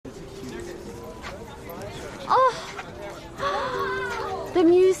Oh, the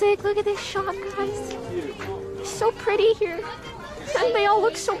music. Look at this shot, guys. It's so pretty here. And they all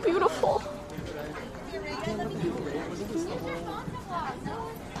look so beautiful.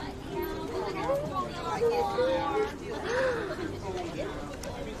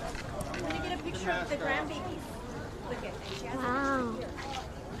 Wow.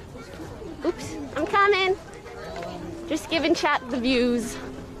 Oops, I'm coming. Just giving chat the views.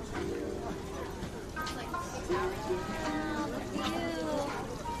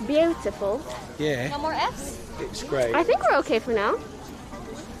 Beautiful. Yeah. No more Fs? It's great. I think we're okay for now.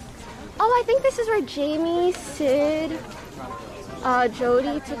 Oh, I think this is where Jamie, Sid,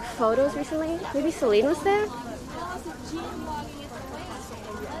 Jody took photos recently. Maybe Celine was there?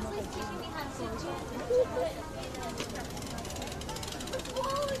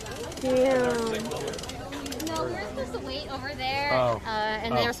 Yeah. No, we were supposed to wait over there,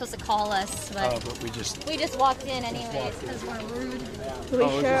 and they were supposed to call us, but but we just walked in anyways because we're rude. We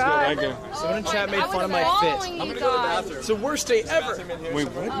sure are. someone in chat made fun of my fit. I'm gonna go to the bathroom. It's the worst day ever. Wait,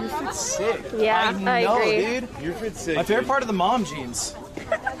 what? Your fit's sick. Yeah, I agree. Dude. Your fit's sick. My favorite part of the mom jeans.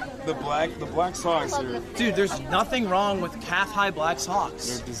 The black socks are Dude, there's nothing wrong with calf-high black socks.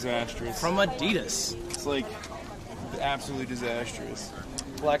 they're disastrous. From Adidas. It's like absolutely disastrous.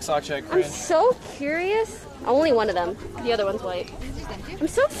 Black sock check, I'm cringe. so curious. Only one of them. The other one's white. I'm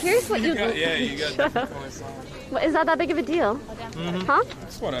so curious what you do. Yeah, you got different color socks. What, is that big of a deal? Huh?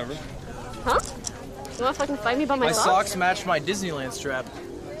 It's whatever. Huh? You want to fucking fight me about my My socks? socks match my Disneyland strap.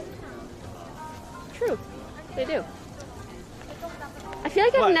 True. They do. I feel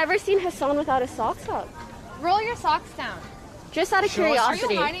like I've never seen Hasan without his socks up. Roll your socks down. Just out of Show us- Are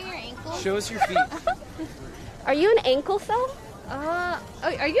curiosity. you hiding your ankles? Show us your feet. Are you an ankle cell? Oh,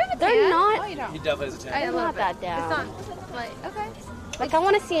 are you in a They're tan? not- Oh, you don't. He definitely has a tan. They're not that down. It's not, like, okay. Like, I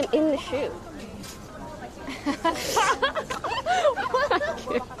want to see him in the shoe.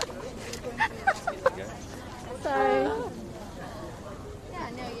 Sorry. Yeah,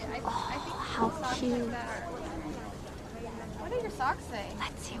 no, I think How socks cute. like that are... What do your socks say?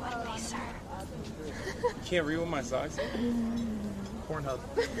 Let's see what they serve. You can't read what my socks are. Pornhub.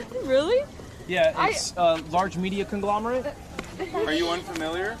 Really? Yeah, it's a large media conglomerate. Are you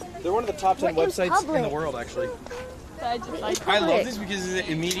unfamiliar? They're one of the top 10 We're in websites in public. the world, actually. I love this because it's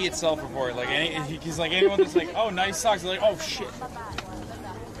an immediate self-report. Like, because like anyone that's like, oh, nice socks, they're like, oh shit.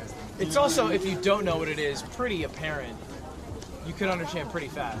 It's also, if you don't know what it is, pretty apparent. You could understand pretty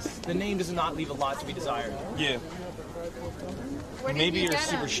fast. The name does not leave a lot to be desired. Yeah. Where did Maybe you you're get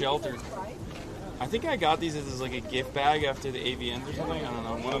super 'em? sheltered. I think I got these as like a gift bag after the AVNs or something. I don't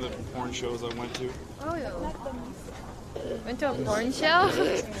know. One of the porn shows I went to. Oh, yeah. Went to a porn show?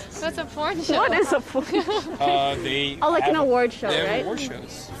 What's a porn show? What is a porn? They Oh, like an have- award show, They have right? award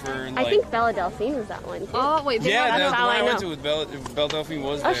shows for I like. think Bella Delphine was that one too. Oh, wait. Yeah, that's the how one I I went know. to with Belle Delphine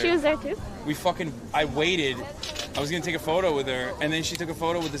was there. Oh, she was there too? I waited. I was gonna take a photo with her, and then she took a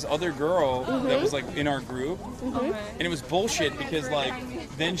photo with this other girl that was like in our group, and it was bullshit because like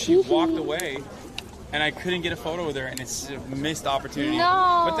then she walked away, and I couldn't get a photo with her, and it's a missed opportunity.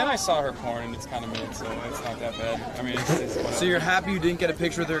 No. But then I saw her porn, and it's kind of mid, so it's not that bad. I mean, it's whatever. So you're happy you didn't get a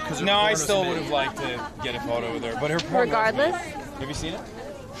picture with her because No, I still would have liked to get a photo with her, but her porn was Regardless? mid. Have you seen it?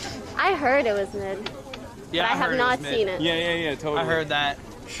 I heard it was mid. Yeah, I have not seen it. Yeah, totally. I heard that.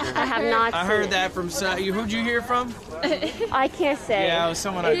 I have not seen it. I heard that from. Who'd you hear from? I can't say. Yeah, it was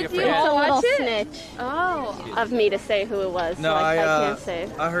someone I get It's a forget. little watch it? snitch Oh. of me to say who it was. No, so I I can't say.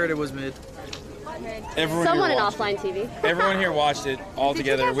 I heard it was mid. Everyone Someone here in watched offline TV. it. Everyone here watched it all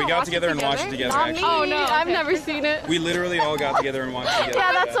together. guys We all got watch it together and watched it together? together. Actually, Oh no, I've never seen it. we literally all got together and watched it together.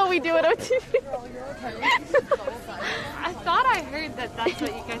 Yeah, that's what we do at OTV. I thought I heard that that's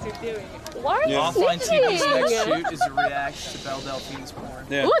what you guys are doing. Why are you Yeah. Offline TV's snitching? next shoot is a reaction to Belle Delphine's porn.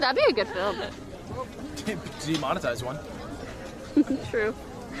 Yeah. Ooh, that'd be a good film. Demonetize one. True.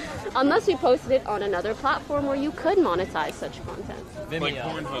 Unless we posted it on another platform where you could monetize such content. Like Vimeo.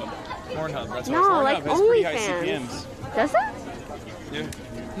 Pornhub. Pornhub. That's No, what like Pornhub has pretty high OnlyFans. CPMs. Does it? Yeah.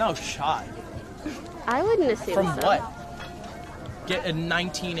 it's No shot. I wouldn't assume From so. what? Get a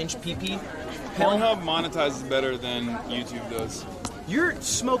 19-inch PP? Pill? Pornhub monetizes better than YouTube does. You're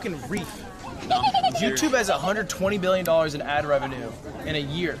smoking reef. No, YouTube has $120 billion in ad revenue in a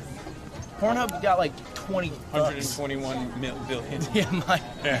year. Pornhub got like 20 bucks. 121 billion. Yeah, my.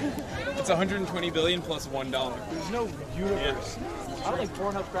 It's 120 billion plus $1. There's no universe. I don't think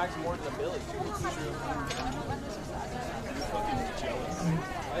Pornhub cracks more than $1 billion.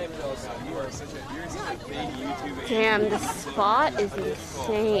 You are such a big YouTube. Damn, the spot is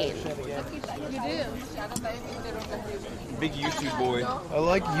insane. Big YouTube boy. I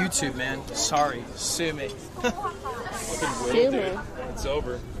like YouTube, man. Sorry, sue me. Sue me. It's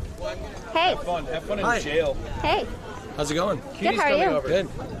over. Hey, Have fun in Hi. jail. hey. How's it going? Good, how are you? Good.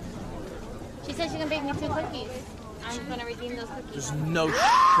 She said she's gonna bake me 2 cookies. I'm gonna redeem those cookies. There's no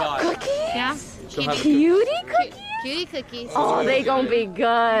shot. Cookies? Yeah. Cutie cookies? Cutie cookies. Oh, they gonna be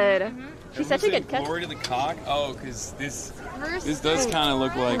good. She's such a good cook. Glory to the cock. Oh, because this does First, kind of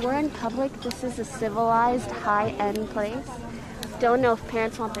look like. We're in public. This is a civilized, high-end place. Don't know if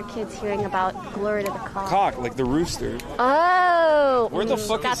parents want their kids hearing about glory to the cock. Cock, like the rooster. Oh, Where the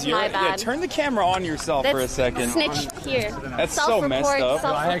fuck that's is your? my Yeah, bad. turn the camera on yourself for a second. Snitch here. That's so messed up.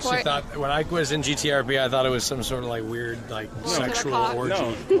 I actually thought when I was in GTRP, I thought it was some sort of like weird, like sexual orgy.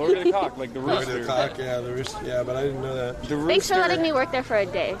 No, glory to the cock, like the rooster. Yeah, but I didn't know that. The rooster. Thanks for letting me work there for a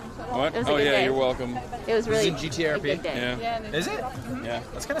day. What? It was a Oh good yeah, day. you're welcome. It was really in GTRP? a good day. Yeah. Is it? Yeah.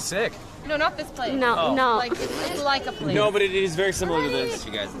 That's kind of sick. No, not this place. No, no. Like, it's like a place. No, but it is very similar to this.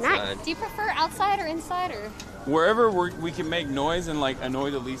 Nice. do you prefer outside or inside or? Wherever we can make noise and like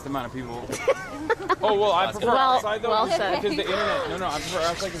annoy the least amount of people. Oh well, I prefer Well- outside though. well said. Because the internet. No, I prefer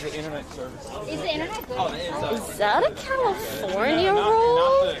outside because the internet service. Is the internet good? Is that a California Not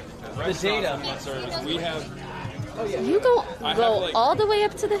roll? the data service. We have. You go I have, go like- all the way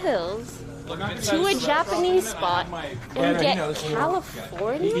up to the hills to a Japanese spot and get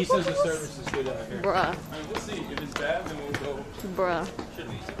California He says the rolls? service is good out here. Bruh, We'll see if it's bad, then we'll go. bruh.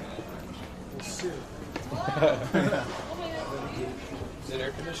 Is it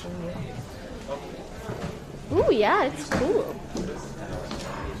air conditioning? Ooh, yeah, it's cool.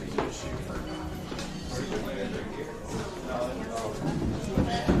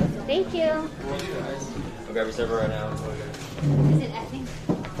 Thank you. I'll grab your server right now. Is it? I think.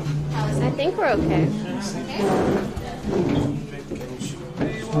 How is I it? think we're okay.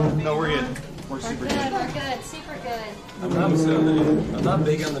 No, we're good. We're good. We're good. Super good. I'm not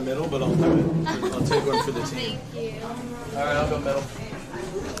big on the middle, but I'll do it. I'll take one for the team. Thank you. All right, I'll go middle.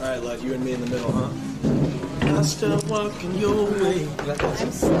 All right, lad, you and me in the middle, huh? I start walking your way.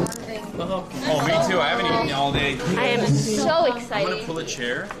 I'm starving. Oh, me too. I haven't eaten all day. I am so I'm gonna excited. pull a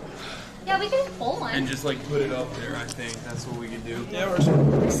chair Yeah, we can pull one. and just like put it up there. I think that's what we could do.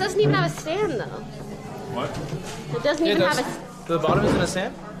 This doesn't even have a stand though. What? It doesn't even have a. The bottom isn't a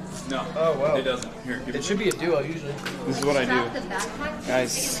stand? No. Oh, wow. It doesn't. Here, give It it. should be a duo usually. This is what I Strap do. the backpack.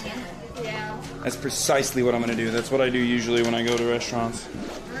 Guys, Yeah. that's precisely what I'm gonna do. That's what I do usually when I go to restaurants.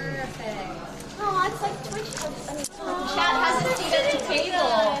 Perfect. Oh, it's like Twitch. Chad has a seat at the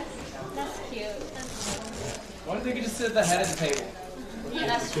table. That's cute. Why don't they just sit at the head of the table? Yeah,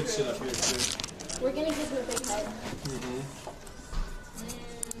 that's true. Sit up here too. We're gonna give him a big head.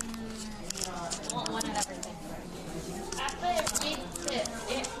 I want one of everything.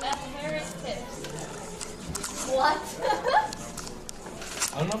 What?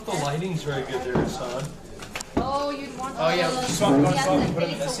 I don't know if the lighting's very good there, Hasan. Oh, you'd want Oh, yeah, those. just want You one have spot to and put it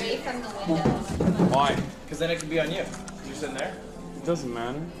in face this away seat. from the window. Why? Because then it can be on you. You're sitting there. It doesn't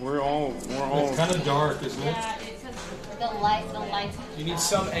matter. We're all. It's kind of dark, isn't it? Yeah, it's the lights. You need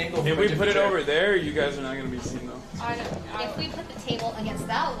some angle. If for a we put different it chair. over there, you guys are not gonna be seen though. If we put the table against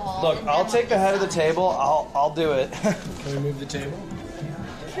that wall. Look, and I'll then take the on head of the this table. I'll do it. Can we move the table?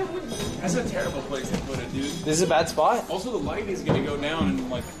 That's a terrible place to put it, dude. This is a bad spot. Also, the light is gonna go down in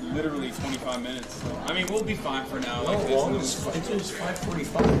like literally 25 minutes. I mean, we'll be fine for now. Like this. Until it's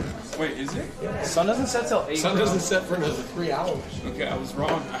 5:45. Wait, is it? Sun doesn't set till 8. Sun doesn't set for another 3 hours. Okay, I was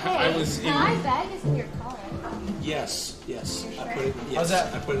wrong. Hey, I was in. my bag is in your car. Yes. I put it. Yes, How's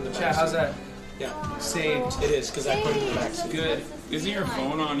that? I put it in the back. Chat, how's that? Yeah, saved. It is because I put it in the back. seat. Good. Isn't your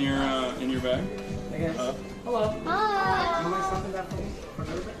phone on your in your bag? Hello. Hi.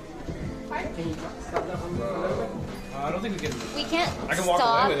 I don't think we can. We can't I can walk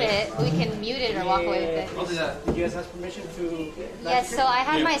stop away with it. We can mute it or walk away with it. I'll do that. Did you guys have permission to? Yes, so I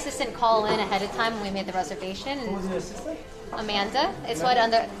had my assistant call in ahead of time when we made the reservation. Who was And the assistant? Amanda, it's what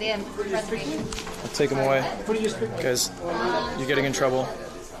under the reservation. I'll take them away. Who did you speak to? Guys, you're getting in trouble.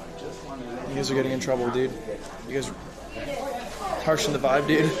 You guys are getting in trouble, dude. You guys are harshing the vibe,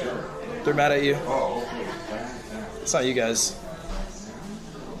 dude. They're mad at you. It's not you guys.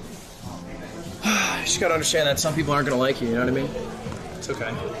 You just gotta understand that some people aren't gonna like you, you know what I mean? It's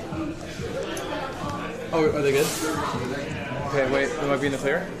okay. Oh, are they good? Okay, wait, they might be in the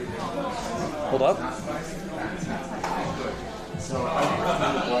clear. Hold up.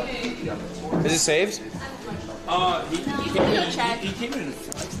 Is it saved? He You can go check. came in and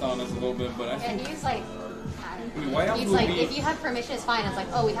flexed on us a little bit, but I Yeah, think he was like, Why else He's would like, we? if you have permission, it's fine. I was like,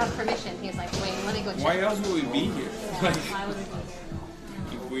 oh, we have permission. He was like, wait, let me go check. Why else would we be here? Like, Why would we be here?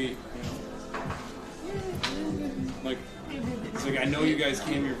 if we, like, it's like I know you guys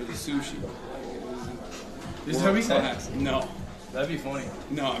came here for the sushi. Is that what he said? No, That'd be funny.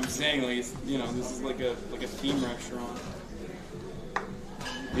 no, I'm saying like it's, you know, this is like a theme restaurant.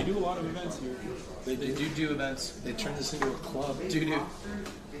 They do a lot of events here. They do events. They turned this into a club. Do. Good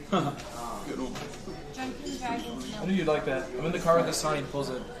one. I knew you'd like that. I'm in the car with Hasan, he pulls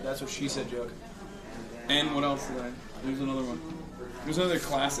it. That's what she said joke. And what else did I? There's another one. There's another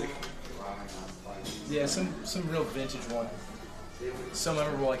classic. Yeah, some real vintage one. So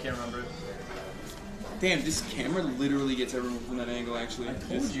memorable, I can't remember it. Damn, this camera literally gets everyone from that angle, actually. I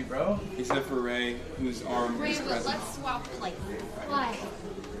told you, bro. Except for Ray, whose arm Ray, is present. let's swap places. Why?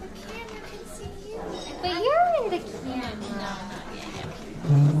 The camera can see you. But you're in the camera. No, not yet.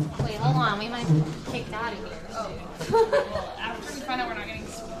 Wait, hold on. We might be kicked out of here. Oh. Well, after we find out we're not getting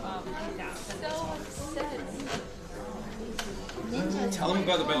kicked out. So upset. Tell him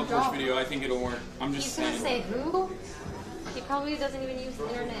about the Bella Push video. I think it'll work. I'm just He's gonna saying. say who? He probably doesn't even use the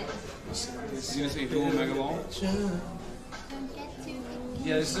internet. He's gonna say who, Megalol?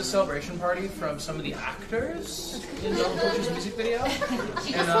 Yeah, this is a celebration party from some of the actors in Bella Push's music video.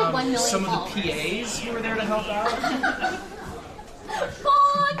 She just sold 1 million Some of followers. the PAs who were there to help out.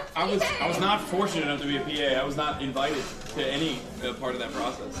 I was not fortunate enough to be a PA. I was not invited to any part of that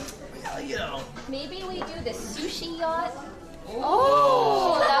process. Hell yeah. Maybe we do the sushi yacht.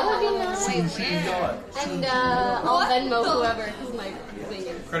 Oh, that would be nice. Sushi yacht. And I'll Venmo whoever because my thing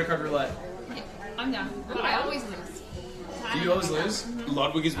is. Credit card roulette. I'm down. But I always lose. Do you always lose?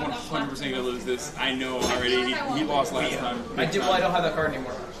 Ludwig is 100% gonna lose this. I know already. He lost last time. I don't have that card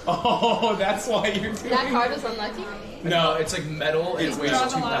anymore. Oh, that's why you're doing That card was unlucky? No, it's like metal and it weighs 2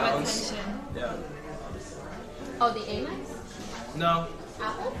 Draws a lot of pounds. attention. Yeah. Oh, the Amex? No,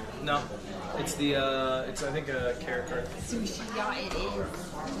 Apple? no. It's the it's I think a carrot card. Sushi yacht it is.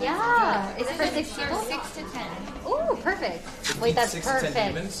 Yeah. Is it for 6 people? 6 to 10. Ooh, perfect. Wait, that's 6 to 10 perfect.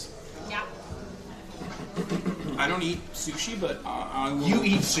 demons. Yeah. I don't eat sushi, but I will. You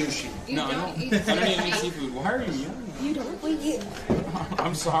eat sushi. No, I don't eat any seafood. Why are you yelling? You don't? Wait, you.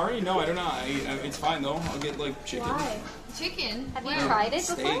 I'm sorry. No, I don't know. It's fine though. I'll get like chicken. Why? Chicken. Have you tried it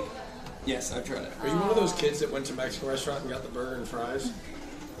Steak. before? Yes, I've tried it. Are you one of those kids that went to Mexican restaurant and got the burger and fries?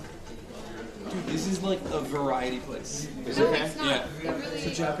 Dude, this is like a variety place. Is No, it? it's not. Yeah. It really It's a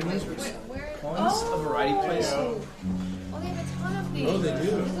Japanese restaurant. One's a variety place. Oh, they have a ton of these. Oh, they do.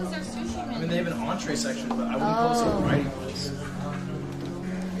 This is their sushi I mean, menu. they have an entree section, but I wouldn't call this a variety place.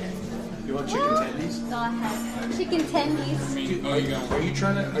 You want chicken tendies? Go ahead. Chicken tendies. Oh, you got Are you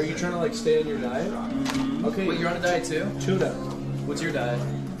trying to like stay on your diet? Okay. Wait, you're on a diet too? Tuna. What's your diet?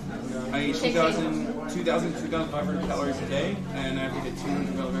 I eat 2,500 calories a day, and I have to get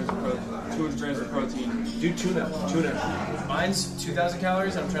 200 grams of protein. Do tuna. Tuna. Mine's 2,000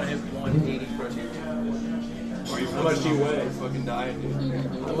 calories, and I'm trying to hit 180 protein. How much do you weigh? Fucking diet, dude.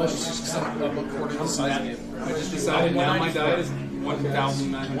 How much is just I'm a quarter the size of you. I just decided now my diet is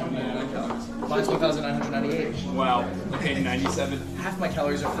 1,989 calories. Mine's 1,998. Wow. Okay, 97. Half my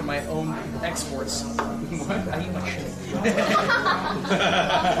calories are from my own exports. What? I eat my shit.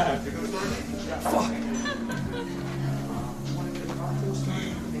 Fuck.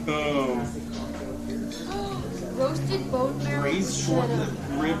 Oh. Roasted bone marrow. Braised short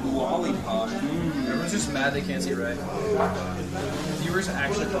rib lollipop. Everyone's just mad they can't see right. Viewers are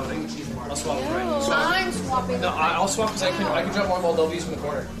actually voting. I'll swap with right. I'm swapping. No, I'll swap because I can drop more Moldovies from the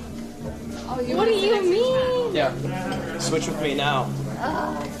corner. What do you mean? Yeah. Switch with me now.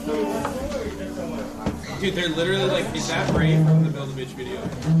 Dude, they're literally like, is that Ray from the Build a Bitch video?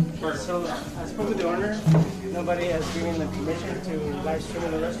 Or, So I spoke with the owner. Nobody has given the permission to live stream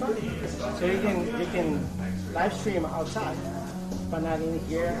in the restaurant. So you can live stream outside, but not in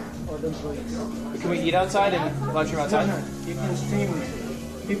here or the employees. Can we eat outside and live stream outside? No, you can stream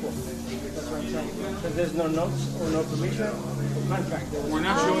people. That's what I'm saying. But there's no notes or no permission or contract. we're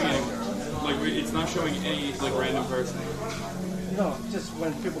not showing anyone. Like, it's not showing any, like, random person. No, just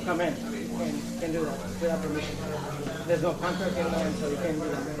when people come in, can do that without permission. There's no contract in there, so you can do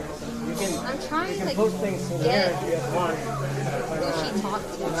that. You can, I'm trying you can to post things in there if you have one. She talked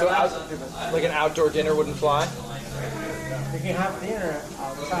to So like an outdoor dinner wouldn't fly? You can have dinner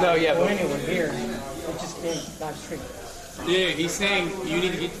outside. No, yeah, Or but- anywhere here. You just can't live stream. Yeah, he's saying you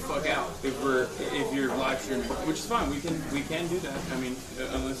need to get the fuck out if you're live streaming, which is fine. We can do that. I mean,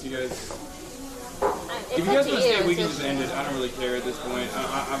 unless you guys. If you guys want to stay, we can just end it. I don't really care at this point.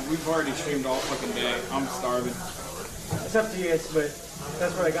 We've already streamed all fucking day. I'm starving. It's up to you guys, but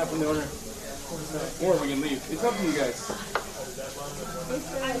that's what I got from the owner. Or we can leave. It's up to you guys.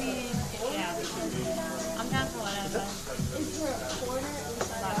 I mean, yeah. I'm down for whatever.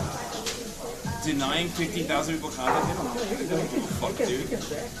 Denying 50,000 people content? They don't know. They don't give a fuck, dude.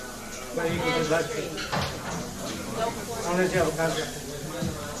 But you can just live stream. Unless you have a contract.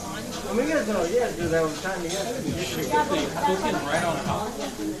 I mean, you guys know, yeah, do that all the time. You guys can do shit. They cook it right on top.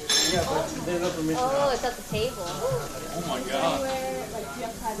 Yeah, but there's no permission. Oh, it's at the table. Oh my god.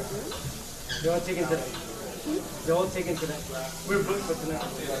 They're all taken today. They're all taken today. We're booked for tonight.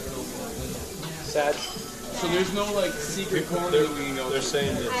 Sad. So there's no like secret corner that we can go. They're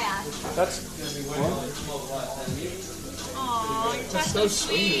saying that. That's Aw, that's so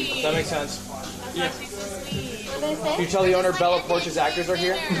sweet. that makes sense. That's actually so sweet. What did I say? You tell the owner Bella Porch's actors are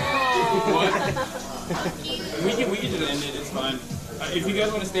here. What? we can just end it. It's fine. If you guys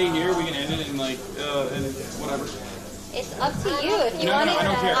want to stay here, we can end it and like and whatever. It's up to you. If you No, want no, it, I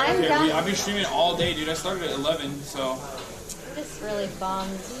don't care. I I'm don't care. down. I've been streaming all day, dude. I started at 11, so This really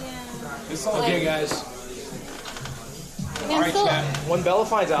bums. it's all Okay, good. guys. I mean, All I'm right, still, chat. When Bella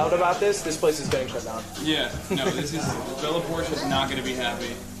finds out about this place is getting shut down. Yeah, no, this is Bella Porsche is not going to be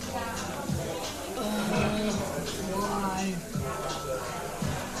happy.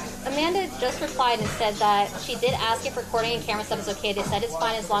 Amanda just replied and said that she did ask if recording and camera stuff is okay. They said it's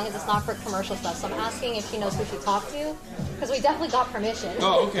fine as long as it's not for commercial stuff. So I'm asking if she knows who to talk to, because we definitely got permission.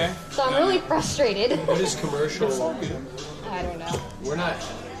 Oh, okay. So I'm really frustrated. What is commercial? I don't know. We're not.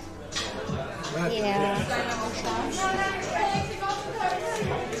 Yeah.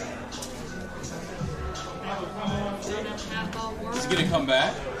 He's going to come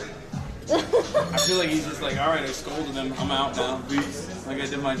back. I feel like he's just like, all right, I scolded him. I'm out now. Peace. Like I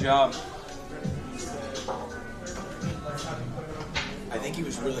did my job. I think he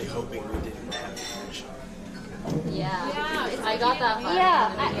was really hoping we didn't have permission. Yeah. I got that vibe.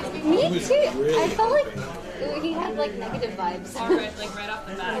 Yeah, me too. I felt like he had like negative vibes. Alright, like right off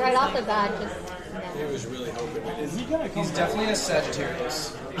the bat. Right off the bat, just He was really hoping we didn't. He's definitely a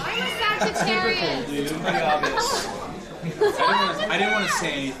Sagittarius. I'm a Sagittarius. Dude. Pretty obvious. I didn't want to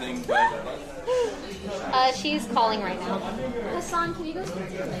say anything, but she's calling right now. Hasan, can you go speak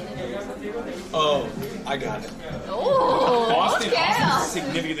to the manager? Oh, I got it. Oh, Austin's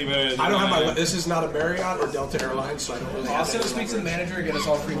significantly better than I don't have my. mine. This is not a Marriott or Delta Airlines, so I don't really have Austin any speaks to the manager and get us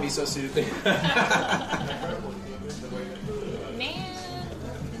all free miso soup. Man.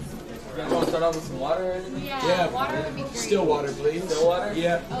 You want to start off with some water or anything? Yeah, water would be great. Still water, please. Still water?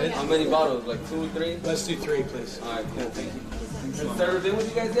 Yeah. How many bottles? Like 2 or 3? Let's do 3, please. Alright, cool. Thank you. Has Sarah been with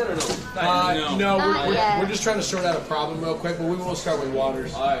you guys yet or no? No, Not yet. we're just trying to sort out a problem real quick, but we will start with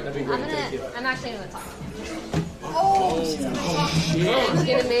waters. Alright. That'd be great. Thank you. I'm actually gonna talk. Yeah. I'm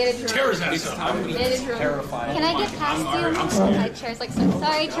gonna manage Tears room. us up. Manage room. Terrifying. Can I get past you? My chair's like so.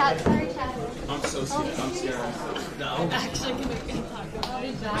 Sorry, chat. Sorry, chat. I'm so scared. I'm scared. I'm actually gonna talk about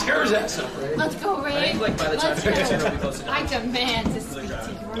it. Tears us up, right? Let's go, Ray. I think like by the time Let's we get go. there, it'll be close enough. I demand to speak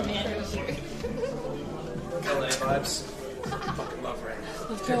to your manager. LA vibes. Fucking love rain.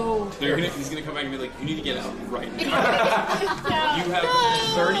 Let's go. He's gonna come back and be like, you need to get out right now. You have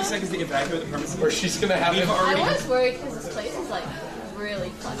 30 seconds to get back to the premises. Or she's gonna have We've him. I already. was worried because this place is like really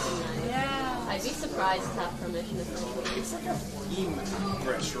fucking nice. Yeah. I'd be surprised to have permission essentially. It's like a theme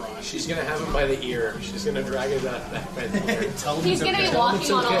restaurant. She's gonna have him by the ear. She's gonna drag him back by the ear. Tell him He's it's gonna okay. be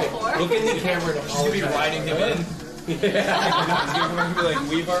walking on all Okay. fours. Look in the camera and She's gonna be riding him in. He's gonna be like,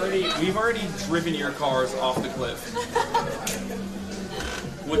 we've already driven your cars off the cliff.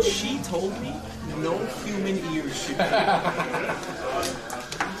 What she told me, no human ears should hear.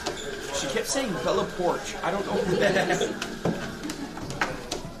 She kept saying Bella Porch. I don't know who that is.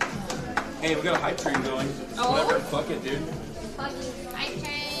 Hey, we got a hype train going. Whatever, fuck it, dude. I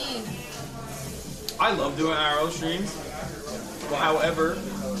train. I love doing IRL streams. However,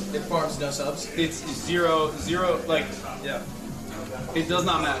 It farms no subs. it's zero, like, Yeah. it does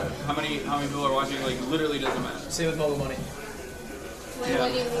not matter how many people are watching. Like, literally doesn't matter. Same with mobile money. What do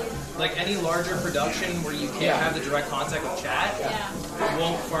you mean? Like any larger production where you can't have the direct contact with chat,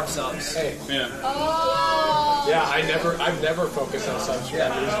 won't farm subs. Hey, Yeah. Oh. yeah, I've never focused on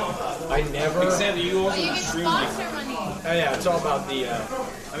subscribers. I never. Except you also You get stream like sponsor money. Yeah, it's all about the.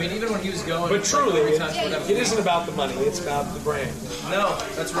 I mean, even when he was going, But truly, like, 3 times, 4 times a it week. isn't about the money. It's about the brand. No,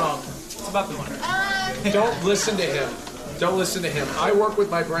 that's wrong. It's about the money. Don't listen to him. Don't listen to him. I work with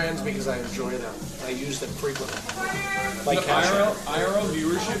my brands because I enjoy them. I use them frequently. Like the Cash App. IRL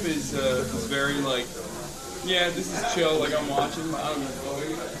viewership is very like, yeah, this is chill. Like I'm watching. I don't know.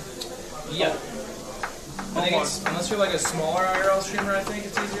 Yeah. I think it's, unless you're like a smaller IRL streamer, I think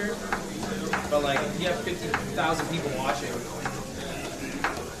it's easier. But like, if you have 50,000 people watching,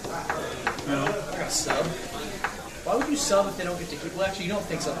 You know? sub? Why would you sub if they don't get to keep? Well, actually, you don't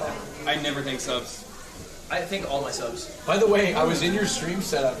think sub that. I never think subs. I think all my subs. By the way, I was in your stream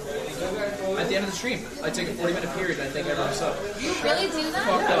setup. At the end of the stream, I take a 40-minute period and I think everyone's sub. You really do that?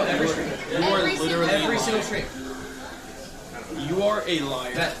 No, every stream. You are literally Every single stream. You are a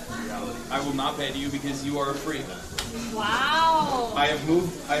liar. Bet. I will not bet you because you are a freak. Wow. I've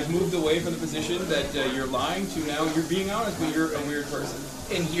moved away from the position that you're lying to now you're being honest, but you're a weird person.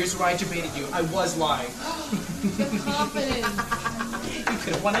 And here's where I debated you. I was lying. Confidence. You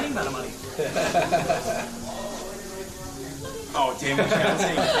could have won any amount of money. Oh damn it, Chad,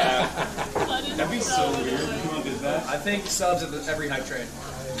 saying that. That'd be so weird if you did that. I think subs at every hype train.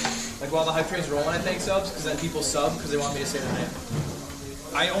 Like while the hype train's rolling, I thank subs because then people sub because they want me to say their name.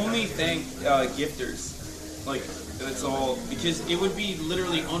 I only thank gifters. Like, that's all. Because it would be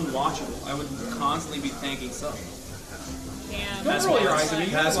literally unwatchable. I would constantly be thanking subs. Damn. Don't roll your eyes at me.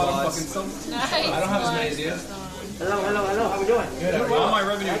 You have a lot of That's fucking subs. Nice. I don't have as many as you. Hello, how we doing? Good. All my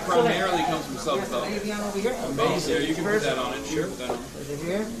revenue primarily comes from subs, though. Anything over here? Amazing. Yeah, you can put that on it. Sure. Put that on. Is it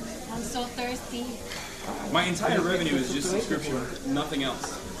here? I'm so thirsty. My entire revenue is just subscription, nothing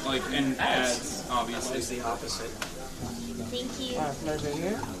else. Like, and ads, obviously. It's the opposite. Thank you. Pleasure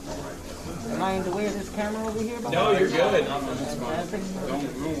here. Am I in the way of this camera over here? No, you're good. Fantastic.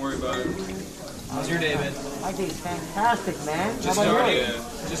 Don't worry about it. How's your day been? My day's fantastic, man. Just How about starting.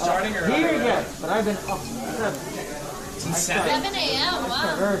 yours? Just starting or Here, yes, but I've been up since Since 7? 7 a.m.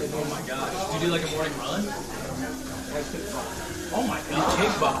 Wow. early. Oh my gosh. Do you do like a morning run? Oh my god.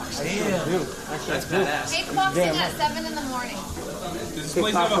 Kickbox. Damn. That's badass. Kickboxing at 7 in the morning. Does this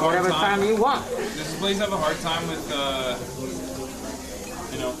place have a hard Whatever time time? you want. Does this place have a hard time with,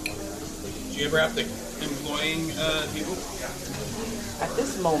 you know, Do you ever have to? employing people? At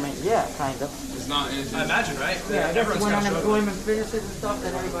this moment, yeah, kind of. It's not. I imagine, right? Yeah, I guess everyone's when got to show up. unemployment finishes and stuff,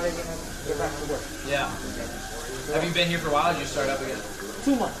 then everybody's gonna get back to work. Yeah. Have you been here for a while or did you start up again?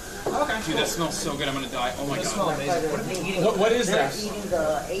 2 months. Okay. Dude, that smells so good. I'm gonna die. Oh my It god. smells amazing. What are they eating? What is They're that? eating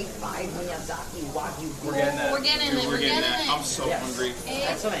the A5 Miyazaki Wagyu. We're getting that. We're getting Dude, it. we're getting that. I'm it. so Yes. hungry.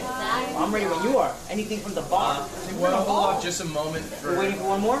 Excellent. I'm ready when you are. Anything from the bar? We're gonna hold off just a moment for. We're waiting for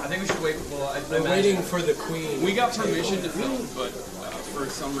one more? I think we should wait. Well, I We're waiting for the queen. We got permission to film, but for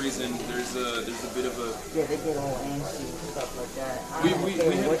some reason there's a bit of a. Yeah, they get all antsy and stuff like that. I We don't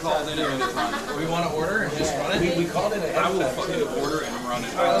care had what called type. in ahead of time. We want to order and just run it. We called it I will a fucking order and run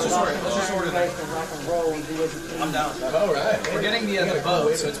it. Let's just order. Let's just order You that. guys can rock and roll and do what you I'm down. All right. We're getting the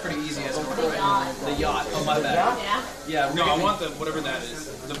boat, so it's pretty easy as we're ordering. The yacht. Oh my bad. Yeah. Yeah. We're No, I getting- want the whatever that is.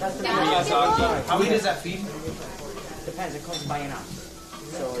 The That's the Miyazaki. How many does that feed? Depends, it comes by an ounce.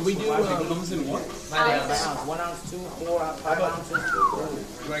 So Can we do? Comes in what? 90 by ounces. ounce, 1 ounce, 2, 4, 5 ounces.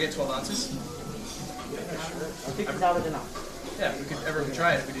 You want to get 12 ounces? $50 an ounce. Yeah, we could. Everyone could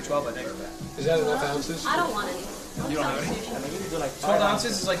try it if we do 12, I think. Is that enough ounces? I don't want any. You don't have any? I mean, you can do like 12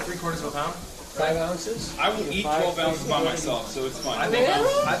 ounces is like 3/4 of a pound. 5 ounces? I will eat 12 ounces by myself, so it's fine. I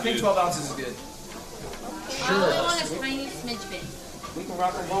think 12 ounces is good. I only want a tiny smidge bit. We can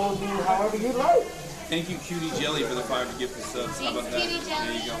rock and roll you however you like. Thank you, Cutie Jelly, for the 5 gift of subs. How about that? Cutie Jelly.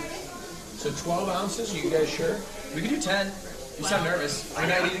 There you go. So 12 ounces? You guys sure? We could do 10. You sound nervous. Are you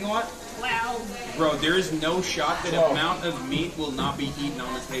not eating a lot? Wow. Bro, there is no shot that amount of meat will not be eaten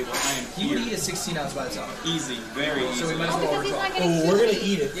on the table. I am He would eat here. a 16 ounce by itself. Easy, very easy. So we might as Oh, well because he's order not 12. getting Oh, we're sushi. gonna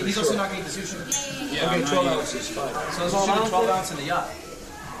eat it. Yeah, For he's sure. also not going to eat the sushi. Yeah, Okay, I'm 12 not ounces, fine. So let's just do the 12 ounce in the yacht.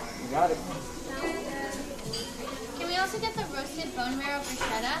 You got it. Can we also get the roasted bone marrow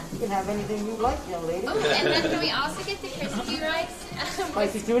bruschetta? You can have anything you like, young lady. Oh, and then can we also get the crispy rice?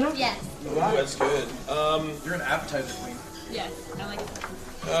 Spicy tuna? Yes. You got it. That's good. You're an appetizer queen. Yes. I like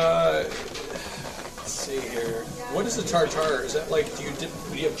Let's see here. What is the tartare? Is that like, do you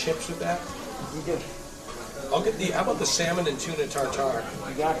have chips with that? You do. I'll get how about the salmon and tuna tartare?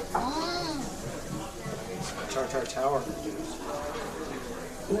 You got it. Tartare tower.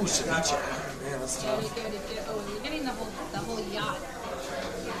 Ooh, ceviche. Man, that's tough. Oh, you're getting the whole yacht.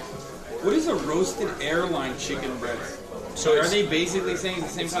 What is a roasted airline chicken breast? So Are it's, they basically saying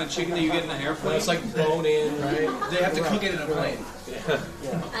it's the same kind of chicken that you get in an airplane? it's like bone in, right? They have to cook it in a plane.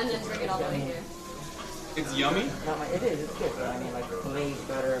 And then bring it all the way here. It's yummy. It is. It's good. I mean, like the filet's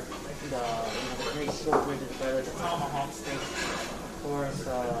better. The great short rib is better. The tomahawk steak, of course.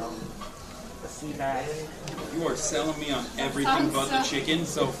 The sea bass. You are selling me on everything but the chicken,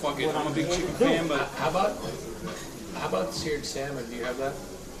 so fuck it. I'm a big chicken fan, but How about seared salmon? Do you have that?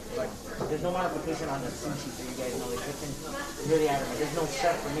 Like, There's no modification on the sushi, so you guys know the chicken is really adamant. There's no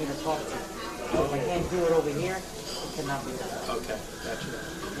chef for me to talk to. So if I can't do it over here, it cannot be done. Okay, gotcha.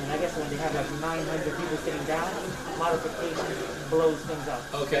 And I guess when they have like 900 people sitting down, modification blows things up.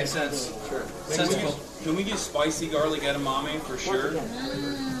 Okay, Makes sense. Sure. Can we get spicy garlic edamame for sure?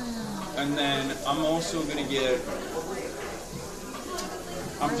 And then I'm also gonna get.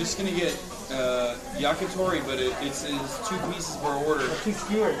 I'm just gonna get yakitori, but it says 2 pieces per order. 2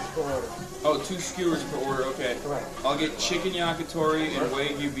 skewers per order. Oh, 2 skewers per order. Okay. Correct. I'll get chicken yakitori and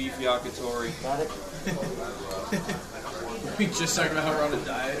wagyu beef yakitori. Got it? We just talking about how we're on a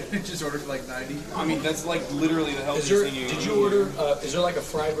diet. Just ordered for like 90. I mean, that's like literally the Is healthiest there, thing you did eat. you order, is there like a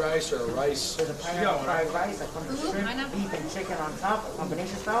fried rice or a rice? There's a pineapple fried rice that comes with shrimp, beef, and chicken on top,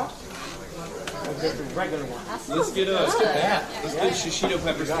 combination style. Or just the regular one. Let's get that. let's get shishito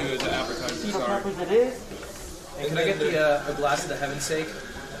peppers too as an appetizer. Keto Sorry. peppers it is. And can I get the a glass of the heaven's sake?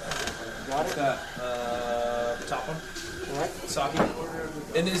 Got it? Top one. Correct. Sake.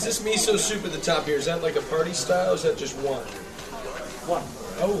 And is this miso soup at the top here? Is that like a party style or is that just one? One.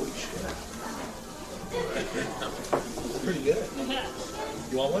 Holy shit. Pretty good.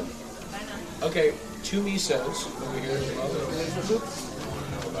 You want one? Okay, 2 misos over here. Miso soup.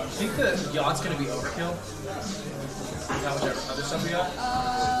 I think the yacht's gonna be overkill. How much other stuff we got?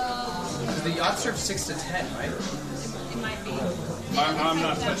 Because the yacht serves 6 to 10, right? It might be. I'm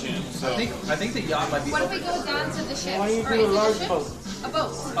not touching it. So. I think the yacht might be. What if we go down to the ship? Why don't you Or do a is it large ship? boat? A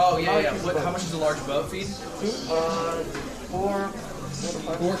boat. Oh yeah. How much is a large boat feed? 4 to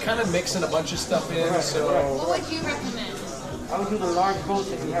 5. We're kind of mixing a bunch of stuff in, Correct, so... What would you recommend? I would do the large boat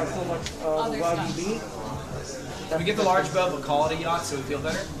if you have so much Other wagyu stuff. beef. Can we get the large boat but call it a yacht so we feel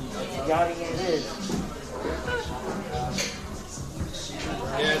better? Yachting it is.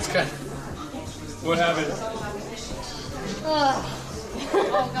 Yeah, it's kind of... What happened?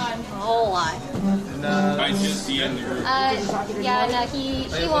 Oh god. A whole lot. I just DM'd the group. Yeah, no,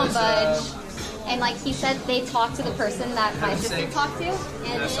 he won't budge. And like he said, they talked to the person that my sister talked to,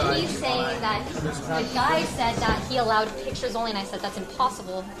 and he's saying that the guy said that he allowed pictures only, and I said that's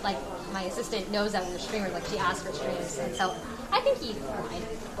impossible. Like my assistant knows that when we're streamers, like she asked for streams, and so I think he lied.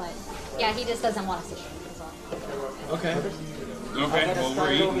 But yeah, he just doesn't want us to stream. So. Okay. Okay. Well,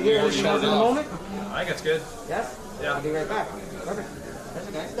 we're eating. Over We here. already You shut guys it in a off. moment? I think that's good. Yes? Yeah. I'll be right back. Perfect.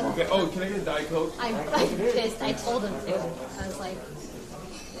 That's okay. Okay. Oh, can I get a Diet Coke? I'm pissed. I told him to. I was like,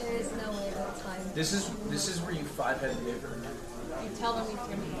 there's no way that's fine. This is where you 5-head maneuver. You tell them we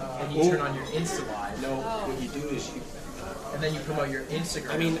can. And you turn on your Insta Live. No, what you do is you... And then you promote your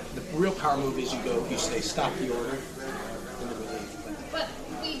Instagram. I mean, the real power move is you say, stop the order, and then we leave. But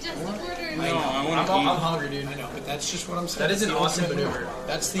we just ordered. No, I want to I'm eat. hungry, dude. I know, but that's just what I'm saying. That is an It's the awesome ultimate maneuver. move.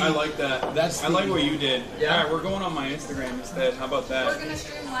 That's the... I like that. That's I the- like what you did. Yeah. All right, we're going on my Instagram instead. How about We're that? gonna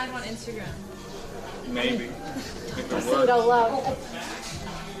stream live on Instagram. Maybe. If it Say it works. out loud.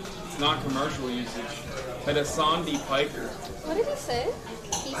 It's not commercial usage. At Hasan Piker. What did he say?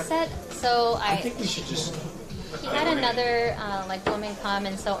 He said, so I think we should just... he had another like woman come,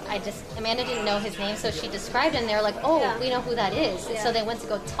 and so Amanda didn't know his name, so she described him. They were like, oh, we know who that is. And so they went to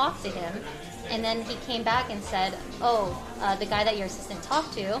go talk to him, and then he came back and said, oh, the guy that your assistant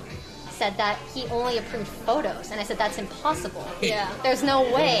talked to said that he only approved photos, and I said that's impossible. Yeah. There's no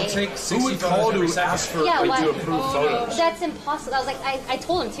way. Who would call to ask for Yeah, like, why? to approve photos? That's impossible. I was like, I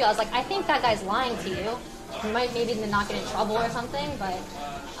told him too. I was like, I think that guy's lying to you. He might maybe not get in trouble or something, but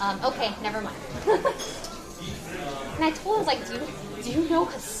okay, never mind. And I told him, like, do you know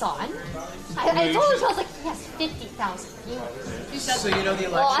Hasan? I told him, I was like, he has 50,000 viewers. So you know the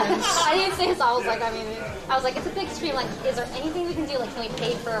Well, elections? I didn't say Hasan. I was like, it's a big stream. Like, is there anything we can do? Like, can we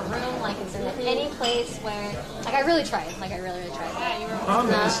pay for a room? Like, is there any place where? Like, I really tried. Like, I really tried. Yeah, you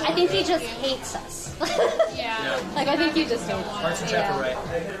were. I think he just hates us. Yeah. Like, I think he just hates us. Hearts and Chef are right.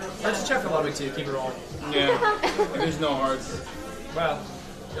 Hearts and Chef are Ludwig too. Keep it rolling. Yeah. There's no hearts. Well,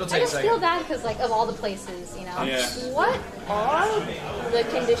 it'll I take a just feel second. bad because, like, of all the places, you know. Yeah. What are the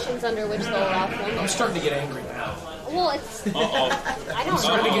conditions under which they'll allow filming? I'm starting to get angry now. Well, it's. Uh-oh. I don't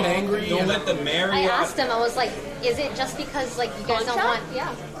starting to know. get angry. Don't and- let the I Marriott. asked him. I was like, "Is it just because like you guys don't want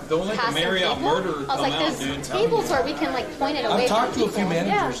Yeah. Don't let the passive Marriott people?" murder I was come like, out, "There's dude. tables where we can like point it away I've from talked to a people." few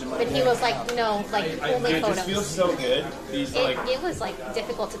managers in my But he was like, "No, like only It photos." just feels so good. These like. It was like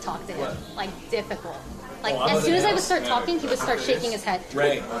difficult to talk to him. Like difficult. Like I'm as soon as I would gonna start talking, he would start shaking his head.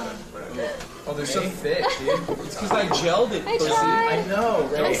 Ray, Oh, they're so thick, dude. it's because I gelled it. I pussy. tried. I know,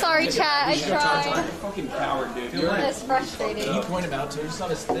 I'm right? sorry, chat. I You're a tried. fucking coward, dude. You're It was frustrating. Can you point him out to? It's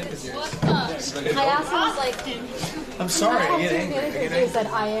not as thick as yours. I asked him, I was like, I'm sorry. I Talk get to the angry. I manager. get He angry. said,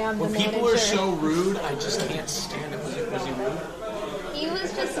 "I am the When manager." people are so rude, I just can't stand it. Was he rude? he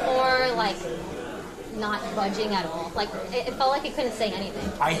was just more like not budging at all. Like it felt like it couldn't say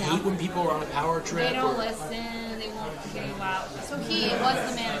anything. I hate when people are on a power trip. They don't listen. They won't get you out. So he was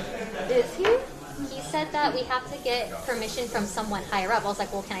the manager. Is he? He said that we have to get permission from someone higher up. I was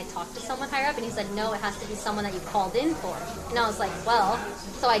like, well, can I talk to someone higher up? And he said, no, it has to be someone that you called in for. And I was like, well,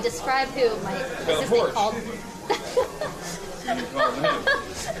 so I described who my assistant called.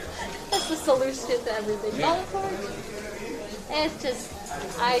 That's the solution to everything. Yeah. It's just,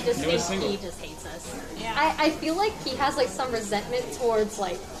 I just think he just hates us. Yeah. I feel like he has like some resentment towards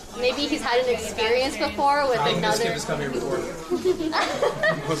like, maybe he's had an experience before with another. This kid has come here before.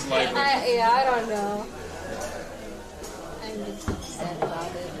 Was like, I don't know. I'm just upset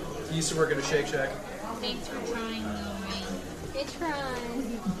about it. He used to work at a Shake Shack. Thanks for trying, though, man. They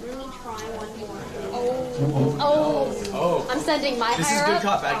trying. Let me try one more. Oh. I'm sending my This is higher good up.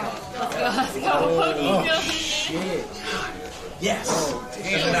 cop, bad cop. Let's go. Poki. Shit. Yes.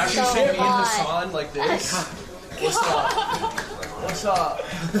 Damn. And then actually So say me and hot. Hasan like this. What's up? What's up?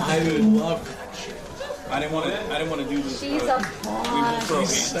 I would love that shit. I didn't want to do this. She's a boss.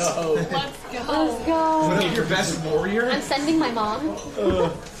 So. Let's go. Let's go. Put up your best warrior. I'm sending my mom. I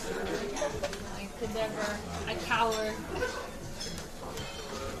could never. I cower.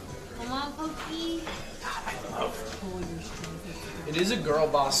 Come on, Poki. It is a girl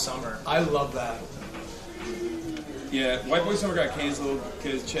boss summer. I love that. Yeah, White Boy Summer got canceled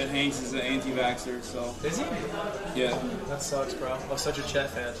because Chet Hanks is an anti-vaxxer, so. Is he? Yeah. That sucks, bro. I'm such a Chet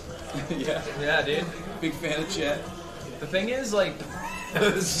fan. Yeah. Yeah, dude. Big fan of Chet. The thing is, like, he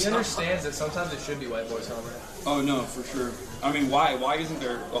understands that sometimes it should be white boy summer. Oh, no, for sure. I mean, why? Why isn't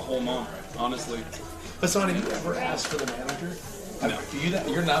there a whole month, honestly? Hasan, have you ever asked for the manager? No.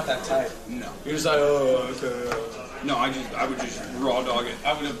 You're not that type. No. You're just like, oh, okay. No, I would just raw dog it.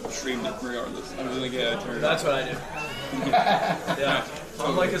 I would have streamed it regardless. I was like, yeah, turn it That's what I do. Yeah.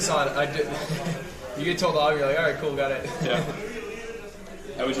 I'm like Hasan. I did. You get told off, you're like, all right, cool, got it. Yeah.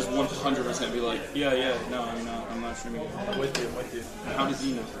 I would just 100% be like, yeah, no, I'm not streaming it. I'm with you. How does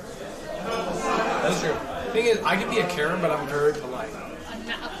he know? That's true. The thing is, I can be a Karen, but I'm very polite. I'm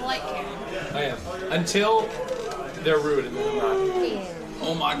not a polite Karen. I am. Until they're rude and then I'm not.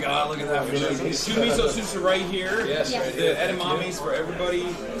 Oh my god, look at that. Two miso soups are right here. Yes, right The here. edamames for everybody.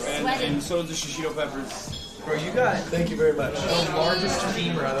 And so is the shishito peppers. Bro, you got Thank you very much. the largest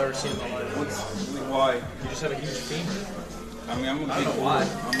femur I've ever seen in my life. Why? You just have a huge femur. I mean, I'm a big I don't know why.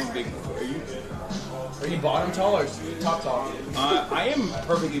 I'm a big. Are you bottom tall or top tall? I am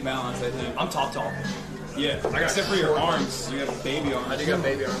perfectly balanced, I think. I'm top tall. Yeah. Except for your arms. You have baby arms. I do got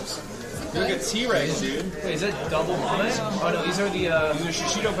baby arms. You look at T-Rex, dude. Wait, is that double mame? Oh no, these are the. These are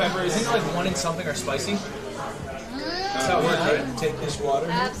shishito peppers. Isn't it like one in something are spicy? That's how it works, right? Take this water.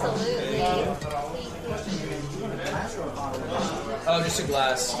 Absolutely. Oh, just a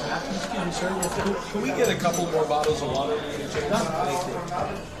glass. Excuse me, sir. Can we get a couple more bottles of water? Thank you.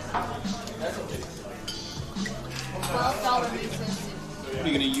 $12 pieces. What are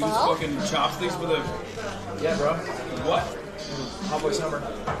you gonna use fucking chopsticks with a Yeah, bro. what? Hot boy summer.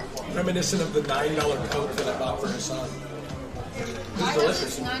 Reminiscent of the $9 Coke that I bought for Hasan. It was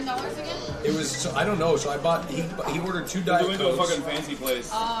delicious. $9 again? It was, so, I don't know, so I bought, he ordered 2 We Diet went to a Cokes. fucking fancy place.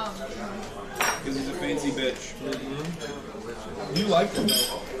 Because he's a fancy bitch. You liked it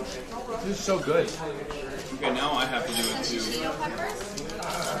though. This is so good. Okay, now I have to do it too. Shishito peppers?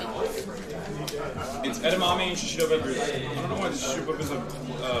 It's edamame and shishito peppers. I don't know why the shishito peppers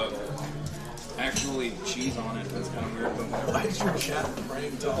have actually cheese on it. That's kind of weird. But Why is your chat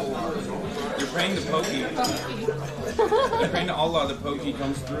praying to Allah? you're praying to Poki. You're praying to Allah that Poki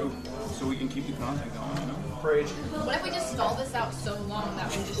comes through so we can keep the content going, you know? Praise. What if we just stall this out so long that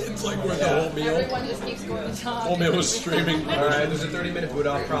we just It's like we're the whole meal. everyone just keeps going to talk? Whole meal was streaming. Alright, there's a 30-minute boot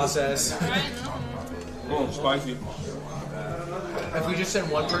off process. Oh, spicy. If we just send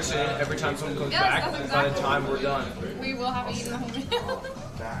one person in every time someone comes Yes, back, that's by the exactly time we're done. We will have eaten the whole meal.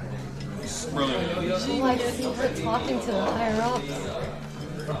 Brilliant. Oh, I see her talking to the higher up.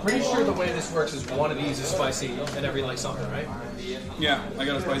 I'm pretty sure the way this works is one of these is spicy and every like something, right? Yeah, I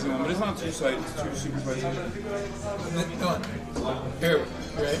got a spicy one, but it's not too spicy. It's too super spicy. Here,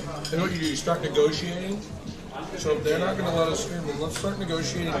 right? Then what you do, you start negotiating. So if they're not going to let us stream, then let's start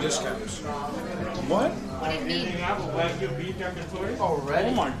negotiating discounts. What? What do you mean? Already?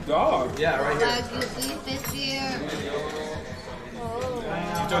 Oh my god. Yeah, right here. You beef this year.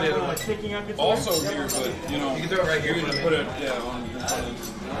 You throw the other one. Also here, but you know, You can throw it right here. you're gonna put it, yeah, on.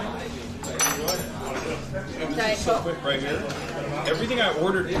 Diet So quick right here. Everything I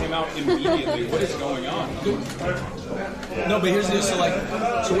ordered came out immediately. What is going on? No, but here's the deal.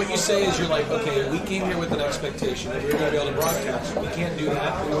 So so what you say is you're like, okay, we came here with an expectation that we were going to be able to broadcast. We can't do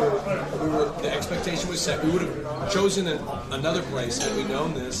that. The expectation was set. We would have chosen another place had we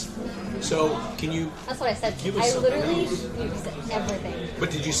known this. So can you? That's what I said. Give us I something literally else? used everything. But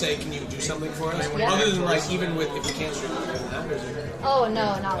did you say, can you do something for us? Yeah. Other than like, even with, if we can't stream it, that, or is it? Oh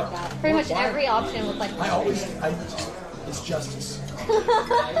no, not like that. Pretty much every option was like. It's justice.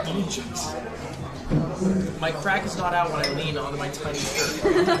 I need justice. My crack is not out when I lean onto my tiny shirt.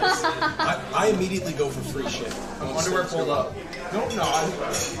 I immediately go for free shit. Underwear pulled up. No,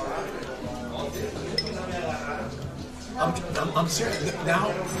 I'm serious. Now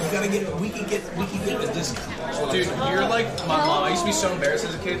we gotta get. We can get a discount. Dude, you're like my mom. I used to be so embarrassed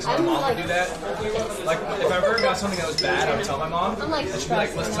as a kid, so my mom would do that. Like, if I ever got something that was bad, I would tell my mom. I'm like, and she'd be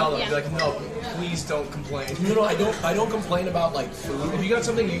like, let's tell them. I'd be like, no, please don't complain. No, I don't complain about like food. If you got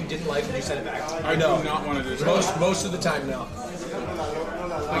something you didn't like, would you send it back? I do not want to do this. Most of the time, no.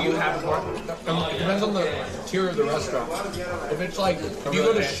 But you have more. It depends on the tier of the restaurant. If it's like, if you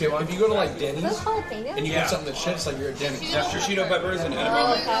go to like Denny's and you get something that shits, like you're at Denny's. That's Cheeto peppers and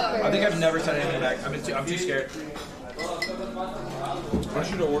Peppers. I think I've never sent anything back. I'm too scared. I want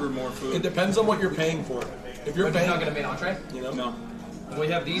you to order more food. It depends on what you're paying for. If you're But paying, you're not gonna main entree. you know, No. Well,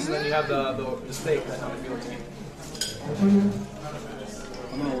 you have these, and then you have the steak. That's how many people to eat.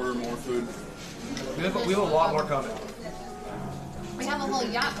 I'm gonna order more food. We have a lot more coming. We have a whole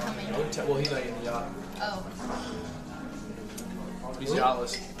yacht coming. Well, he's not in the yacht. Oh. He's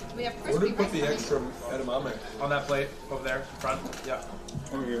yachtless. We have where crispy did put rice the coming. extra edamame? On that plate over there, front. Yeah.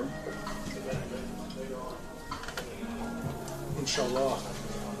 Over here. Inshallah.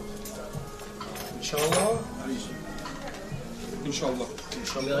 Inshallah. Inshallah.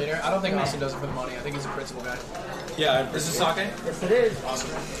 Millionaire. I don't think Hasan does it for the money. I think he's a principal guy. Yeah. This is sake. Yes, it is.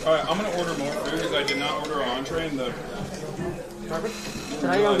 All right. I'm gonna order more food because I did not order an entree in the. Should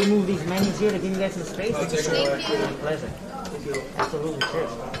I remove these menus here to give you guys some space? Thank you. Pleasure. Absolutely, sure.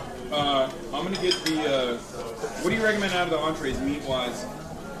 I'm gonna get the. What do you recommend out of the entrees, meat wise?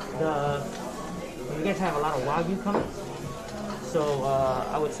 You guys have a lot of Wagyu coming. So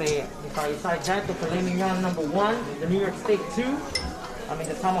I would say besides that, the filet mignon number 1, the New York steak 2. I mean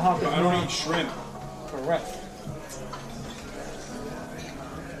the tomahawk is I don't eat shrimp. correct.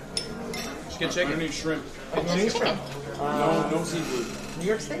 Chicken, I chicken. don't eat shrimp. Chicken. No seafood. New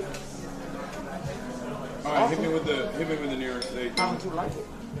York steak? All right, hit me with the New York steak. How would you like it?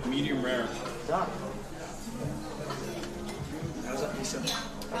 Medium rare. Done. How's that pizza?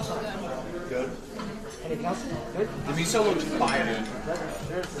 Good. Anything else? Good? The miso looks fire.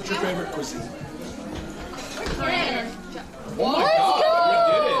 What's your favorite cuisine? Oh my God, we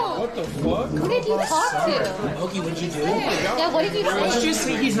did it! What the fuck? Who did you talk to? Oki, what'd you do? Yeah, what did you Let's say? just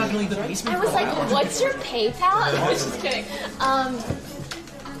say he's not gonna leave the basement. I was like, what's your PayPal? I was just kidding. I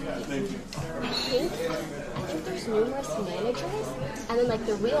think there's numerous managers, and then like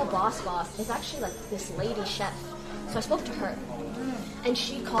the real boss is actually like this lady chef. So I spoke to her, and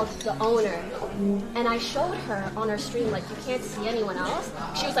she called the owner, and I showed her on her stream like you can't see anyone else.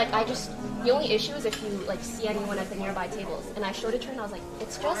 She was like, the only issue is if you like see anyone at the nearby tables. And I showed it to her, and I was like,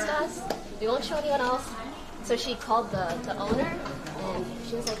 it's just us. We won't show anyone else. So she called the owner, and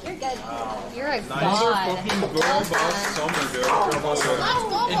she was like, you're good. You're a Those are god. fucking girl boss summer, dude.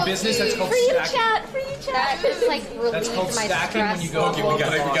 In business, that's called For you, stacking. chat. For you, chat. That is like That's called relieved my stacking when stress. you go. Okay, we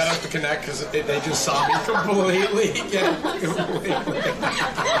gotta have to connect because they just saw me completely.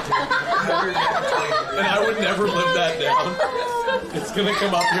 And I would never live that down. It's gonna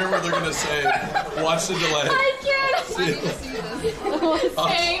come up here where they're gonna say, "Watch the delay." I can't.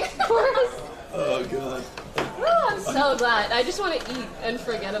 Oh god. Oh, I'm so glad. I just want to eat and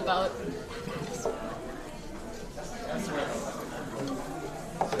forget about.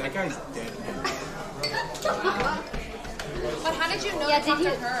 That guy's dead. But how did you know Yeah, to talk did to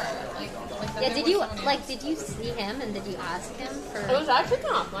you- her? Like Yeah, did you see him and did you ask him It for? was actually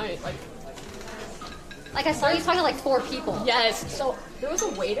kind of funny. Like I saw you talking to like 4 people. Yes. So there was a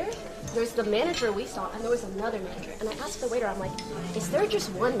waiter. There's the manager we saw, and there was another manager. And I asked the waiter, I'm like, is there just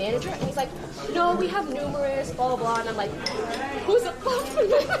one manager? And he's like, no, we have numerous, blah, blah, blah. And I'm like, who's the fucking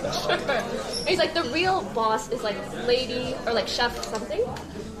manager? And he's like, the real boss is like lady or like chef something.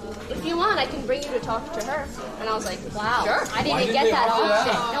 If you want, I can bring you to talk to her. And I was like, Wow. sure. I didn't even get that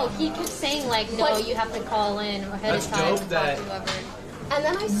option. No, he kept saying like, no, But- you have to call in ahead That's of time dope to that- talk to whoever. And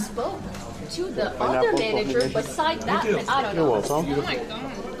then I spoke to the other manager beside that. I don't know. oh my god.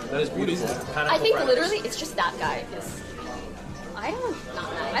 That is beautiful. I think literally it's just that guy. I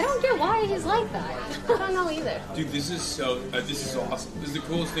don't get why why he's like that. I don't know either. Dude, this is awesome. This is the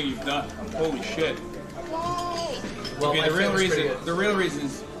coolest thing you've done. Holy shit. Yay. Well, Okay, my the real friend was pretty reason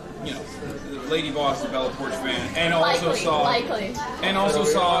is, you know, the Lady Boss, the Bella Porch fan, and also Likely.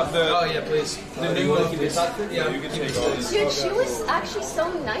 saw the Oh yeah, please. the new one. Yeah, You can take all this. Dude, she was actually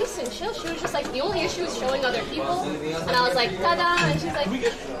so nice and chill. She was just like, the only issue was showing other people. And I was like, ta-da! And she's like,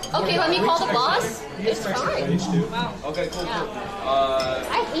 okay, let me call the boss. It's fine. Wow. Okay, cool. Yeah.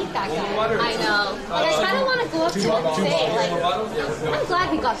 I hate that guy. I know. But I kind of want to go up to him and say, like, I'm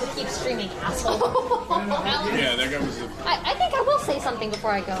glad we got to keep streaming, asshole. Yeah, that guy was a. I think I will say something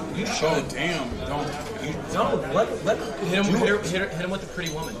before I go. Oh damn! Don't. No, let Hit him with the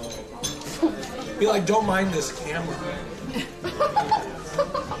pretty woman. be like, don't mind this camera.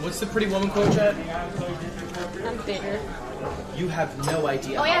 What's the pretty woman quote, Chad? I'm bigger. You have no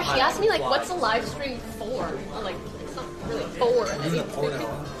idea. Oh yeah, how she high asked me you like, fly. what's the live stream for? I'm like, it's not really for. Use a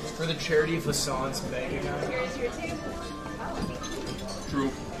porno. It's for the charity of Hasan's bank account. Here's your table.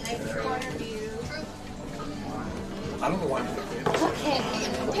 True. I don't know why I'm doing it. Okay.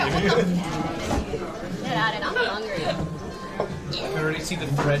 Get at it, I'm hungry. I can already see the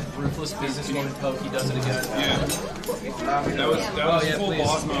thread, ruthless businesswoman Poki does it again. Yeah. That was Oh, yeah, full please.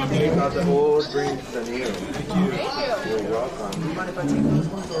 boss mode. The old brings the new. Thank you. You're welcome.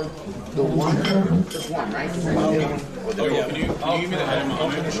 The water, just one, right? Oh yeah. Can you give me the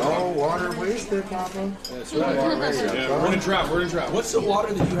edamame? No water wasted, Papa. That's right. Yeah, we're in a trap. We're in a trap. What's the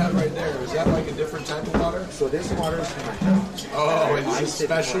water that you have right there? Is that like a different type of water? So this water is from my house. Oh, it's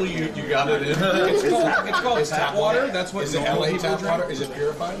special. You got it in. It's called tap water. That's what Is it normal LA people tap drink. water? Is it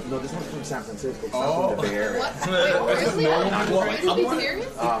purified? No, this one's from San Francisco. It's not Oh. from the Bay Area. What? Wait, seriously?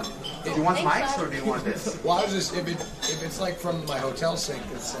 Do you want mics or do you want this? Well, I was just if it's like from my hotel sink,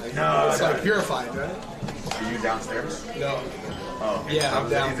 it's like No, no. purified, right? Are you downstairs? No. Oh, Yeah, I'm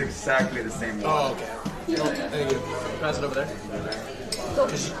down. It's exactly the same Oh, water. okay. Thank you. Pass it over there.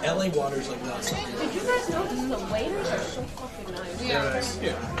 Because LA water's like not so good. Did you guys notice the waiters are so fucking nice?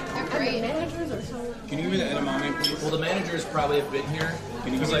 Yeah. Yeah. And the managers are so... Can you give me the edamame, please? Well, the managers probably have been here.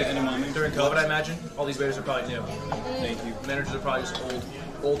 Can you give me the edamame? During COVID, I imagine. All these waiters are probably new. Thank you. The managers are probably just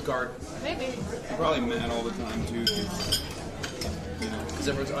old guard. Maybe. You're probably mad all the time too. 'Cause, you know. Because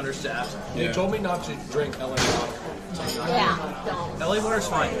everyone's understaffed. They Yeah. told me not to drink LA water. Yeah, don't. LA water's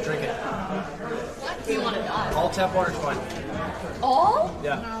fine. Drink it. You want to die. All tap water's fine. All?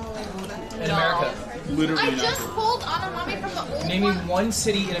 Yeah. In America. Literally I not just true. pulled Anamami from the old Name me one. one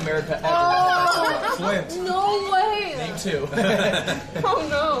city in America ever. Oh! Flint. No way! Name two. Oh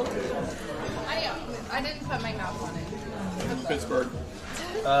no. I didn't put my mouth on it. Pittsburgh.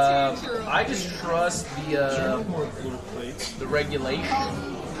 I just trust the regulation.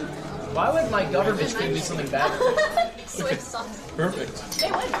 Why would my government give me something bad? Soy sauce. Perfect. They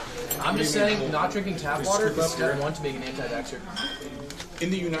would. I'm just saying, not drinking tap water is step one to being an anti-vaxxer. In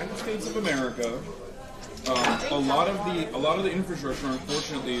the United States of America, a lot of the infrastructure,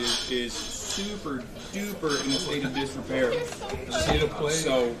 unfortunately, is super duper in a state of disrepair. State of play.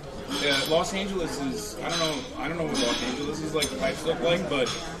 So, Los Angeles is I don't know what Los Angeles is like, pipes look like, but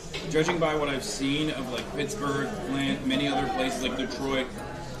judging by what I've seen of like Pittsburgh, Flint, many other places like Detroit,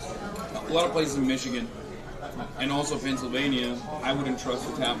 a lot of places in Michigan, and also Pennsylvania, I wouldn't trust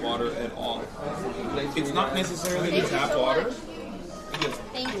the tap water at all. It's not necessarily the tap water,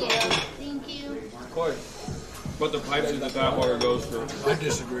 Thank you. Thank you. of course, but the pipes that the tap water goes through. I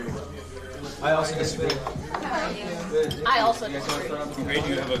disagree. I also disagree. I also disagree. Okay, do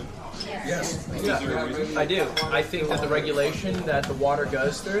you have a Yes. specific reason? I do. I think that the regulation that the water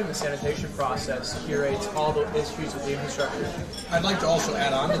goes through and the sanitation process curates all the issues with the infrastructure. I'd like to also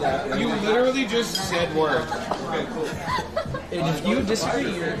add on to that. You literally just said words. Okay, cool. And if you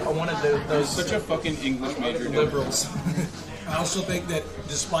disagree, you're one of those Such a fucking English major, dude. liberals. I also think that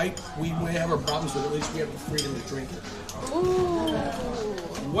despite we may have our problems with it, at least we have the freedom to drink it. Ooh.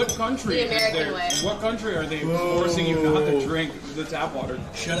 What country The is American there? way. What country are they forcing you not to drink the tap water?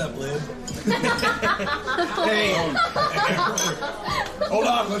 Shut up, Lib. Hey, Hold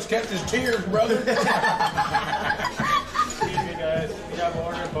on, let's catch his tears, brother. Excuse me, guys. You have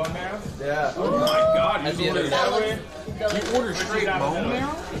ordered bone marrow? Yeah. oh my God! At the You end of ordered, the That day. looks you ordered straight bone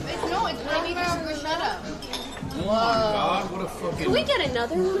marrow? No, it's baby bruschetta. Oh my God! What a fucking. Can we get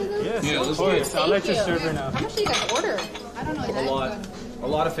another one of those? Yes, Yeah, of let's course. get- I'll let you Thank you. serve her now. How much do you guys order? I don't know. A lot. A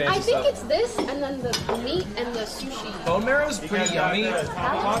lot of fancy I think stuff. it's this and then the meat and the sushi. Bone marrow is pretty yummy, That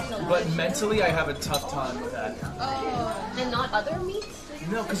looks but delicious. mentally I have a tough time with that. And not other meats?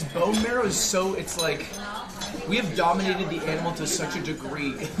 No, because bone marrow is so, it's like, We have dominated the animal to such a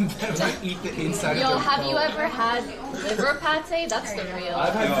degree that we eat the inside Yo, of their have you bone. ever had liver pate? That's the real.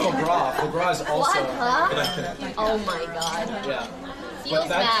 I've had foie gras. Foie gras is also... What, huh? Oh my god. Yeah. Feels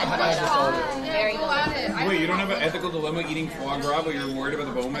that's- bad, I just all but very good. Wait, you don't have an ethical dilemma eating foie gras, but you're worried about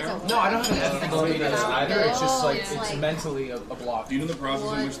the bone marrow? No, I don't have an ethical dilemma with this either. It's just like, it's mentally a block. Do you know the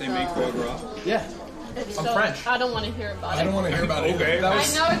process in which they make foie gras? Yeah. I'm French. I don't want to hear about it. I don't want to hear about it. Okay. I know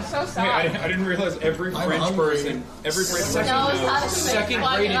it's so Hey, sad. I didn't realize every I'm French hungry. person, every French person No, it's not knows. Second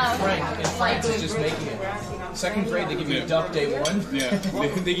Fuck grade it in up. France is just making it. Second grade, they give you a duck day one. Yeah,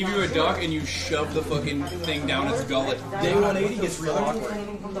 they give you a duck and you shove the fucking thing down its gullet. Day 180 gets real awkward.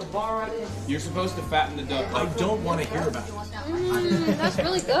 You're supposed to fatten the duck. I don't want to hear about it. That's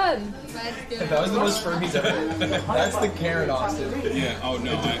really good. That was the most Fermies ever. That's the Karen Austin. Yeah. Oh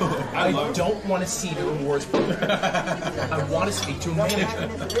no, I I love. don't want to see the rewards program. I want to speak to a manager.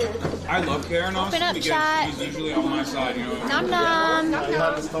 I love Karen Austin up, because chat. she's usually on my side. You know. Nom nom. You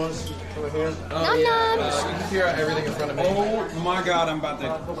have the stones over here. Nom nom. You can hear everything in front of me. Oh my god, I'm about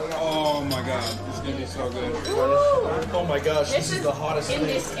to. Oh my god, it's gonna be so good. Oh my gosh, this is the hottest In thing.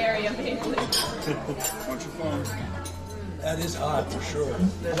 this area, mainly. Watch your phone. That is hot for sure.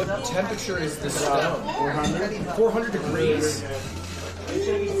 What temperature is this stone? 400. 400 degrees.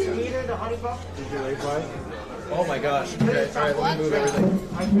 Oh my gosh. Okay, alright, let me move everything.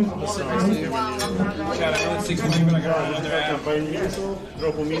 I'll sit next to you. Chad, I know it's 6 weeks, but I got another app. Champagne miso,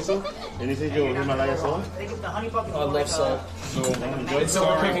 tropo miso, and this is your Himalaya salt. I love salt. Enjoy. And so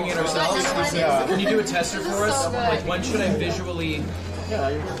we're picking it ourselves. Can you do a tester for us? Like, when should I visually...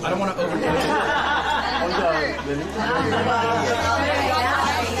 I don't want to overdo it.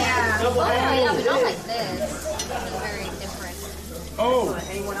 Yeah, but not like this. It's very different. Oh,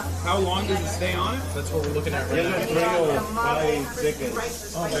 how long does it stay on it? That's what we're looking at right now. Just 3 or 5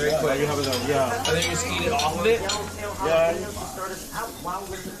 seconds. Oh, very quick. You have it on, yeah. And then you just eat it off of it. Yeah.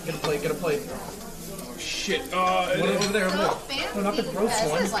 Get a plate, get a plate. Shit. Over there, over there. No, not the gross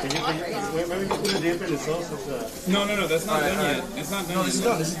one. Maybe you can put it deep in the sauce. No, that's not done yet. It's not done. No, this is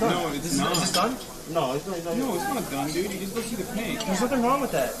done. This is done. No, it's not. Is this done? No, it's not. No, it's not done, dude. You just go see the paint. There's nothing wrong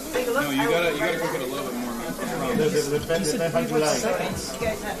with that. No, you gotta cook it a little bit more, man. I promise. Depends how you like. Seconds.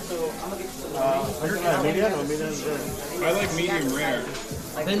 How you like, medium or medium rare? I like medium rare.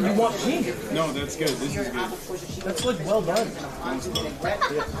 Then you want pink. No, that's good. This is good. That's like well done.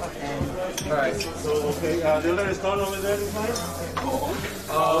 Alright. So, okay, the other stone over there is fine?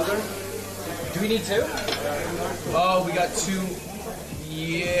 Do we need two? Oh, we got two.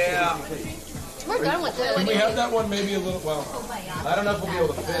 Yeah. We're done with Can we it. have that one maybe a little, well, I don't know if we'll be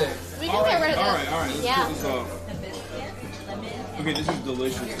able to fit it. We can get rid of All this. right. Let's Yeah. put this off. Okay, this is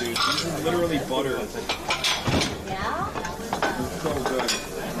delicious, dude. This is literally butter. Yeah. It's so good.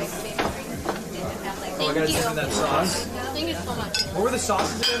 Oh, I gotta dip in that sauce. Thank you so much. What were the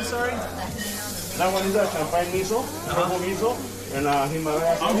sauces again, sorry? That one is a champagne miso, tropo miso, and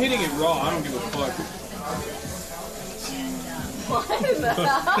Himalaya salt. I'm hitting it raw. I don't give a fuck.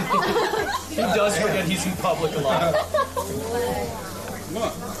 He does forget he's in public a lot. Look.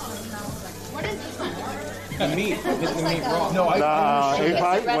 What is this one? The meat. Hit the meat raw. No, The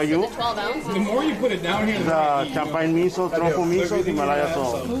A5 for you, 12 ounce. The more you put it down here, the more the you eat. champagne miso, tropo miso, Himalaya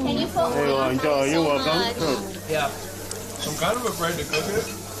salt. Can you put There you go, enjoy. You're welcome. Sure. yeah. I'm kind of afraid to cook it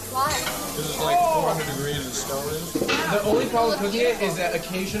Why? because it's like 400 degrees and stone is. The only problem with cooking it is that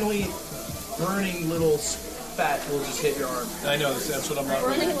occasionally burning little fat will just hit your arm. I know, that's what I'm not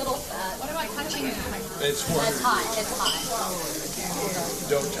Burning ready. a little fat. What about touching it? It's It's 400. hot. It's hot.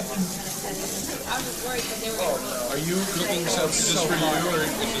 Don't touch it. I was just worried because they were. Are you cooking something just for you or is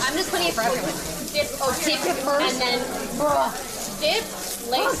it I'm just putting it for everyone. Dip, Dip it first. and then dip,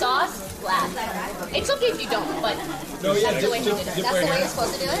 lay sauce, flat. It's okay if you don't, but No, yeah, that's the way he did it. dip That's right the way here. you're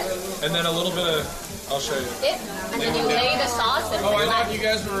supposed to do it. And then a little bit of, I'll show you. Dip, and then you lay the sauce and Oh, I flat. thought you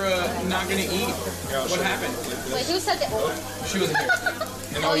guys were not gonna eat. Yeah, I'll show What you. happened? Wait, who said that? She wasn't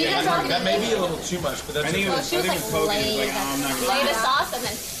here. Oh, you guys already That may be a little too much, but that's I think it Oh, was. she I was think it was Poki. like, He was like, oh, I'm not gonna. Lay the sauce and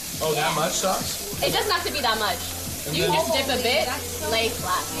then Oh, that much sauce? it doesn't have to be that much. You can just dip a bit, lay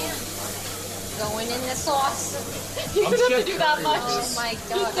flat. Going in the sauce. You don't have to do that much. Oh my Just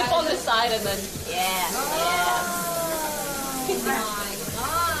god. dip on the side and then yeah.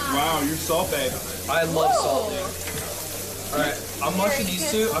 Wow, you're salty. I love salt, dude. Alright, I'm watching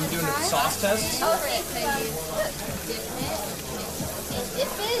these two. I'm doing a sauce test. Oh, okay. So you dip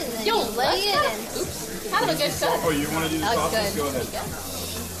it and then Yo, you lay it and. Oops. Having a good set. Oh, you want to do the That was sauces? good. Go ahead.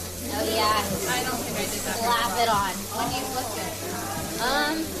 Oh yeah. I don't think I did that. Slap it on. When do you flip it?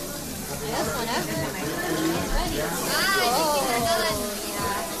 I guess whenever. Ready. Ah, I think you're done.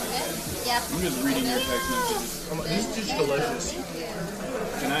 Yeah. Yep. I'm just reading your text messages. These are just delicious.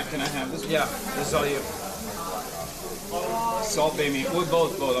 Can I have this? Yeah, this is all you. Salt baby. Well,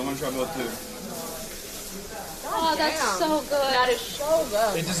 both. I want to try both too. Oh, that's so good. That is so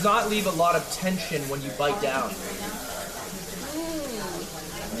good. It does not leave a lot of tension when you bite down.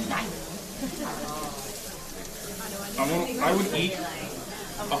 I would eat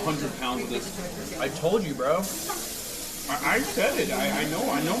 100 pounds of this. I told you, bro. I said it. I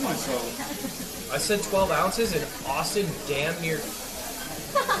know myself. I said 12 ounces and Austin damn near.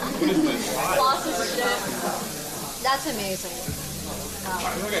 What is this? Lost his shit. That's amazing. I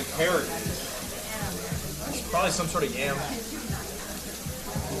feel like a carrot. It's probably some sort of yam.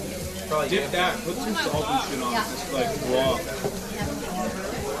 Probably Dip yam. that. Put some salt and shit on it. Just like raw.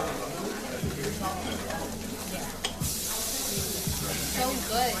 So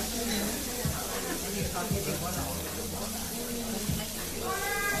good.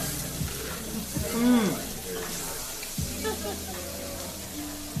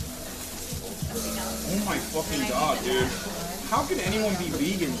 Oh my fucking god, dude. How can anyone be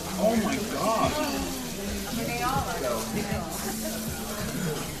vegan? Oh my god.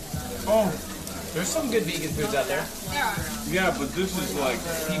 Oh, There's some good vegan foods out there. yeah, but this is like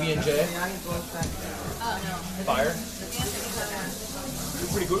PB&J. Fire. you're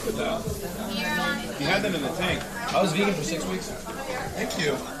pretty good with that. You had that in the tank. I was vegan for 6 weeks. Thank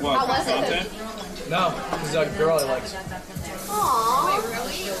you. What? How was it? Content? No, this is a girl I like. Aww.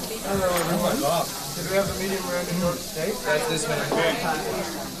 Oh my god. Did we have a medium rare New York steak? That's this man.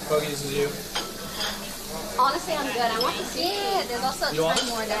 Poki, this is you. Honestly, I'm good. I want to see. Yeah, there's also a You want ton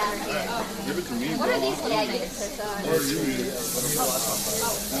more down here. Give it to me. What are these little Yeah, things? yes, Or you eat it.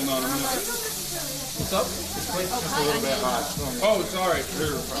 Hold on a minute. What's up? Oh, sorry.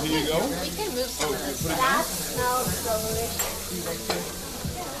 Here, here you go. We can move some of this. Put it down. That smells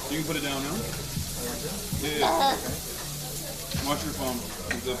delicious. You can put it down now. Yeah. Watch your phone.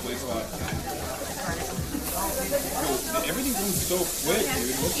 It's a place hot. Yo, everything's going so quick,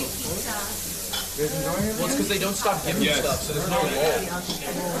 dude. What the fuck? Well, it's because they don't stop giving you Yes. stuff, so there's no roll.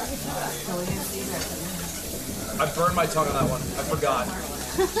 I burned my tongue on that one. I forgot.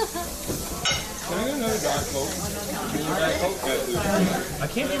 Can I get another Diet Coke? Diet Coke? Yeah, dude. I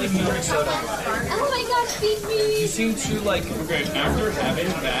can't believe you drink soda. Oh my gosh, feed me! You seem to like. Okay, after having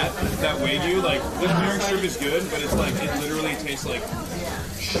that Wagyu, like, the New York strip is good, but it's like, it literally tastes like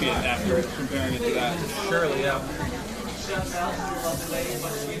shit after comparing it to that. Surely, yeah.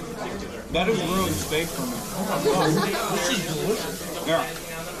 That is ruined steak for me. This is delicious. Yeah.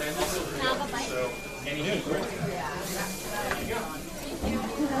 Have a bite. Yeah, great.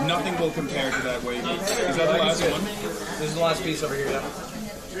 Nothing will compare to that Wagyu. Is that the last one? This is the last piece over here, yeah.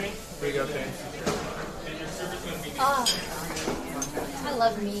 Here you go, Kane. Oh, I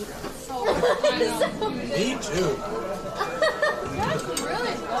love meat. So Me too.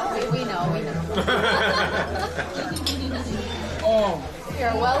 really? We know. Oh,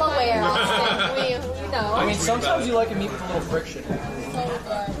 You're well aware, Austin. We know. I mean, sometimes you like a meat with a little friction.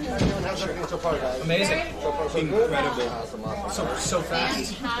 Amazing. incredible. So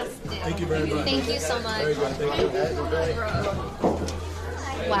fast. Fantastic. Thank you very much. Thank you so much. Very good. Thank you.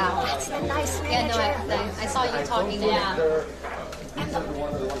 Wow. That's the nice Yeah, no, manager. I saw you talking. Yeah.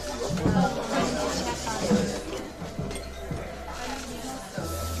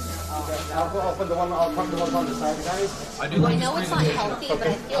 I'll put the one on the side, guys. I do like I this know it's not presentation. healthy, but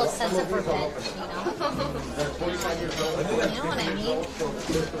I feel a sense of revenge, you know? You know what I mean? I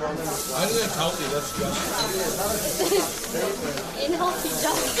think that's healthy. That's just. In healthy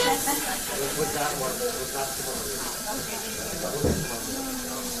justice.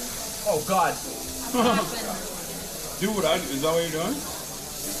 Oh God. Do what I do. Is that what you're doing?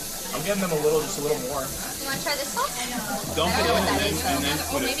 I'm giving them just a little more. You want to try this sauce? Dump it in what that and is. then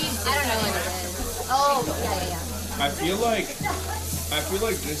put it. Maybe, I don't know what it is. Oh, yeah. I feel like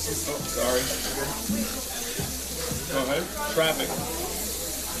this is. Oh, sorry. Go ahead. Traffic.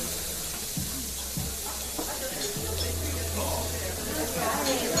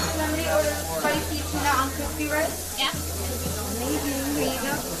 Somebody ordered spicy tuna on crispy rice. Yeah. Amazing. Here you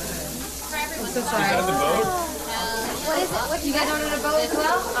go. For everyone. Is that the boat? What is it? What You guys ordered a boat as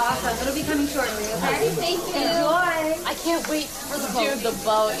well? Awesome. It'll be coming shortly, okay? Thank you. Enjoy. I can't wait for the boat. Dude, the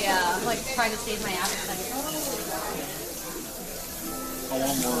boat, yeah. I'm like trying to save my appetite. I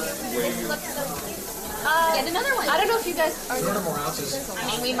want more Wagyu. Get another one. I don't know if you guys are. Order more ounces. I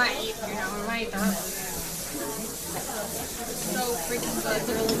mean, we might eat. You know, we might eat the rest. So freaking good. It's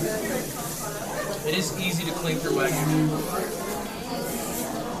really good. It is easy to clean through Wagyu.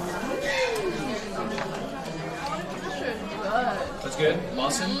 Let's good?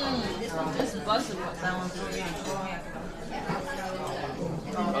 Bussin'? Just busted that one.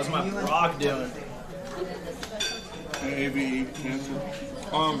 How's my rock doing? AV cancer.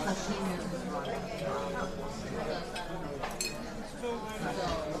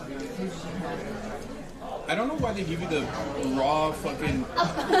 I don't know why they give you the raw fucking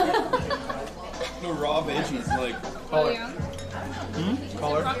the raw veggies like Color.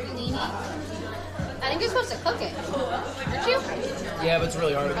 Color. I think you're supposed to cook it. Aren't you? Yeah, but it's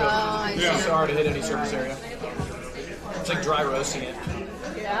really hard to cook. It's Yeah. so hard to hit any surface area. It's like dry roasting it.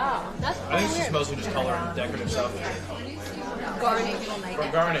 Yeah. That's I think it's just mostly just color and decorative stuff. garnish. Or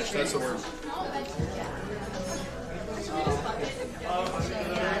garnish, that's the word.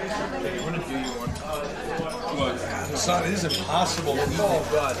 Hey, I'm gonna do you one. what? Hasan, it is impossible to eat. Oh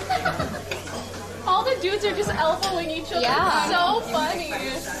god. All the dudes are just elbowing each other. Yeah. So funny.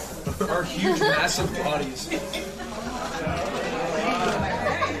 Our huge, massive bodies.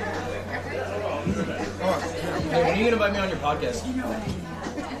 Hey, when are you gonna invite me on your podcast?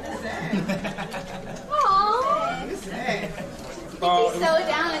 Slow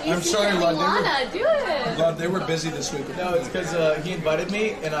down and you I'm see sorry, your Lud, Lana. Do it. Lud, they were busy this week. No, it's because he invited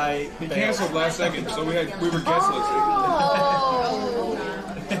me and I He canceled last second, so we were guest listed. Oh.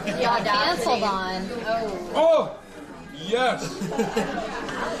 Y'all canceled on. Oh, yes.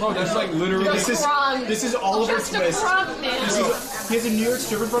 Oh, that's like literally. This is Oliver Just a Twist. crumb, man. He has a New York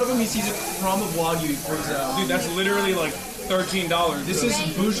strip in front of him. He sees a crumb of Wagyu. He freaks out. Dude, that's literally like $13. This is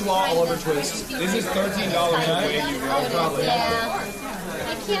bourgeois Oliver Twist. This is $13 for Wagyu, bro. Probably. Yeah.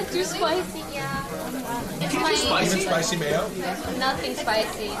 I can't do spicy, yeah. It's my Even spicy mayo? nothing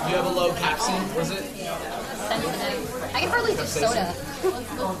spicy. You have a low capsaicin, was it? Sensitive. I can hardly do soda.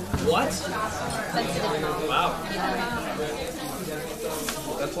 What? Sensitive. Wow.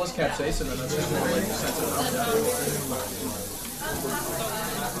 That's less capsaicin and that's just more like sensitive.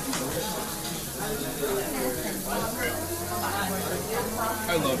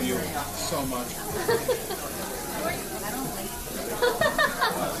 I love you so much.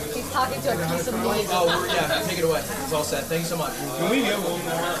 He's talking to a piece of meat. Oh, yeah, take it away. It's all set. Thank you so much. Can we get one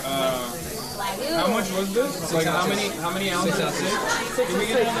more? How much was this? Like how many ounces? 6 ounces. Can we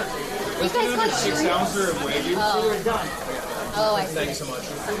get another? Let's get another 6 ounces of Wagyu. Oh, I see. Thank you so much.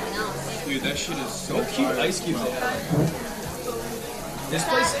 Dude, that shit is so What cute fire. ice cubes they have. This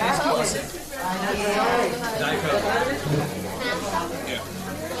place is classic. Diet Coke. Yeah.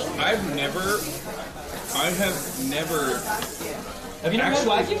 I have never. Have you never had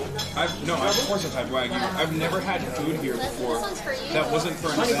Wagyu? No, of course I've had Wagyu. I've never had food here before This one's for you. that wasn't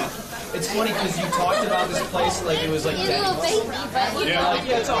for an event. It's funny because you talked about this place like it was like You dead. little baby, but you Yeah. know, Like,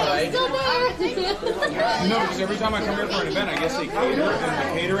 yeah, it's alright. still there. No, because every time I come here for an event, I guess they cater,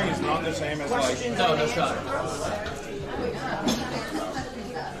 and the catering is not the same as like. No, no shot.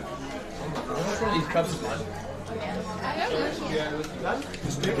 Which one of these cups is mine? I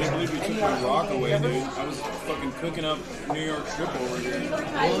can't believe you took my rock away, dude. I was fucking cooking up New York strip over here.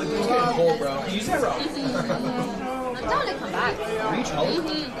 Well, it's getting cold, bro. Use that rock. I'm telling to come back. Reach out.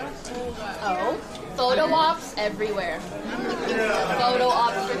 Oh, photo ops everywhere. Photo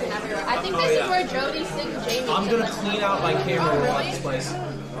ops freaking everywhere. I think this is where Jody, Sig, and Jamie. I'm gonna clean out my camera and watch this place.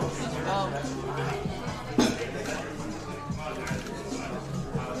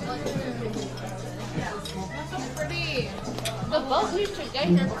 Pretty. The boat needs to get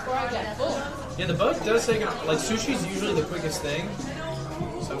here before I get full. Yeah, the boat does take like sushi's usually the quickest thing.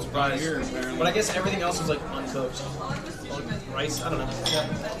 So I'm surprised. Here, apparently. But I guess everything else was like uncooked. Like rice, I don't know. Yeah.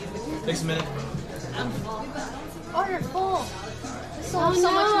 Takes a minute. Oh, you're full. So much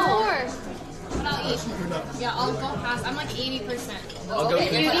more. But I'll eat. Yeah, I'll go past. I'm like 80%. I'll go Okay,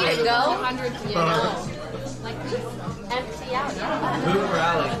 eat you it. need to go. 100. Like empty out. Yeah. Food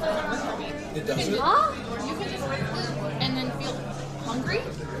rally. It doesn't? Huh? You can just and then feel hungry.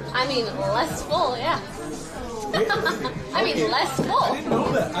 I mean, less full. Yeah. I mean, less I full. didn't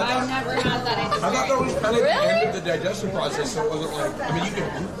know that. I've never had that I thought that was kind of the Really? end of the digestive process, so it wasn't like, I mean, you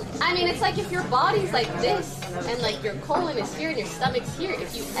can, I mean, it's like if your body's like this, and like your colon is here and your stomach's here.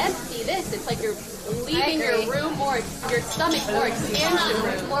 If you empty this, it's like you're leaving your agree. room more, your stomach more expansion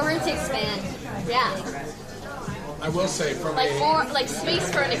room. More room to expand. Yeah, I will say from like a, more like space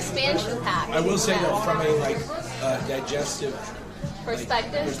for an expansion pack. I will say that from a like digestive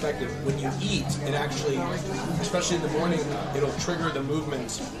Perspective when you eat, it actually, especially in the morning, it'll trigger the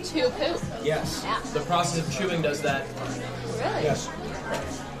movements. to poop. Yes. Yeah, The process of chewing does that. really. Yes.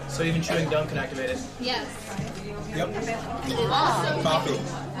 So even chewing gum can activate it. Yes. Yep. Also, Coffee.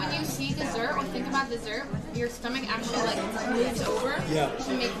 when you see dessert or think about dessert, your stomach actually like moves over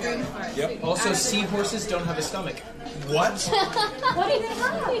to make room for it. Yep. Also, seahorses don't have a stomach. What? What do you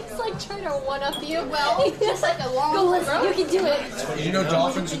have? It's like trying to one up you. Well, just like a long Go, let's, throat. you can do it. Did you know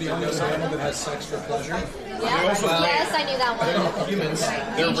dolphins are the only animal that has sex for pleasure? Yeah. Yes, I knew that one. Humans.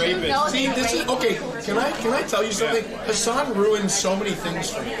 They're rapists. See, this is okay. Can I tell you something? Hasan ruined so many things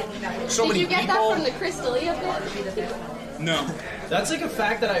for me. So Did many you get people. that from the Crystalia bit? No. That's like a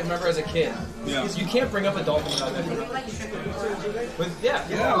fact that I remember as a kid. Yeah. You can't bring up a dolphin without that. But yeah.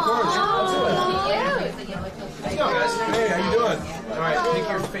 Yeah, of course. Let's go, guys. Hey, how you doing? All right, pick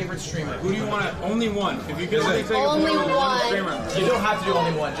your favorite streamer. Who do you want to? Only one. If you could only take Only one one. streamer. You don't have to do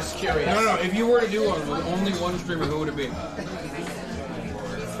only one. Just curious. No. If you were to do one with only one streamer, who would it be?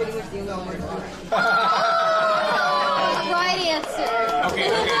 Right answer. Okay.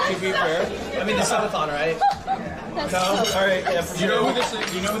 To be fair, I mean, the subathon, right? That's No. so All right. Yeah, for you know sure. who this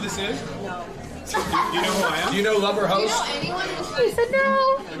is? You know who this is? No. You know who I am? Do you know Lover Do you Host? know anyone who's He said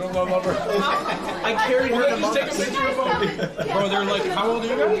no. You know Lover Host? I carried her to Just take a picture of me. Bro, they're like, how old are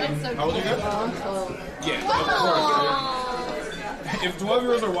you guys? How old are you guys? Yeah, of course. If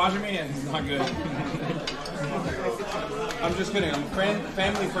 12-year-olds are watching me, it's not good. I'm just kidding. I'm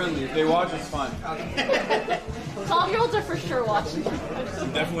family friendly. If they watch, it's fine. 12-year-olds are for sure watching.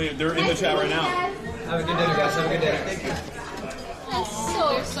 Definitely, they're in the chat right now. Have a good dinner, guys. Have a good dinner.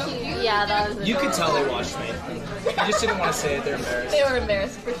 That's so cute. Yeah, that was You could tell they adorable. watched me. I just didn't want to say it. They're embarrassed. They were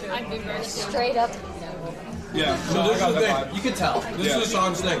embarrassed for sure. I'd be embarrassed. Straight up. Yeah. So this is the thing. You could tell. This is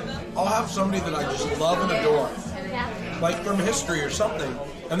Hasan's thing. I'll have somebody that I just love and adore, Yeah. like from history or something,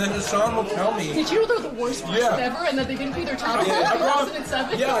 and then Hasan will tell me. Did you know they're the worst person Yeah. ever and that they didn't pay their taxes in I brought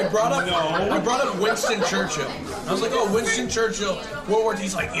 2007? I brought up Winston Churchill. I was like, oh, Winston Churchill, World War II.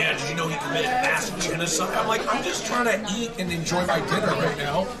 He's like, yeah, did you know he committed massive genocide? I'm like, I'm just trying to eat and enjoy my dinner right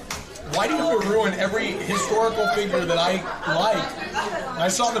now. Why do you have to ruin every historical figure that I like? I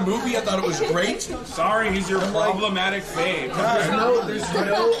saw the movie, I thought it was great. Sorry, he's your problematic fave. There's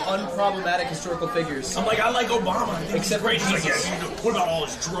no unproblematic historical figures. I'm like, I like Obama. I think Except he's great. for He's like, Jesus. yeah, what about all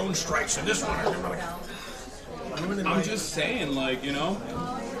his drone strikes and this one? I'm just saying, like, you know,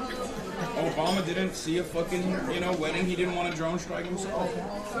 Obama didn't see a fucking, wedding. He didn't want a drone strike himself.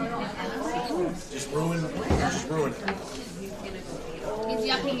 Just ruin. He's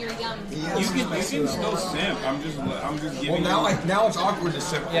yucking your yum. You can still simp. I'm just giving. Well, now it's awkward to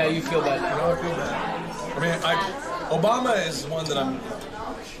simp. Yeah, you feel bad. I feel bad. I mean, Obama is one that I'm.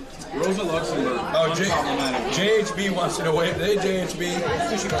 Rosa Luxemburg. Oh, JHB wants to know. Wait, hey, JHB.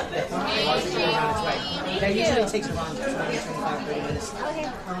 That usually takes around 20-25 minutes.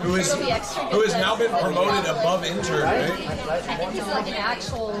 Who has now been promoted above intern, right? I think he's like an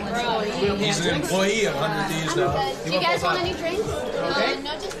actual employee. He's an employee of 100 Thieves now. Do you guys want any drinks? Okay.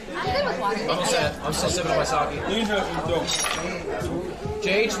 No, just I'm good with water. I'm all set. I'm still sipping on my sake.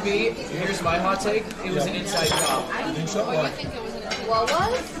 JHB, here's my hot take. It was an inside job. I think so. What? What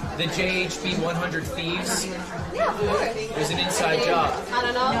was? The JHB 100 Thieves, Yeah, of course. it was an inside job. I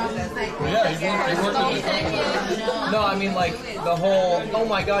don't know. Yeah, he worked with the company. No, I mean like the whole, oh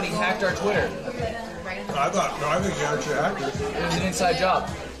my god, he hacked our Twitter. I think he actually acted. It was an inside job.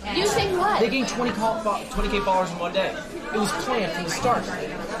 Using what? They gained 20K followers in one day. It was planned from the start.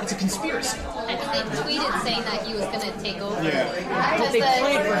 It's a conspiracy. And they tweeted saying that he was going to take over. But they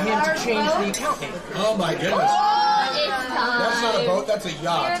planned for him to change the account name. Oh my goodness. It's time. That's not a boat, that's a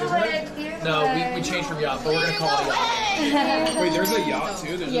yacht, isn't it? No, we changed from yacht, but we're going to call it a yacht. Wait, there's a yacht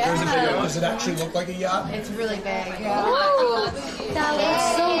too. There's a big yacht. Does it actually look like a yacht? It's really big. Ooh, that looks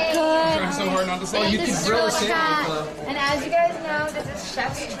so good. Trying so hard not to say. You can grill a sandwich. And as you guys know, this is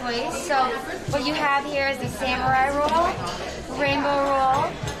chef's choice. So what you have here is the samurai roll, rainbow roll,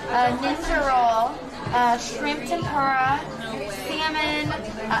 ninja roll, shrimp tempura, salmon,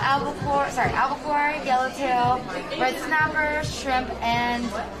 albacore, yellowtail, red snapper, shrimp, and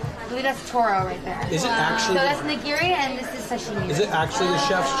I believe that's toro right there. Is it actually? So that's nigiri, and this is sashimi. Is it actually the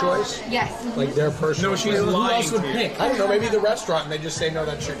chef's choice? Yes. Like their personal? No, she's Who lying else would to you. pick? I don't know. Maybe the restaurant, and they just say no,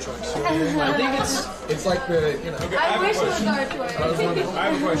 that's your choice. You know what I mean? I think It's like the Okay, I have a question. our choice. I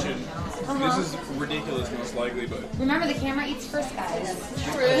have a question. This is ridiculous, most likely, but Remember, the camera eats first, guys.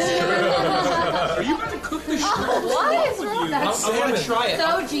 are you about to cook this shrimp? What is wrong? I want to try it.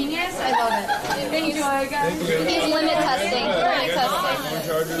 So genius. I love it. Enjoy, guys. He's limit testing. Limit testing. One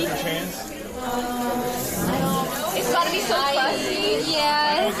charger for chance. It's gotta be so fussy.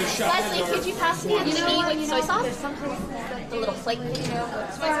 Yes. Leslie, could you pass me the tea with soy sauce? The little flake.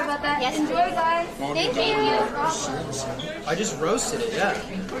 Sorry about that. Yes. Enjoy, guys. Thank you. I just roasted it, yeah.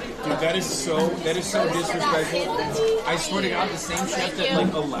 Dude, that is so disrespectful. I swear to God, the same chef that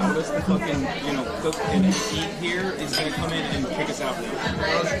like allowed us to fucking, you know, cook and eat here is gonna come in and kick us out now.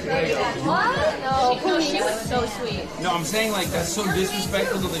 What? No, she was so sweet. No, I'm saying like that's so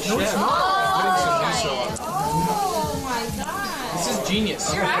disrespectful to the chef. Oh my god. This is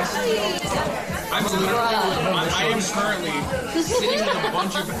genius. You're actually. I'm literally, I am currently sitting with a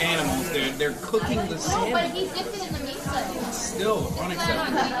bunch of animals. They're cooking the But salmon. he dipped it in the meat sauce. Still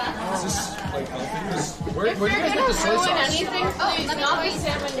unacceptable. Is this like healthy? Where do you guys get the soy sauce? Anything, please, not the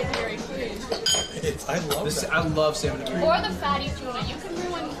salmon nigiri, please. I love that. I love salmon. Or the fatty tuna. You can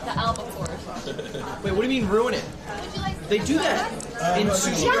ruin the albacore. Wait, what do you mean ruin it? They do that in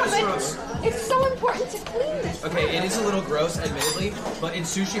sushi restaurants. It's so important to clean this. Okay, it is a little gross, admittedly, but in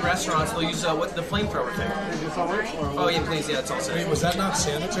sushi restaurants they'll use what the flamethrower thing. Oh yeah, please, yeah, it's all set. Wait, was that not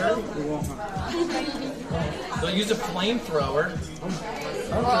sanitary? They'll use a flamethrower.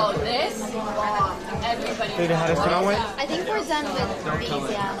 Bro, this bomb. Everybody. Did you have this one? I think we're done with these,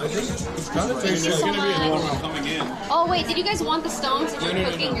 yeah. I think it's kind of Thank you so much. Coming in. Oh wait, did you guys want the stones? Or you're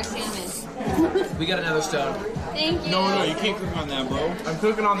cooking your salmon? We got another stone. Thank you. No, you can't cook on that, bro. I'm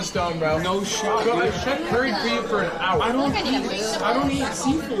cooking on the stone, bro. No shot. Bro, I Dude. chef curried for you for an hour. I don't I need a move. I don't eat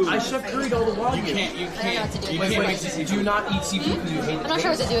seafood. I chef curried all the while. You can't. I don't know what to do. Wait, do you not eat seafood because you hate I'm not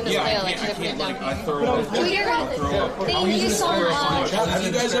sure what to do with this Yeah, oil. I Like, can't. I should I put it can't. down Like, I here? throw up. Oh, you're I'll good. throw up. Thank you so much. Have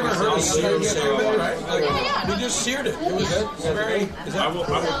you guys ever heard of seared salmon? Right? Like, we just seared it. It was good. Very. Is that, I will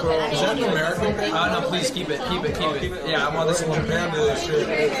throw up. is that an American thing? No, please keep it. Yeah, I'm on this one. Japan to this shit.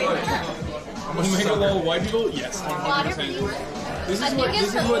 I'm gonna make a little white people. Yes. 100%. This is what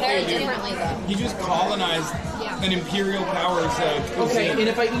very they do. differently though. He just colonized an imperial powers. Okay, and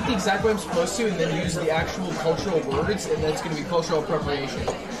if I eat the exact way I'm supposed to and then use the actual cultural words, and that's going to be cultural appropriation.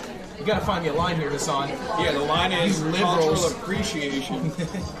 You gotta find me a line here, Hasan. Yeah, the line is You liberals. cultural appreciation.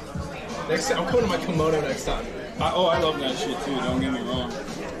 Next time, I'm going to my kimono next time. I love that shit too. Don't get me wrong.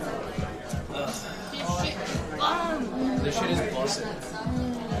 This shit is busted.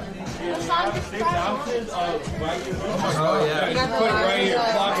 Oh yeah, just put it right here.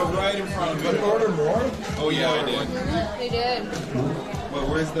 Plop it right in front of me. Order more? Oh yeah, I did. They did. But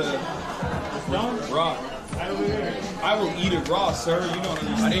where's the raw? I will eat it raw, sir. You don't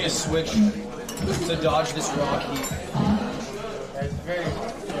understand. I need to switch to dodge this raw heat.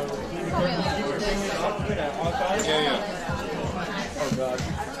 Yeah. Oh god.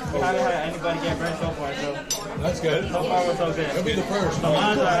 We haven't had anybody get burned so far, so That's good. so far we're so good. That'll be the first.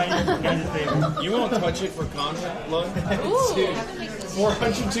 Mine's alright, guys' favorite. You won't touch it for content, love? Dude,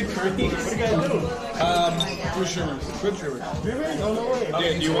 400 degrees. What do you guys do? Twitch streamers. Twitch streamers. Really? No, no way. Yeah,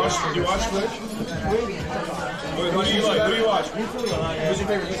 do you watch Twitch? Who do you like? Who do you watch? YouTube a lot, yeah. Who's your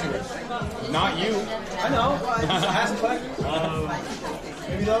favorite YouTuber? Not you. I know.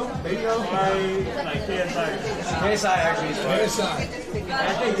 Maybe though? Like KSI. KSI actually is fun. KSI. I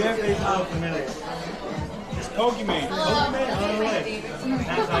think your face is so familiar. It's Pokimane. Oh, man, no way.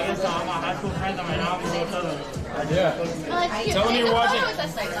 That's, I guess all my high school friends on my now can go tell them. Yeah. Tell him you're watching.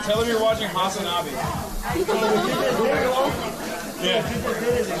 Tell him you're watching HasanAbi. Yeah. What you just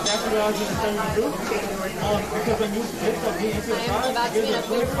did is exactly what I was going to tell you to do. Because when you lift up the into the side, About to eat a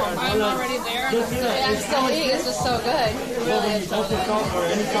food form. I'm already there. just see that. I'm still eating. This is so good. Well, when you go for salt or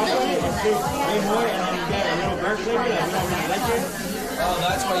any salt on it, it's just way more, and then you get a little burnt flavor that we don't really like it. Oh,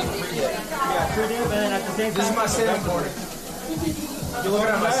 that's why you pre-dip. Yeah, pretty good, but then at the same time, This is my salmon corner. You're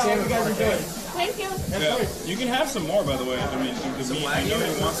looking at my salmon you guys corner. enjoy it. Thank you. Yeah. You can have some more, by the way. I mean, I know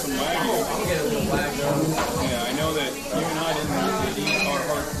you want some wagyu. I'll get a little wagyu. Yeah, I know that you and I didn't have to eat our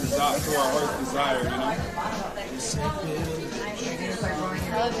heart's desire to our heart's desire, you know.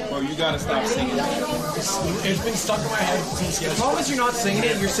 Well, you gotta stop singing. It's been stuck in my head since The yesterday. problem is you're not singing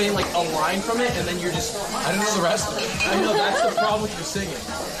it, you're saying like a line from it, and then you're just, I didn't know the rest of it. I know that's the problem with your singing.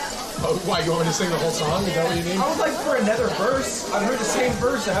 Oh, why, you want me to sing the whole song? Is that what you mean? I would like for another verse. I've heard the same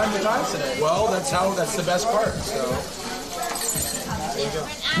verse 100 times today. Well, that's the best part, so.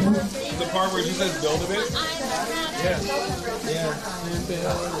 The part where she says build a bit. Yeah.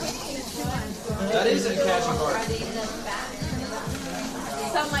 That is a catchy part.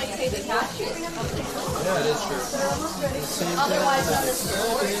 Some like pay the cash. Yeah, it is true. Otherwise, on the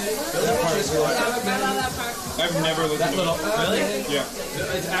store. I've never listened to it. Really? Yeah.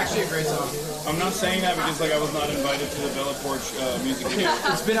 It's actually a great song. I'm not saying that because like I was not invited to the Bella Porch music video.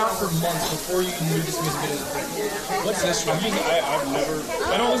 It's been out for months before you knew this music video was a thing. What's this one? I've never.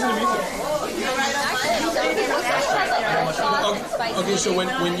 I don't listen to music. Okay, so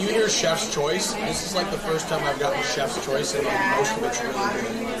when you hear Chef's Choice, this is like the first time I've gotten Chef's Choice, and like most of it's really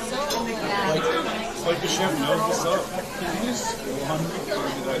good. It's like the chef knows what's up. Did you just spill on me, or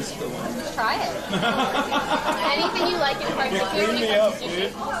did I spill on you? Try it. Anything you like in particular. Clean me up,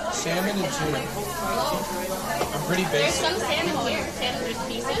 dude. Salmon and tuna. I'm pretty There's basic. some salmon here. Salmon, there's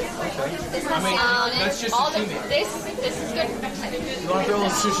pieces. This is salmon. that's just all sashimi. This is good. You want to throw a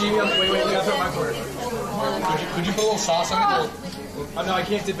little sushi? Wait, you gotta throw it in my corner. Could you put a little sauce on it? Oh no, I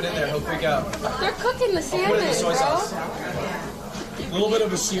can't dip it in there. He'll freak out. They're cooking the salmon, Put it in the soy bro. sauce. A little bit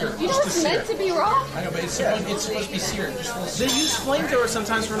of a sear. You know Just a it's sear. meant to be raw? I know, but it's supposed to be seared. Just a little They sear. use flamethrower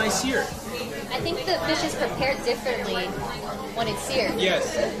sometimes for a nice sear. I think the fish is prepared differently when it's seared. Yes.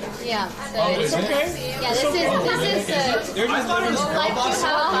 Yeah. So Oh, it's is it? Yeah, this is They're just literally. like you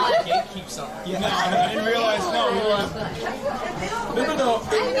have. Gatekeep something. No, I didn't realize. No. No.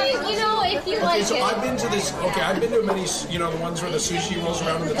 I mean, you know, if you Okay, like so it. I've been to this. Okay, I've been to many. You know, the ones where the sushi rolls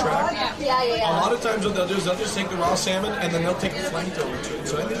around in the track. Yeah. A lot of times what they'll do is they'll just take the raw salmon and then they'll take the flamethrower to it.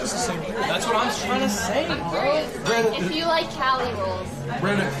 So I think it's the same thing. That's what I'm trying to say, bro. If you like Cali rolls.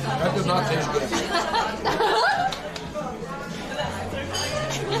 Brandon, that does not taste good.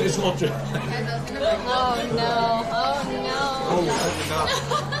 Tastes a little too. Oh no. Oh no. Oh,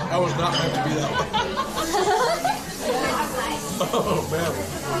 that was not meant to be that way. Oh man.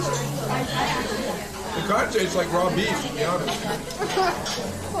 It kind of tastes like raw beef, to be honest.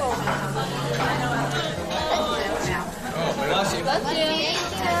 Oh man. Bless you. Thank you.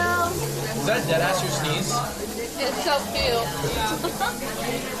 Is that a dead ass your sneeze? It's so cute.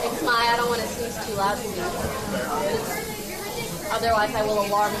 It's I don't want to sneeze too loudly. Otherwise, I will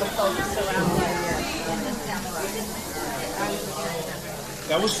alarm the folks around me.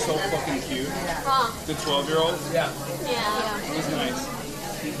 That was so fucking cute. Huh? The 12-year-old. Yeah. Yeah. It was nice.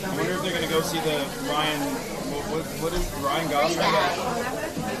 I wonder if they're gonna go see the Ryan. What is Ryan Gosling?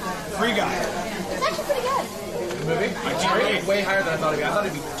 Free Guy. It's actually pretty good. Movie? I can't wait. Way higher than I thought it'd be. I thought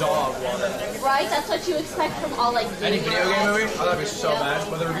it'd be dog water. Right? That's what you expect from all like Any video game movie? I thought it'd be so Yeah. bad.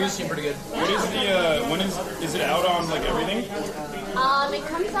 But the reviews seem pretty good. What is the? When is it out on like everything? It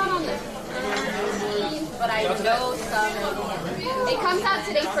comes out on the 13th, but I know some. It comes out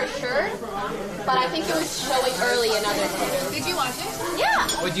today for sure, but I think it was showing early in other theaters. Did you watch it? Yeah.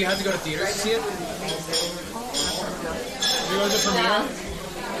 Wait, do you have to go to theaters to see it? You guys are premiere?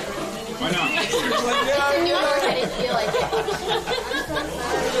 Why not? It's in New York, I didn't feel like it.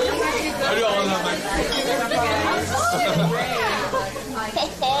 I do all of that,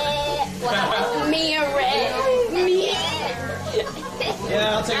 man. Me and Ray. Me.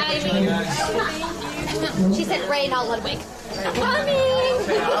 Yeah, I'll take a picture of you guys. She said Ray, not Ludwig. Coming.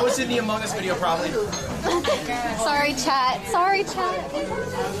 I was in the Among Us video probably. Sorry, chat. Sorry, chat.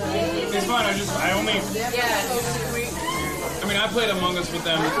 It's fine. I only. I mean, I played Among Us with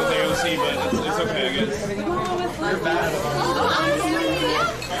them with AOC, but it's okay, I guess. You're bad.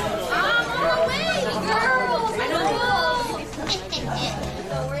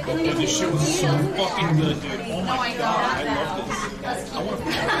 Dude, this shit was so fucking good, dude. Oh my god, I love this.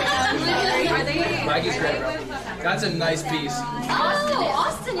 Maggie's great, bro. That's a nice piece. Oh,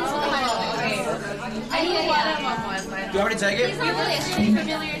 Austin is one of my favorites. I knew what one was. Do you want me to take it? He's not really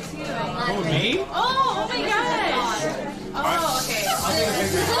familiar too. Oh, me? Oh my gosh. Oh, okay.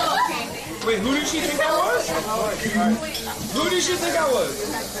 Oh, okay. Wait, who did she think I was? Who did she think I was?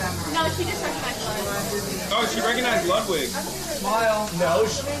 No, she just recognized Ludwig. Oh, she recognized Ludwig. Smile. No.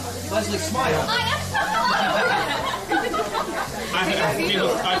 Leslie, smile.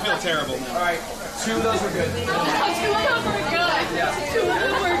 I feel terrible now. All right. 2 of those were good. Oh, 2 of them were good. Yeah. 2 of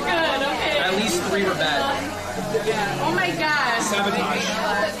them were good. Okay. At least 3 were bad. Oh my gosh. Sabotage.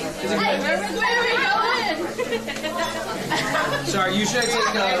 Where are we going? Sorry, you should take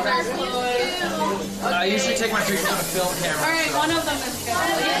you should take my pictures on a film camera. All right, one of them is good.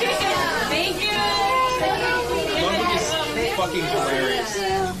 Thank you. Ludwig is fucking hilarious.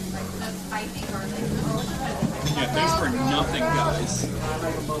 Yeah, thanks for nothing, guys.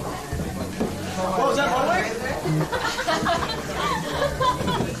 What was that, Ludwig?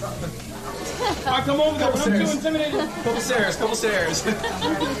 I come over there, but I'm too intimidated. Couple stairs.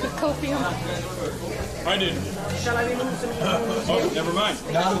 I did. Oh, never mind.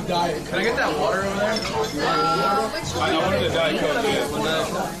 Not a diet. Can I get that water over there? I wanted a Diet Coke, yeah.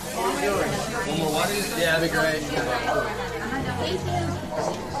 Yeah, that'd be great.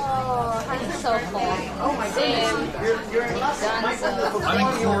 Oh, I'm so full. Oh my goodness. You're done so. I'm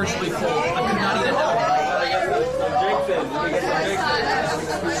incorrigibly full. I could not eat enough.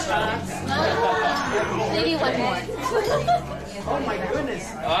 Maybe one more. Oh my goodness.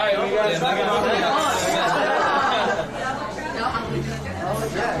 Alright, we got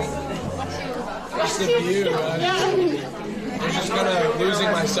It's the view, man. I'm just kind of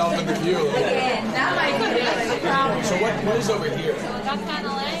losing myself in the view. So what is over here?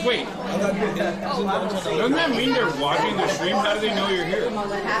 Wait, doesn't that mean they're watching the stream? How do they know you're here?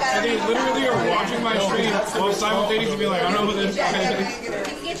 So they literally are watching my stream while simultaneously being like, I don't know who this guy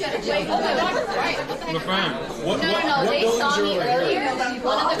is. The fan. No, they saw me earlier.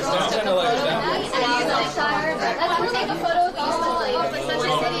 One of the girls took a photo with me, and he's like, let's take a photo with you. Century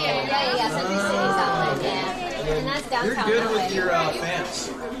City. Yeah, Century City's outlet. Yeah. And that's downtown. You're good with your fans.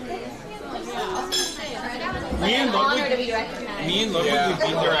 Me and Honor to be Ludwig recognized.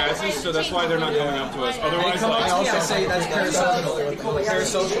 beat their asses, so that's why they're not coming up to us. Otherwise, I like, also say that's parasocial.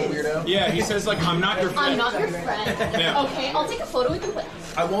 Parasocial weirdo. yeah, he says like, I'm not your I'm friend. not your friend. Yeah. Okay, I'll take a photo with you. But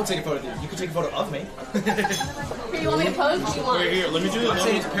I won't take a photo of you. You can take a photo of me. here, you want me to pose? What do you want? Wait, here, let me do this. I'm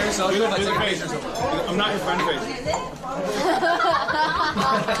saying it's parasocial. Do the face. I'm not your friend face.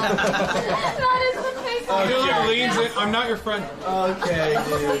 That is the face. He like leans in. I'm not your friend. Okay,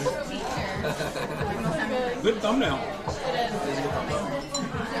 dude. Good thumbnail.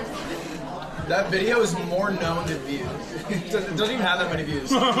 That video is more known than views. It doesn't even have that many views,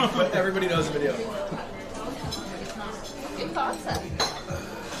 but everybody knows the video. Good concept.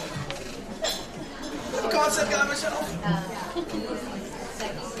 Concept guy myself.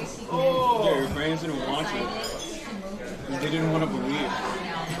 Oh, yeah, your friends didn't want you. They didn't want to believe.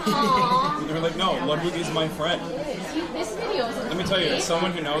 They were like, no, Ludwig is my friend. This video is. Let me tell you, as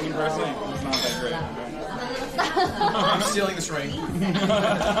someone who knows him personally, it's not that great. I'm stealing this ring.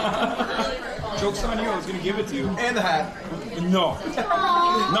 Joke's on you, I was going to give it to you. And the hat. No.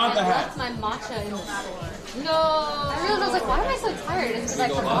 Not the hat. That's my matcha in the store. No. I realized I was like, why am I so tired? It's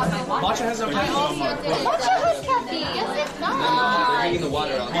because I forgot my matcha. Matcha has no caffeine. Matcha has caffeine. Yes, it does. They're taking the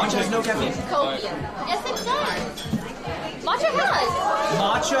water out. Matcha has no caffeine. Copium. Yes, it does. Matcha has.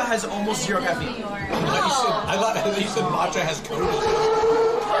 Matcha has almost zero caffeine. I thought you said matcha has codeine.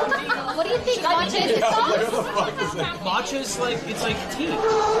 What do you think matcha is? Where the fuck is that? Matcha is like, it's like tea.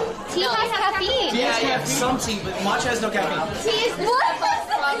 Tea has caffeine. Yeah, some tea, but matcha has no caffeine. Tea is what?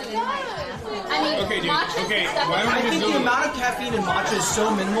 I mean, Okay, dude. matcha's Okay, the stuff why that- don't I we think just the do amount of caffeine in matcha is so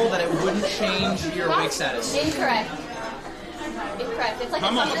minimal that it wouldn't change your wake status. Incorrect. Incorrect. It's like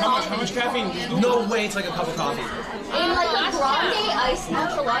How much caffeine? No way it's like a cup of coffee. In like a grande iced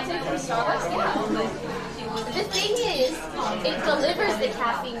matcha latte from Starbucks, yeah. The thing is, it delivers the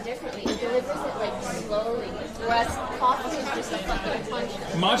caffeine differently. It delivers it like slowly, whereas coffee is just a fucking punch.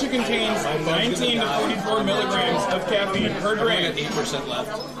 Matcha contains 19 to 44 milligrams of caffeine per I got gram. 8%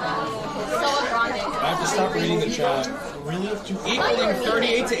 left. So a grande. I have to stop reading the chat. Really? Equaling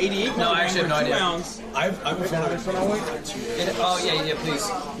 38 to 88 No, I actually milligrams have no per 2 idea. ounce. I'm a fan of it. Oh, yeah, please.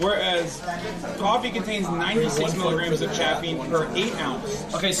 Whereas coffee contains 96 milligrams of caffeine per 8 ounce.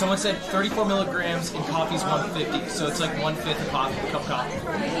 Okay, someone said 34 milligrams in coffee is 150, so it's like 1/5 a cup of coffee.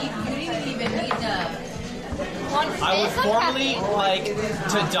 I would formally like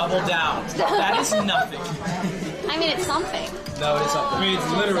to double down. That is nothing. I mean, it's something. No, it is I something. mean, it's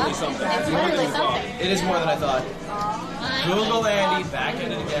literally something. It's more than literally you thought. something. It is more than I thought. Google Andy, back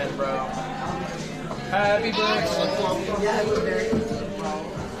at it again, bro. Happy birthday.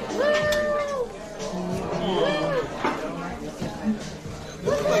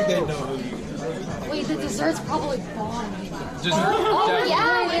 Look like they know who you are. Wait, the dessert's probably bomb. Dessert? Oh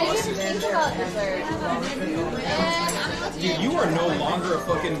yeah, we didn't even think about dessert. Dude, you are no longer a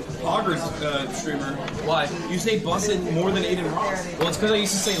fucking poggers streamer. Why? You say bussin' more than Aiden Ross. Well, it's because I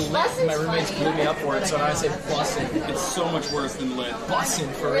used to say lit, and my roommates blew me up for it, so now I say bussin'. It's so much worse than lit. Bussin'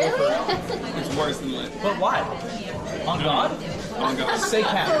 for real. It's worse than lit. But why? On God? On God. Say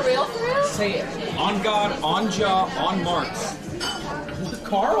cat. For real, for real? Say it. On God, on Jaw, on Marks.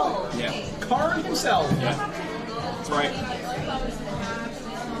 Carl? Yeah. Carl himself. Yeah. That's right.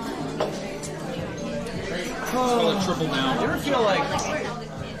 Let's call it triple You down. ever feel like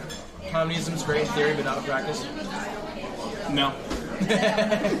communism's great in theory but not in practice? No.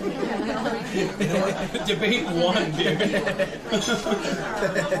 Debate 1, dude.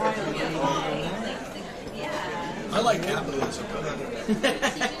 I like capitalism.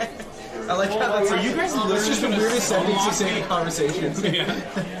 I like how that's Are you guys that's just the literally weirdest sentence to say in conversations. Yeah.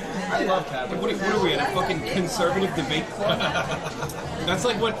 I love capitalism. What are we at? A fucking conservative debate club? That's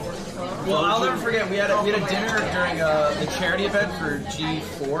like what. Well, I'll never forget. We had a dinner during the charity event for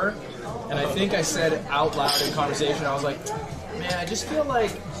G4, and I think I said out loud in conversation, I was like, "Man, I just feel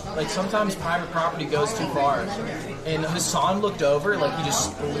like sometimes private property goes too far." And Hasan looked over, like he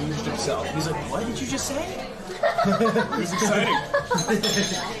just splooged himself. He's like, "What did you just say?" It was exciting.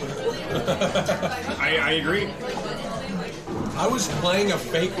 I agree. I was playing a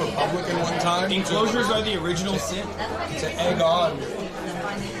fake Republican one time. Enclosures are the original sin. To egg on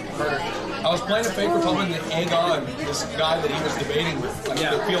murder. I was playing a fake Republican to egg on this guy that he was debating with. I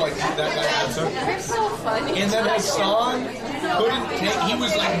feel like that guy had something. They're so funny. And then Hasan couldn't take, he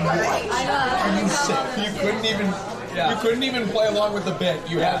was like, what are you saying? You couldn't even... You couldn't even play along with the bit.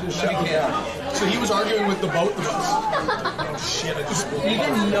 You had to shut him down. So he was arguing with the both of us. Oh shit! I just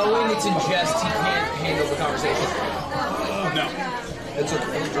even knowing it's in jest, he can't handle the conversation. No, it's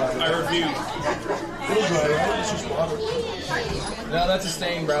okay. I refuse. It'll dry, right? It's just water. No, that's a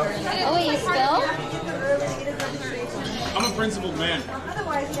stain, bro. Oh wait, you spill? I'm a principled man.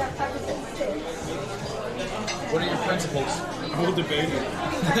 What are your principles? I will debate you.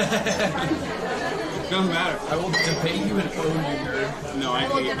 Doesn't matter. I will debate you and own you, nerd. No, I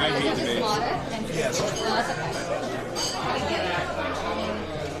hate debates. Yes.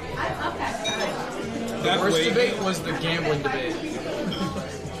 The worst debate was the gambling debate.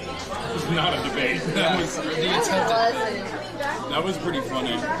 It was not a debate. That was the attempt. That was pretty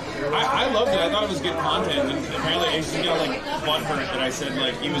funny. I loved it. I thought it was good content, and apparently I just got like butthurt that I said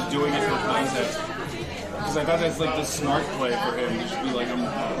like he was doing it for content. Because I thought that's like the smart play for him. To just be like, I'm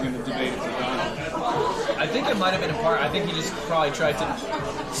going to debate it for content. I think it might have been a part. I think he just probably tried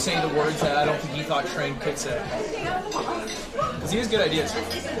to say the words that I don't think he thought trained could say. Because he has good ideas.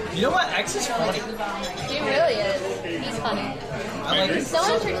 You know what? X is funny. He really is. He's funny. He's so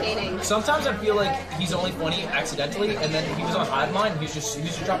entertaining. Sometimes I feel like he's only funny accidentally, and then if he was on Hive Mind, he's just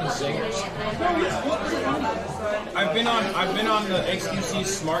dropping zingers. I've been on the XQC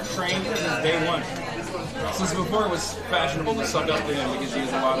smart train since day one. Since before it was fashionable to suck up to him because he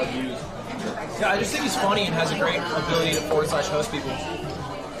has a lot of views. Yeah, I just think he's funny and has a great ability to /host people.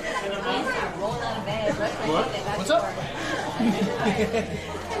 What? What's up?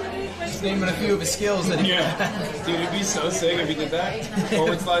 Just naming a few of his skills that he has. Dude, it'd be so sick if he did that.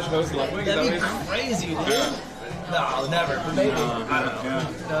 /host Ludwig. That'd be crazy, dude. Yeah. No, never. But maybe. I don't know.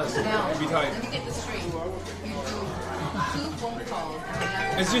 Yeah. It'd be tight.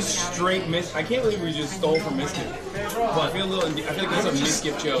 It's just straight miss. I can't believe we just stole from Miskip. I feel like that's a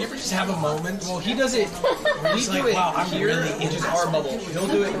Miskip joke. You ever just have a moment? Well, he does it. We do it here, which is our bubble. He'll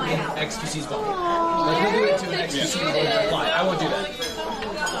do it in XQC's bubble. Like he'll do it to an XQC reply. I won't do that.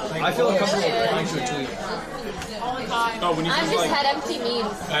 I feel uncomfortable replying to a tweet. Oh, when you I'm just like, head empty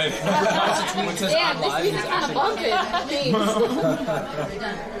memes. Damn, this week is kind of bumping. Did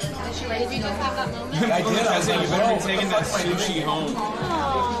you just have that moment? I did. I was like, you've been taking that sushi home.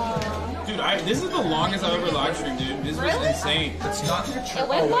 Dude, this is the longest I've ever live streamed, dude. This was insane. It's not. It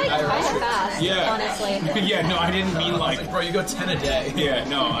went like kind of fast, yeah. honestly. Yeah, no, I didn't mean like. Bro, you go 10 a day. Yeah,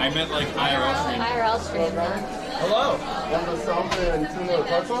 no, I meant like IRL stream. IRL stream, man. Hello.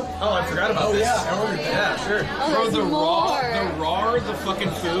 Oh, I forgot about this. Yeah, I ordered that. Yeah, sure. Bro, the rawer the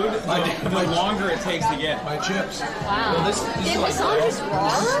fucking food, the longer it takes to get. My chips. Wow. Well, this Did is like this all just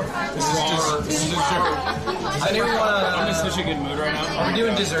raw? This is dessert. I didn't want to. I'm in such a good mood right now. Are we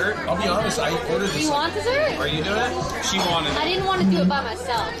doing dessert? I'll be honest, I ordered Do this. you want dessert? Are you doing it? She wanted I it. didn't want to do it by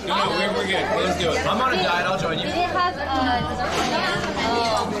myself. No, we're good. Let's do it. I'm on a diet. I'll join you. Do they have dessert menu?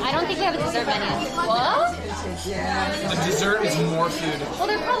 Oh, I don't think they have a dessert menu. What? The dessert is more food. Well,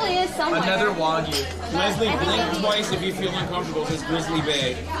 there probably is somewhere. Another Wagyu. Leslie, blink twice if you feel uncomfortable, says Grizzly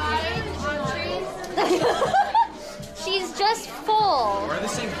Bay. She's just full. Why are they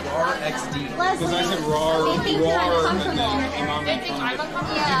saying RAR XD? Leslie, Because I said raw, they think you're and uncomfortable. then Imam made fun of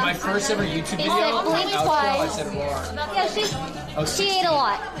it. Yeah. My first ever YouTube They video, said blink outro, I twice. said RAR. Yeah, she ate a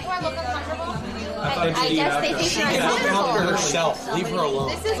lot. Do I look uncomfortable? I guess they think you're She can help her uncomfortable. herself. Leave her alone.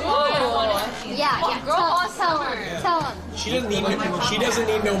 This is why I want to. Yeah, tell him. She doesn't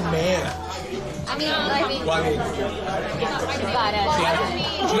need no man. I mean, Well, I mean, got it. she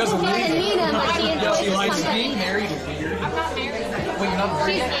doesn't She doesn't need need him, but she enjoys She his likes company. Being married is weird. I'm not married. Wait, you're not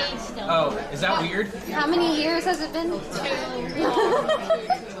She's married? aged still. Oh, is that weird? How many years has it been?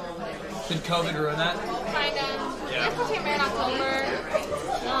 Did COVID ruin that? Kind of. I'm supposed to get married in October.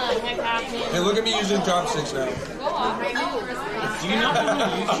 Heck happening. hey, look at me using chopsticks now. Go off. Do you not know how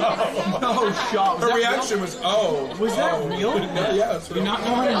to use shot? No shot. Her reaction was, oh. Was that real? Yeah, it's Do you not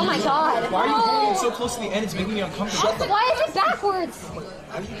know how to Oh use my god. Why are you holding it so close to the end? It's making me uncomfortable. Why is it backwards?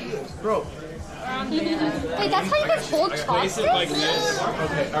 Bro, Wait, that's how you guys hold Place it like chopsticks? this.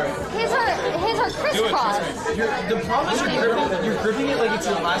 Okay, all right. His are crisscross. The problem is you're gripping it like it's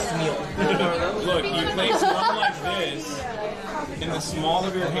your last meal. Look, you place one like this in the small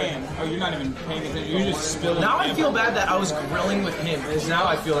of your hand. Oh, you're not even paying attention. You're just spilling. Now I feel bad that I was grilling with him, because now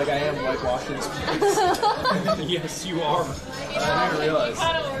I feel like I am whitewashing his face. Yes, you are. I didn't realize.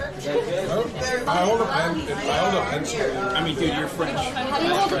 I hold a pencil. I mean, dude, you're French. How do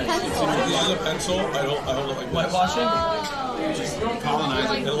you hold a pencil? I hold a pencil. I hold it like this. Whitewashing?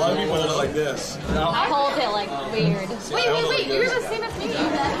 Colonizing. And a lot of people hold it like this. I hold it like weird. Wait, you're the same as me.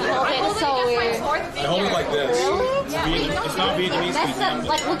 I hold it so weird. I hold it like this. Really? It's not Vietnamese. Messed up.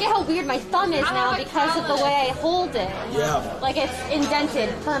 Like, look at how weird my thumb is now because of the way I hold it. Yeah. Like, it's indented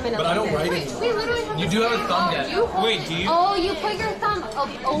permanently. But I don't write it. We literally have You do have a thumb dent. Wait, do you? Oh, you put your thumb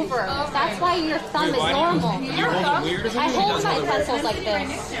over. That's why your thumb is Why do normal. you hold it weird or I something? hold my pencils like this.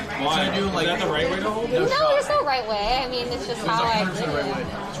 Why? Is that the right way to hold it? No, there's no right way. I mean, it's just how I do it.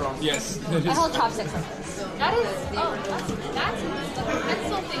 Yes. I hold chopsticks like this. That is, that's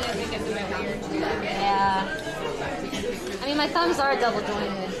something I think is a bit weird. Yeah. I mean, my thumbs are double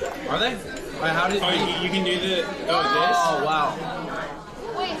jointed. Are they? Right, how did Oh, you can do the this. Oh, wow.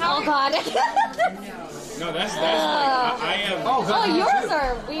 Wait, how? Oh God. No, that's like I have. Oh, Oh, yours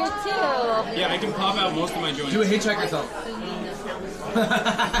are weird too. Yeah, I can pop out most of my joints. Do a hitchhiker thumb.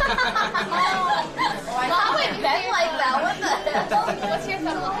 How would bend like that? What the hell? What's your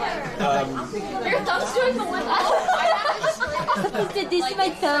thumb look like? Your thumb's doing the one. This is my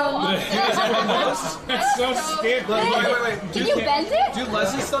thumb. It's so stiff. Wait. Can you bend it? Do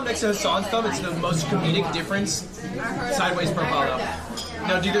Leslie's thumb next to Hasan's thumb. It's the most comedic difference. Sideways profile though.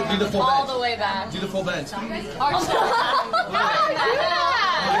 No, do the full All bend. the way back. Do the full bend. How do you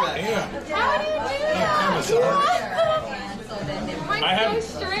do that? I have.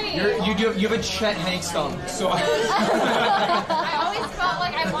 So strange. You have a Chet Hanks thumb. So I always felt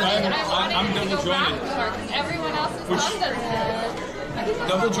like I wanted I'm it to double go jointed. backwards because everyone else's thumb does that.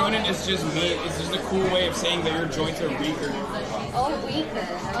 Double jointed is just me. It's just a cool way of saying that your joints are weaker. Oh, weaker.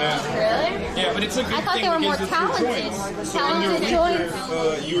 Yeah. Really? Yeah, but it's a good I thought thing they were more because it's your talented. joints. So when Talented they're joints.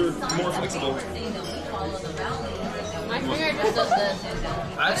 weaker, you're more flexible. My finger just does this.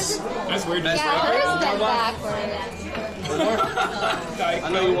 That's weird. Yeah, hers bent backwards. I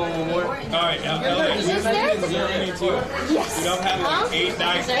know you want one more. All right, Is this theirs? Yes. You don't have like 8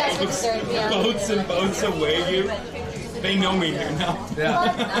 dice boats and boats of Wagyu. They know me here now.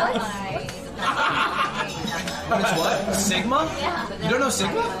 It's what? Sigma? You don't know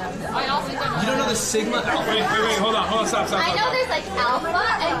Sigma? I also don't. You don't know the Sigma Alpha? Wait, hold on, stop. I know there's like alpha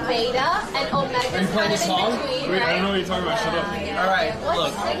and beta and omega kind playing of this in song? between, Wait, I don't know right? what you're talking about. Shut up. Alright,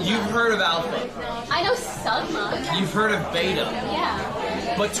 look, you've heard of Alpha. I know sigma. You've heard of Beta.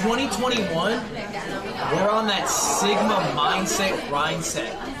 Yeah. But 2021, we're on that Sigma mindset,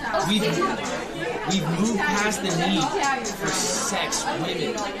 grindset. We've moved past the need for sex,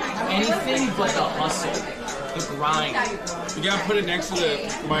 women, anything but the hustle, the grind. You gotta put it next to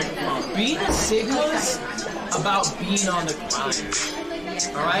the microphone. Being a Sigma's about being on the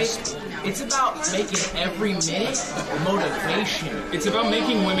grind. Alright? It's about making every minute motivation. It's about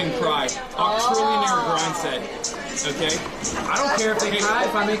making women cry. A trillionaire grind set. Okay? I don't care if they cry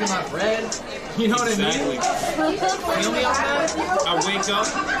if I'm making my bread. You know what I Exactly. mean? Feel me on that? I wake up,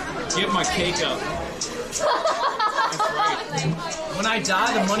 get my cake up. That's right. When I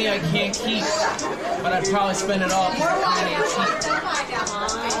die, the money I can't keep, but I'd probably spend it all on an antique.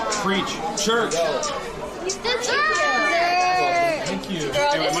 Preach. Church. Thank you.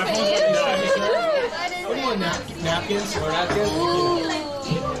 Anyway, my phone's fucking dying. What do you want, napkins? Or napkins?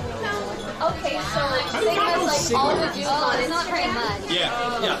 Okay, so sigma's like all the dudes on it. Not very much.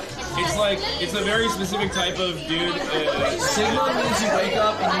 Yeah. It's a very specific type of dude. Sigma means you wake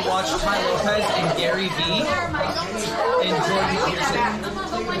up and you watch Ty Lopez and Gary Vee and Jordan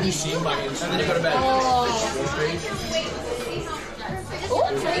Peterson. You see my and then you go to bed.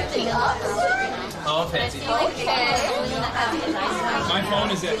 Oh, fancy. My phone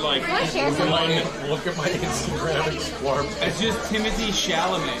is at like Look at my Instagram explore. it's just Timothy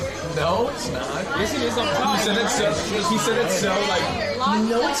Chalamet. No, it's not. Yes, it is on top. He said it so like,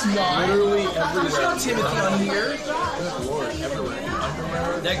 no, it's not. Literally There's no everywhere. Timothy on here. Good Lord, everywhere.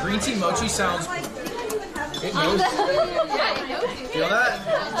 Underwear. That green tea mochi sounds. It knows. Feel that?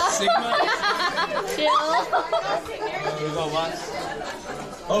 Sigma.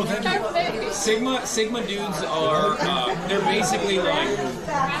 Oh, thank you. Sigma dudes are they're basically like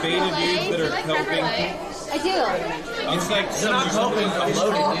beta dudes that are helping I do. It's like not coping, I'm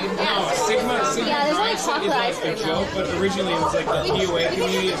loaded, dude. No, Sigma Yeah, there's only is chocolate like ice a cream joke, but originally it was like the POA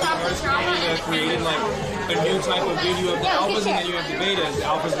community, it's an artist community that created like a new type of dude. You have the alphas and then you have the betas. The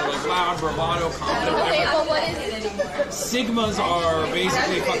alphas are like loud, bravado, confident, Okay, whatever. but what is it anymore? Sigmas are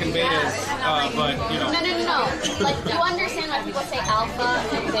basically fucking betas, but you know. No. Like, you understand why people say alpha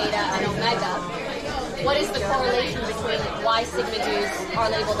and beta and omega. What is the correlation between why Sigma dudes are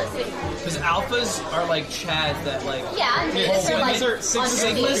labeled as Sigma? Because alphas are like chads that like. Yeah, and betas are like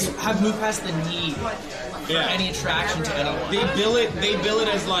Sigmas have moved past the need for Yeah. any attraction to anyone. They bill it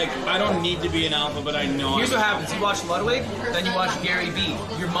as like, I don't need to be an alpha, but I know. Here's what happens: you watch Ludwig, then you watch Gary B.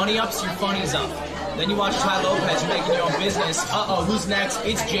 Your money ups, your funny's up. Then you watch Ty Lopez, you're making your own business. Uh-oh, who's next?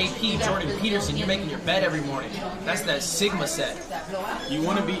 It's JP, Jordan Peterson. You're making your bed every morning. That's that Sigma set. You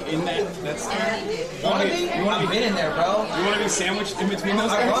want to be in that? That's. Wanna be? I've been in there, bro. You want to be sandwiched in between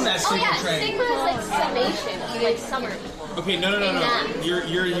those I guys? run that Oh Sigma yeah, train. Sigma is like summation, like summary. Okay, no.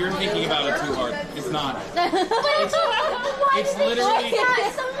 You're thinking about it too hard. It's not. It's literally.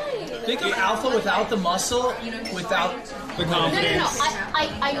 Think of alpha without the muscle, without the No. confidence.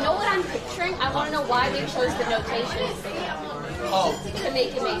 I know what I'm picturing. I want to know why they chose the notation Oh, to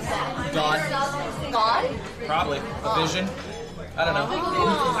make it make sense. God. God? Probably. A vision. I don't know.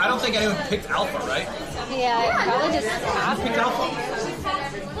 I don't think anyone picked alpha, right? Yeah, I probably just Who picked alpha?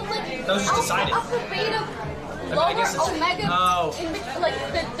 That was just decided. Alpha, beta, I lower, guess it's- omega, oh. like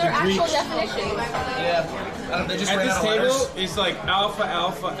their actual definition. Yeah. I don't, they just At ran this out of table, letters. it's like alpha.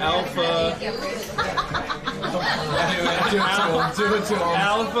 Do it to him.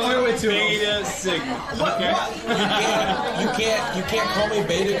 Alpha, Do it to him. beta, sigma. Okay. You can't call me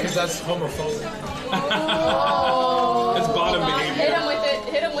beta because that's homophobic. That's bottom Hit behavior. him with it.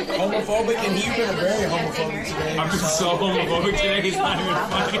 Hit him with it. Homophobic, and you've been very homophobic today. I've been so homophobic today. It's not even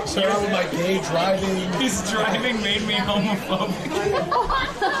funny. Sorry with my gay driving. His driving made me homophobic.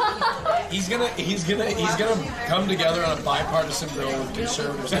 He's gonna come together on a bipartisan bill with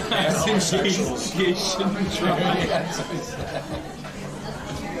conservatives and ban homosexuals. He shouldn't drive.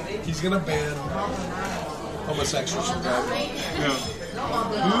 He's gonna ban homosexuals from driving. Yeah.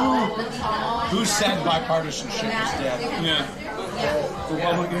 Who said bipartisanship is dead? Yeah.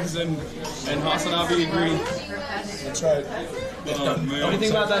 Republicans and HasanAbi agree. That's right. Oh, man. What do you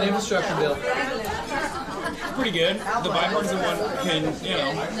think about that infrastructure bill? Pretty good. The bipartisan one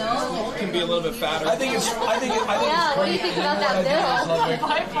can be a little bit fatter. I think it's Yeah, what do you think about that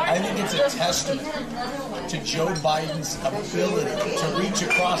bill? I think it's a testament to Joe Biden's ability to reach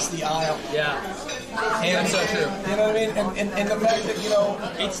across the aisle. Yeah. And That's so true. You know what I mean? And the fact that,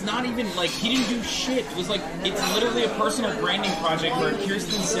 it's not even like he didn't do shit. It was like it's literally a personal branding project where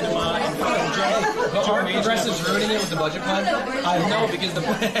Kirsten Cinema and fucking Joe Aren't progressives ruining it with the budget plan? I know because the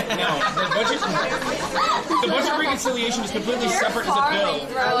budget reconciliation is completely separate as a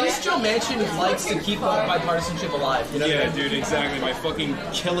bill. At least Joe Manchin likes to keep bipartisanship alive. You know what I Yeah, mean? dude, exactly. By fucking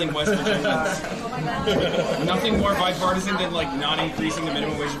killing West Virginians. Nothing more bipartisan than like not increasing the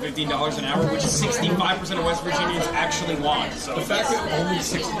minimum wage to $15 an hour, which 65% of West Virginians actually want. So the fact that only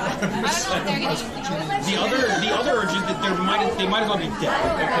 65% of West Virginians. the other urge is that they might as well be dead.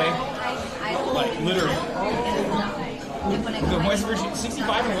 Okay, like literally. The West Virginia,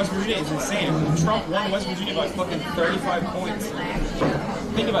 65 in West Virginia is insane. Trump won West Virginia by fucking 35 points.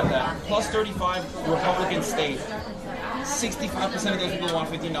 Think about that. Plus 35 Republican state. 65% of those people want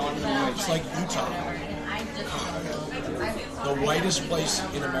 $15 minimum wage. It's like Utah. The whitest place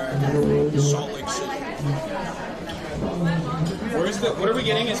in America is Salt Lake City. What are we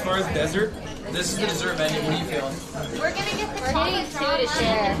getting as far as dessert? This is the dessert menu. What are you feeling? We're gonna get the getting two to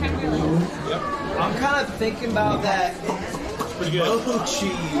share. Yep. I'm kind of thinking about that. Pretty good.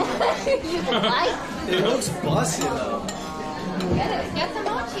 Mochi. It looks busted though. Get the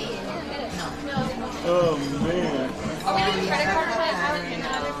mochi. Oh man. Are we doing credit card play?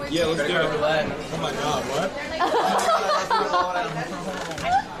 Yeah, let's do it. Oh my god, what?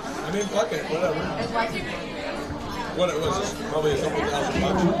 I mean, fuck it, whatever. What it was, probably a couple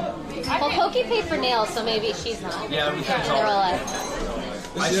 $1,000. Well, Poki paid for nails, so maybe she's not. Yeah, we can In tell. real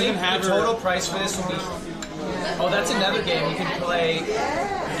life. I think the total price for this will be. Oh, that's another game. You can play.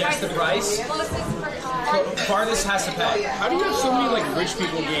 Guess the price. Farthest has to pay. How do you have so many like rich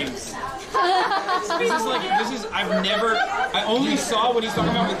people games? I only saw what he's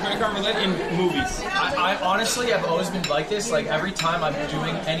talking about with credit card roulette in movies. I honestly, I've always been like this. Like every time I'm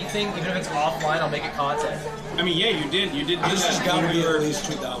doing anything, even if it's offline, I'll make it content. I mean, yeah, you did do that. This has got to be at least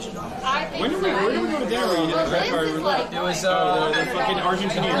 $2,000. Where did we go to dinner where you did the credit card roulette? It was the fucking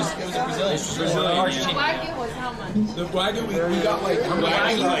Argentinians. It was a Brazilian. Brazilian. Argentinian. Wagyu was how much? The Wagyu, we got like, how much?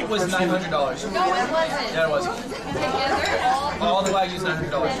 Wagyu was $900. No, it wasn't. Yeah, it was. All the Wagyu's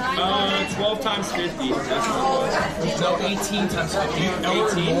 $900. 12 times 50. That's what it was. No, 18 times 50.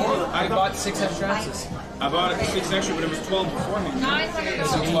 18. I bought 6 extra ounces. I bought 6 extra, but it was 12 beforehand.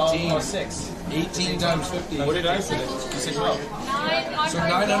 So 12 plus 6. 18 times 50. What did I say? You said 12. So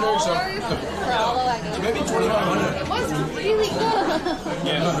 900, so maybe 2,500. It was really good.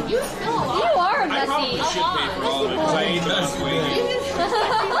 Yeah. You still a lot. You are I probably messy. should pay for all of it because I ate the most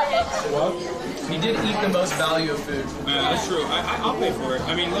weight. He did eat the most value of food. That's true. I'll pay for it.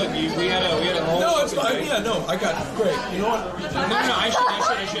 I mean, look, we had a whole. No, it's fine. Yeah, no, I got it. Great. You know what? No, I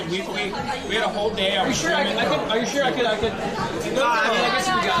should. We had a whole day. Are you sure I could? I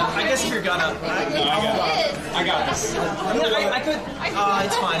guess if you're gonna. No, I got this. I could.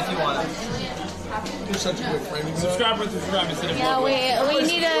 It's fine if you want it. You're such a good friend. Subscribe instead of Yeah, we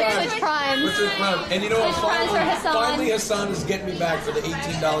need a Twitch Prime. And you know what? Twitch Prime for Hasan. Finally, Hasan is getting me back for the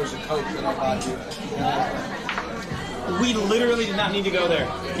 $18 a Coke that I bought you. We literally did not need to go there.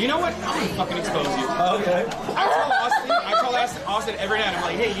 You know what? I'm gonna fucking expose you. Okay. I call Austin every night. I'm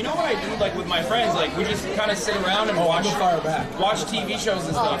like, hey, you know what I do? Like with my friends, like we just kind of sit around and watch TV shows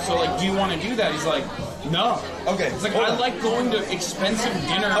and stuff. So like, do you want to do that? He's like, no. Okay. It's like I like going to expensive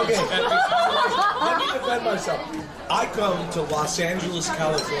dinners. Okay. Let me defend myself. I come to Los Angeles,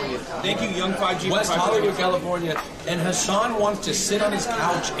 California. Thank you, Young 5G. West Hollywood, California, and Hasan wants to sit on his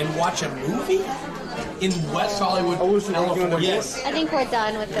couch and watch a movie in West Hollywood, California. Yes. I think we're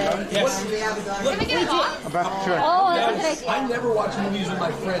done with it. Yes. Look, Oh, that's a good idea. I never watch movies with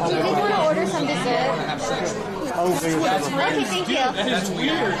my friends. Do you want to order some dessert? Have sex. Okay, thank you. That's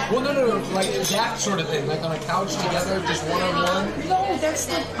weird. Well, no, like that sort of thing, like on a couch together, just one-on-one. No, that's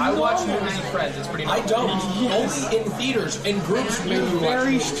the. I watch movies with friends. It's pretty. I don't. Only in theaters, in groups. Maybe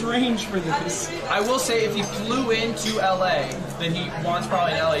Very strange for this. I will say, if he flew into LA, then he wants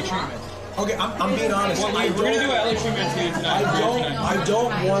probably an LA treatment. Okay, I'm being honest. Well, we're gonna do LA treatment to you tonight. I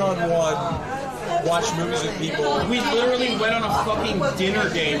don't one-on-one watch movies with people. We literally went on a fucking dinner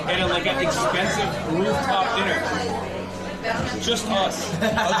date at an expensive rooftop dinner. Just us.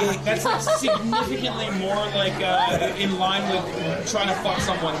 Okay, that's like significantly more like in line with trying to fuck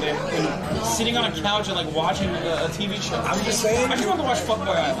someone than sitting on a couch and like watching a TV show. I'm just saying. I just want to watch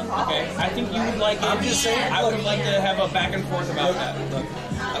Fuckboy Island. Okay, I think you would like it. I'm just saying. I would like to have a back and forth about that.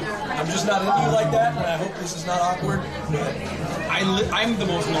 I'm just not into you like that, and I hope this is not awkward. I'm the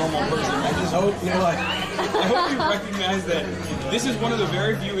most normal person. I just hope you know. I hope you recognize that this is one of the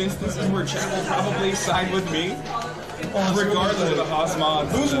very few instances where Chet will probably side with me, regardless of the Haas mod.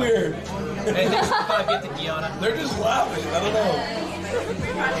 Who's weird? And thanks for the 5 gift to Gianna. They're just laughing. I don't know.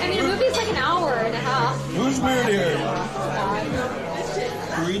 I mean, a movie's like an hour and a half. Who's weird here?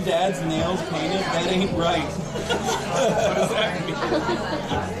 3 dads' nails painted? That ain't right. What does that mean?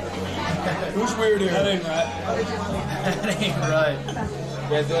 Who's weird here? That ain't right. That ain't right.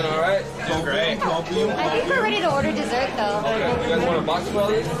 You guys doing alright? Doing great. I think we're ready to order dessert, though. Okay. You guys want a box of all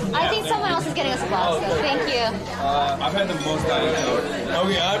these? I think someone else is getting us a box, though. Thank you. I've had the most diet.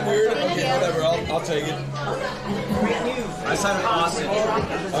 Okay, I'm weird. Okay, whatever. I'll take it. I signed with Austin.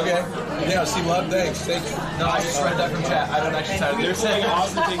 Okay. Yeah, see, love. Thanks. Thank you. No, I just read that from chat. I don't actually sign with They're saying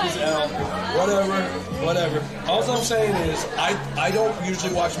Austin takes his L. Whatever. All I'm saying is, I don't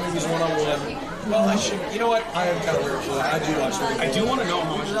usually watch movies one-on-one. Well, I should. You know what? I am kind of weird for that. I do watch movies. I do want to know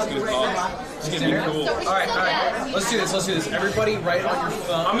how much it's going to cost. It's going to be cool. Alright. Let's do this. Everybody write on your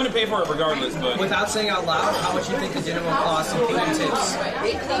phone. I'm going to pay for it regardless, but... Without saying out loud, how much you think the dinner will cost, including tips.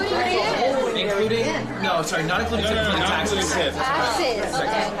 Including? No, sorry, not including tips, including taxes. Taxes.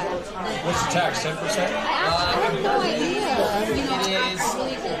 Okay. What's the tax? 10%? I have no idea. It is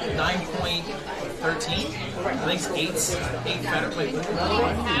 9.13. I think it's 8 better. Wait.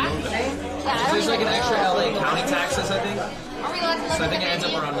 There's like an extra LA county taxes, I think. Are we allowed to So I think it ends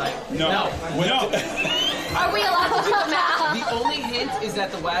up around 9. No. Are we allowed to do math? The only hint is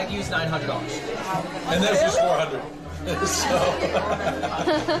that the Wagyu is $900. And that's just 400. So.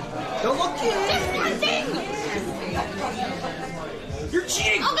 Don't look at You're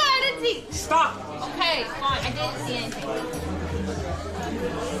cheating! Oh god, I didn't see! Stop! Okay, fine, I didn't see anything.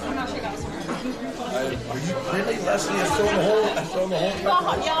 I'm not sure that was her. Are you really, Leslie? I saw the whole.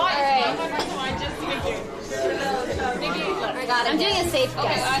 Alright. I'm doing a safe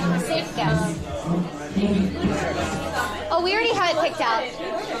guess. Safe guess. Oh, we already have it picked out.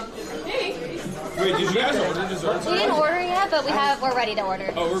 Wait, did you guys order desserts? We didn't order yet, but we're ready to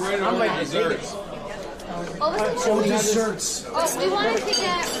order. Oh, we're ready to order desserts. What was it? So desserts. Oh, we wanted to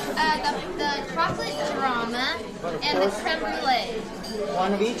get the chocolate drama and the creme brulee.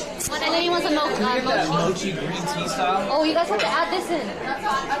 One of each? And then he wants a mochi. Mochi green tea style. Oh, you guys have to add this in.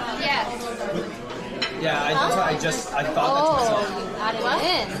 Yes. Yeah, I thought that to myself. You added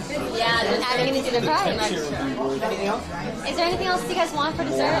it in. Yeah, then adding it into the price. Is there anything else you guys want for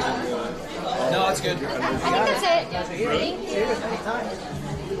dessert? No, that's good. I think that's it. Thank you.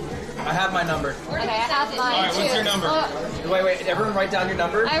 I have my number. Okay, I have mine. All right, what's your number? Wait, everyone write down your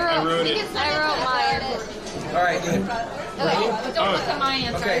number. I wrote it. All right. Okay. Don't look at my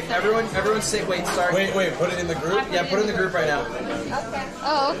answer. Okay, everyone say, start. Wait, put it in the group? Yeah, put it in the group right now.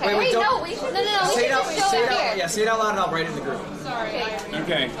 Oh, okay. Wait, no, don't. we should. No. Say We it out. should show Say it it out. here. Yeah, say it out loud and I'll write it in the group. Sorry.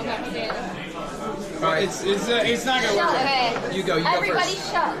 Okay. All right. It's not gonna work. Okay. You go Everybody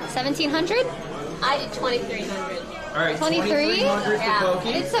first. shut. 1,700? I did 2,300. All right. 23? 2,300 for Poki. I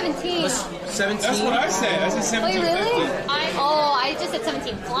did 17. 17. That's what I said. I said Wait, 1750. really? I just said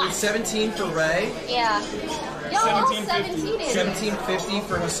 17 flat. 17 for Ray. Yeah. Yo, 1750. 1750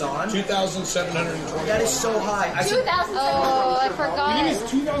 for Hasan. 2,720. That is so high. I said, 2,000. Oh, I forgot. It's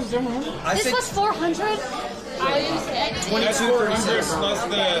 2,700. This was 400? I said 2,400 plus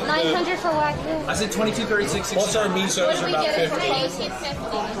the 900 for Wagyu. I said 2236. Plus our misos are about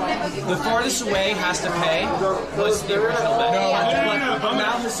 50. The farthest away has to pay was the original bet. No. But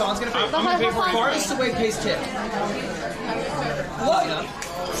now Hasan's gonna pay. I'm gonna pay for it. Farthest away pays tip. What?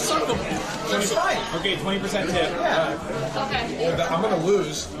 Son of a. That's fine. Okay, 20% tip. Yeah. I'm gonna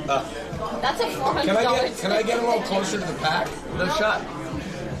lose. That's a $400. Can I get a little closer to the pack? No shot.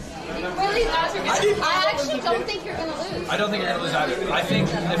 Really? I actually don't think you're gonna lose. I don't think you're gonna lose either. I think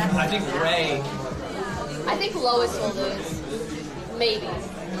Ray. I think Lois will lose. Maybe.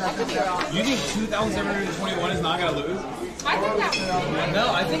 I could be wrong. You think 2,721 is not gonna lose? I think that.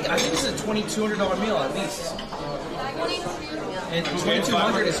 No, I think this is a $2,200 meal at least. 22. And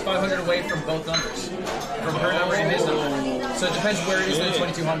 2,200 is 500 away from both numbers, from her number and his number. So it depends where it is in the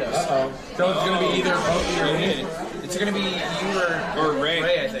 2,200. So it's gonna be either Poki or me. It's gonna be you Or Ray.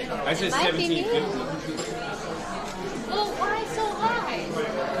 Ray, I think. I said Might be me. 1750. Well, why so high?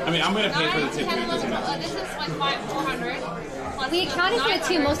 I mean, I'm gonna pay for the tip. 9, It doesn't 10, matter. 11, this is like 400. We accounted for the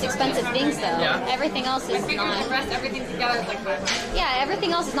two most expensive things, though. Yeah. Everything else I is figured the not. rest, everything together is like 500. Yeah,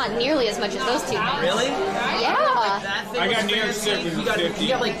 everything else is not nearly as much as those two. Really? Yeah. That thing I got was New York fancy. Strip, which You was got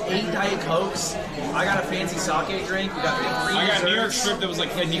 50. like 8 Diet Cokes. I got a fancy sake drink. You got three I got New York desserts. Strip that was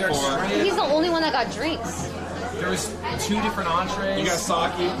like New York 54. Strip. He's the only one that got drinks. There was 2 different entrees. You got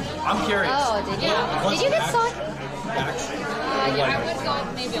sake. I'm curious. Oh, did you? Did you get sake? Yeah, I would go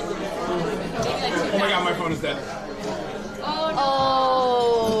maybe a little bit. Maybe like 2. Oh my god, my phone is dead.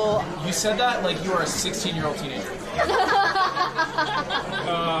 Oh. You said that like you are a 16-year-old teenager.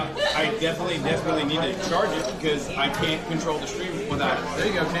 I definitely need to charge it because I can't control the stream without it. There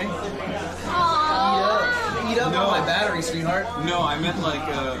you go, King. Aww. Eat up on my battery, sweetheart. No, I meant like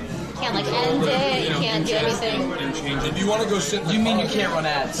Can't like end it. You can't do anything. and change it. If you want to go sit in the You mean you can't run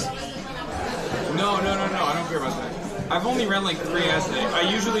ads? No, I don't care about that. I've only ran like 3 ads today. I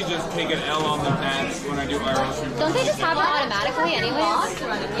usually just take an L on the ads when I do IRL streams. Don't they just have it automatically anyways?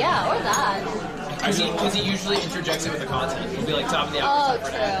 Yeah, or that. Because he usually interjects it with the content. He'll be like top of the Oh, hour. true.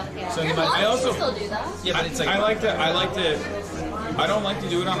 Yeah. So he Your might. mom I also- can still do that. Yeah, but it's like I don't like to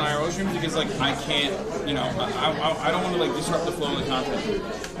do it on IRL streams because like I can't, I don't want to like disrupt the flow of the content.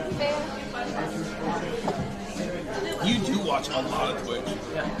 You do watch a lot of Twitch.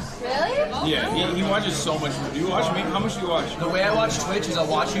 Really? Yeah, he watches so much. Do you watch me? How much do you watch? The way I watch Twitch is I'll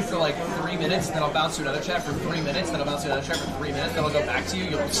watch you for like 3 minutes, then I'll bounce to another chat for 3 minutes, then I'll bounce to another chat for 3 minutes, then I'll go back to you.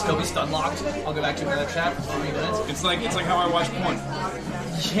 You'll still be stun locked. I'll go back to another chat for 3 minutes. It's like how I watch porn.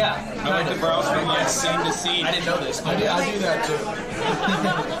 Yeah. I like to browse from like scene to scene. I didn't know this. I do that too.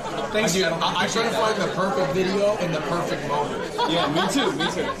 Thanks, I try to find the perfect video in the perfect moment. Yeah, me too.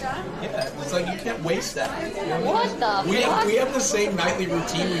 Yeah, it's like you can't waste that. What the We fuck? have the same nightly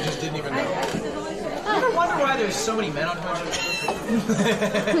routine, we just didn't even know. I ever wonder why there's so many men on Twitch?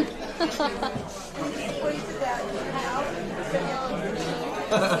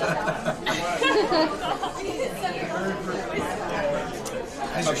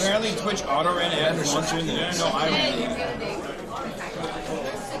 Apparently Twitch auto ran ads once you're in the no,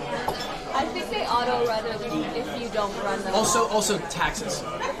 I think they auto rather if you don't don't run them. Also taxes.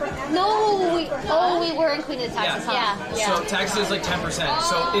 No, we were including the taxes. Yeah. Yeah. So taxes is like 10%.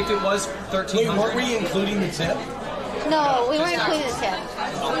 So if it was 1300. Wait, weren't we including the tip? No, we weren't including the tip.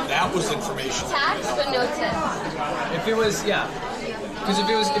 Oh, that was information. Tax, but no tip. If it was, yeah. Because if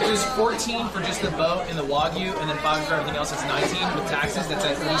it was 14 for just the boat and the wagyu, and then 5 for everything else, it's 19 with taxes. That's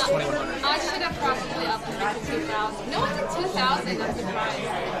at least 2,100. I should have probably upped it to 2,000. No, it's at 2,000. I'm surprised.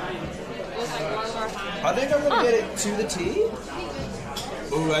 It was like one of our highs. I think I'm gonna get it to the T.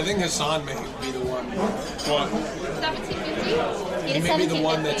 Ooh, I think Hasan may be the one. What? 1,750? He may be the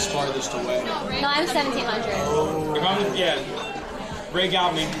one that's farthest away. No, right? No, I'm 1,700. Oh. If I'm, yeah, Ray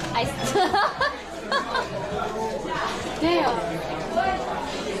got me. Damn.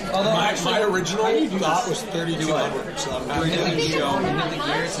 Although my original thought was 3,200, so I'm happy hit to the show.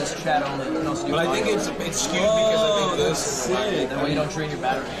 gear, it says chat only. But I think it's skewed because I think this. Sick. That way you don't drain your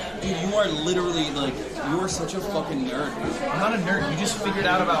battery. Dude, you are literally like, you are such a fucking nerd, dude. I'm not a nerd. You just figured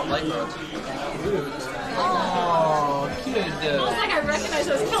out about light mode. Oh, cute. I was like, I recognize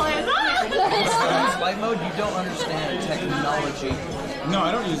those colors. Use light mode. You don't understand technology. No,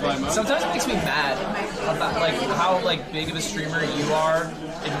 I don't use light mode. Sometimes it makes me mad about like how like big of a streamer you are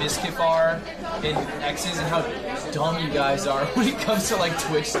and Miskif are and X's and how dumb you guys are when it comes to like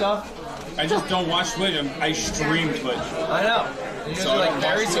Twitch stuff. I just don't watch Twitch. I stream Twitch. I know. You guys So are I like don't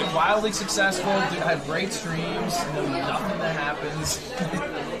very watch Twitch. wildly successful, dude, have great streams, no nothing that happens.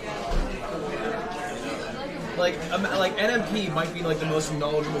 like NMP might be like the most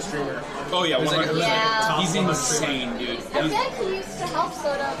knowledgeable streamer. Oh yeah, He's like, 100%. Yeah. He's insane, dude. I feel like he used to help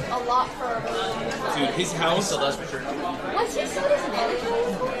Soda a lot for. Dude, his house. Still does for sure. Was he Soda's manager?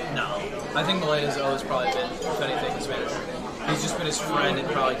 No. I think Melena's always probably been, if anything, his manager. He's just been his friend and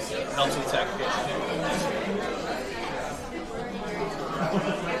probably helps with tech.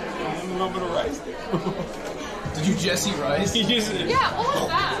 I'm gonna rice. Did you Jesse Rice? He just, Yeah, what was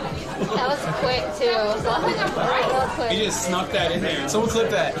that? That was quick too. That was quick. he just snuck that in there. Someone clip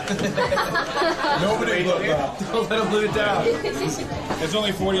that. Nobody looked up. Don't let him live it down. There's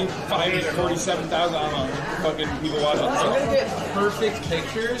only 45 to 47,000 I don't know, fucking people watching. I'm gonna get perfect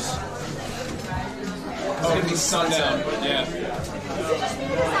pictures. It's gonna be sundown. Yeah.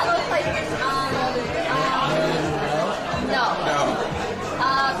 That looks like no.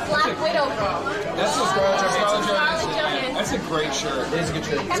 Black Widow girl. That's a Scarlett Johansson. That's a great shirt. It is a good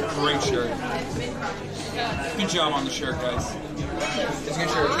shirt. It's a great shirt. Good job on the shirt, guys. It's a good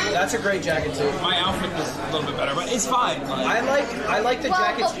shirt. That's a great jacket too. My outfit was a little bit better, but it's fine. I like the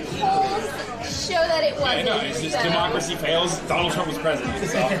jackets. The polls show that it I wasn't. know, it's just so. democracy fails. Donald Trump was president.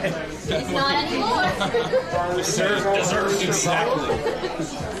 So. It's not anymore. Deserved exactly.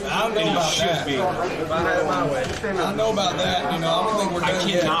 I don't know And about he should that. be. I don't know about that. You know, I don't think we're I done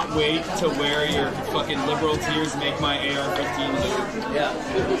yet. cannot wait to wear your fucking liberal tears make my AR-15 look. Yeah,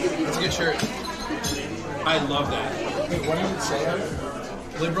 it's a good shirt. I love that. Wait, what did it say?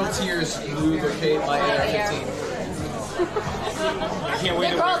 Liberal tears lubricate my AR-15. I can't wait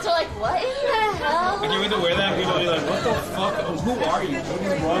The to wear. girls are like, what in the hell? I can't wait to wear that. People will be like, "What the fuck? Who are you? What is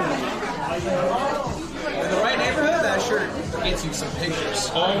wrong with you?" In the right neighborhood, that shirt gets you some pictures.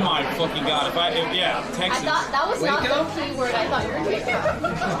 Oh my fucking god! If yeah, I Texas. thought that was not Waco? the key word I thought you were going to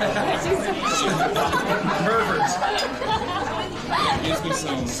Gives me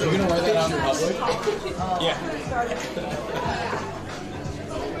some. So you're gonna wear that out in public? Yeah.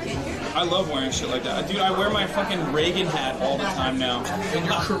 I love wearing shit like that. Dude, I wear my fucking Reagan hat all the time now. And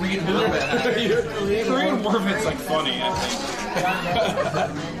your Korean war vet. Korean war vet's like funny, I think.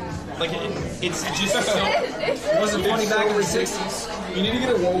 Like, it's just so... It wasn't funny back in the 60s. You need to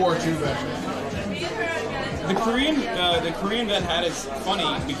get a World War II veteran. The Korean vet hat is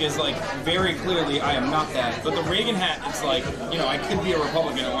funny because, like, very clearly I am not that. But the Reagan hat, it's like, you know, I could be a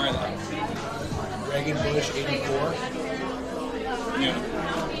Republican and wear that. Reagan Bush 84. Yeah.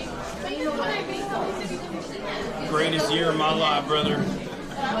 Greatest year of my life, brother.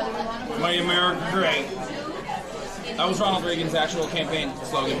 Make America great. That was Ronald Reagan's actual campaign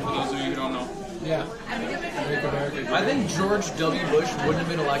slogan, for those of you who don't know. Yeah. I think George W. Bush wouldn't have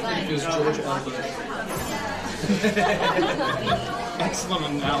been elected if it was George L. Bush. Excellent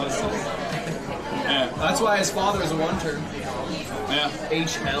analysis. Yeah. That's why his father was a one-term. Yeah.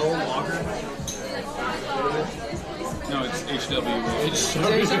 H.L. Walker. No, it's H.W. Is it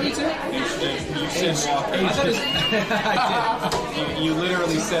H.W. too? You said Walker. I thought it was... I You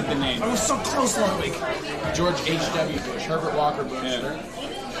literally said the name. did. I was so close Ludwig. George H.W. Bush. Herbert Walker Bush. Yeah.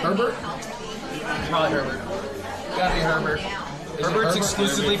 Herbert? Probably Herbert. Gotta be Herbert. Herbert's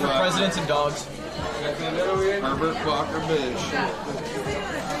exclusively for presidents and dogs. Herbert Walker Bush.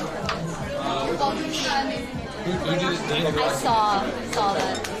 Who did it? I saw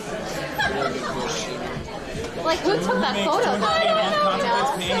that. Like, who took that photo?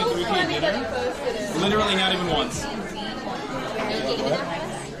 Contemplates paying a 3K dinner? Literally not even once.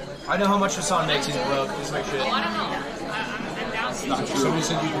 I know how much Hasan makes. He's broke. He's like shit. Somebody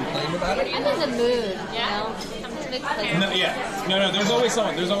said you complained about it? I'm in the mood, you know? No, yeah. No, there's always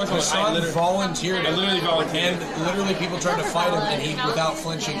someone. Hasan volunteered. I literally volunteered. And literally people tried to fight him, and he, without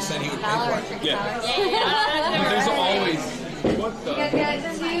flinching, said he would pay for it. Yeah. But there's always. What the? You guys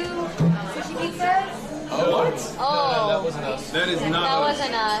got 2 sushi pizzas? What? Oh. That wasn't us. That is not. That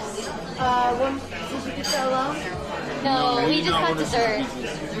wasn't us. 1 sushi pizza alone? No, we just got dessert.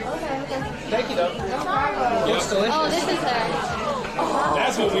 Thank you, though. It's delicious. Oh, this is there.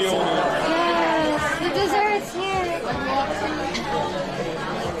 That's what we ordered. Yes, the dessert's here.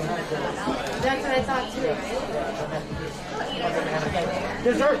 That's what I thought too.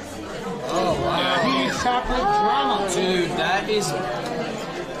 Desserts. Oh, wow. Chocolate drama. Dude, that is.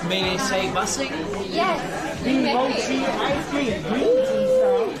 May they say busing? Yes. The mochi ice cream. Green tea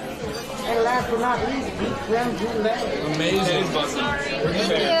style. And last but not least, deep creme brulee. Amazing. Thank you.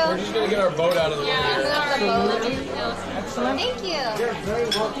 We're just going to get our boat out of the way. Excellent. Thank you. You're very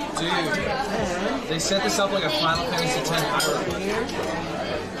welcome. Dude, they set this up like a Final Fantasy X IRL.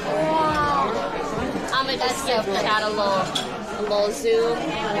 Wow. I'm gonna just got a little zoom. Wow.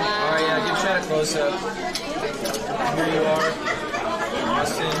 Alright, yeah, give Chad a close up. Here you are.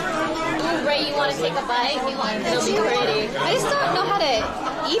 Austin. Ooh, Ray, you want to take a bite? You want to be pretty. I just don't know how to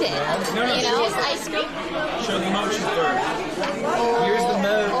eat it. No, you know, just ice cream. Show the mochi first. Here's the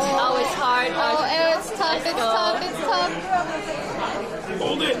mode. Oh, it's hard. Oh, it's tough. It's tough. It's tough.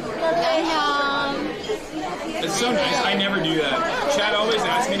 Hold it. It's so nice. I never do that. Chad always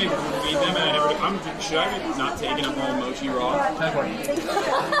asks me to feed them, and I never do. Should I be not taking a whole mochi raw?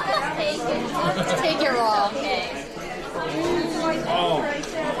 Take it raw. Okay. Oh.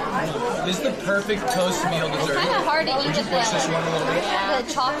 This is the perfect toast meal It's dessert. kind of hard to eat with Push this one a little bit.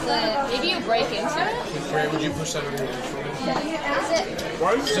 the chocolate. Maybe you break into it. Ray, would you push that over here? Is it?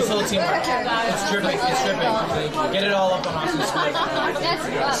 Just a little teamwork. It's dripping. It's dripping. Get it all up on Austin's plate. That's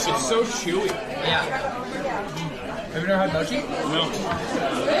rough. It's so chewy. Yeah. Have you never had mochi? No.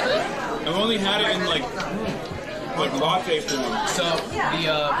 I've only had it in like latte form. So the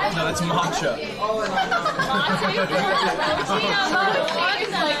no, that's matcha.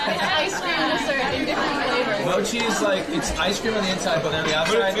 Ice cream dessert in different flavors. Mochi is like it's ice cream on the inside, but on the But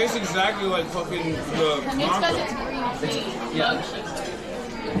it outside, tastes exactly like fucking the It's because matcha. it's green tea. yeah.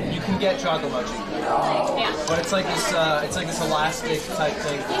 You can get chocolate mochi, Yeah. but it's like this elastic type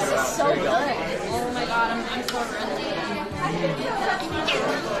thing. This is so There you good. go. Oh my god, I'm so friendly. Oh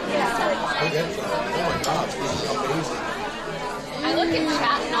my God, this is amazing. I look at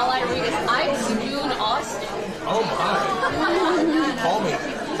chat and all I read is I'm Spoon Austin. Oh my. Call me.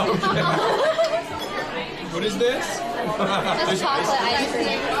 What is this? Just chocolate ice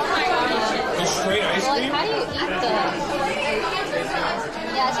cream. Just straight ice Like, cream? how do you eat the?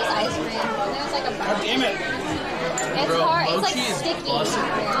 Yeah, it's just ice cream. There's like a. God damn it. It's Bro, hard. It's mochi like is sticky. busted.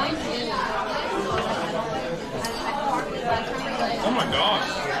 Oh my gosh.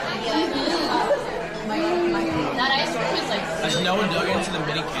 That ice cream is like Has no one dug into the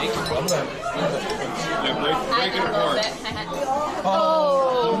mini cake? Yeah, break it a little apart. bit.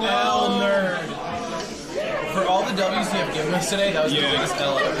 Oh, L nerd. For all the W's you have given us today, that was the Yeah. biggest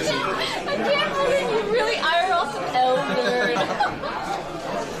L I've ever seen. I can't believe you really IRL some L nerd.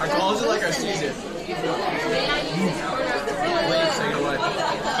 Our calls it like our season. Please take it away.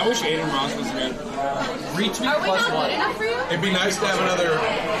 I wish Aiden Ross was here. Reach me Are we plus not one. good enough for you? It'd be nice to have another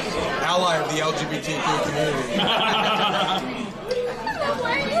ally of the LGBTQ community.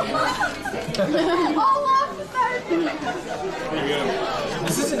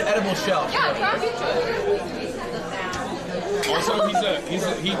 This is an edible shell. Yeah, grab into it. Also, he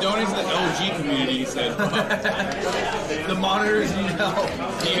donates to the LG community, he said. The monitors need help.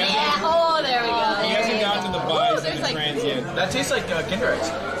 He hasn't, Yeah, oh, there we go. he hasn't gotten to the buys of there's the like- trans yet. That tastes like Kinder Eggs.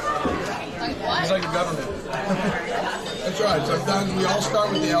 Like what? It's like the government. That's right. Sometimes we all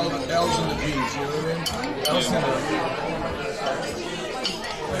start with the L's and the G's. You know what I mean? That was Kinder.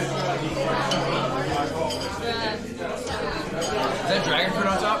 Is that dragon fruit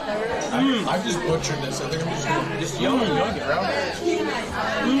on top? I've just butchered this. I think I'm just Just yum and yoink it around.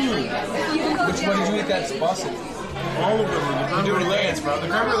 Which one did you eat that's busted? All of them. You do it dance, bro. The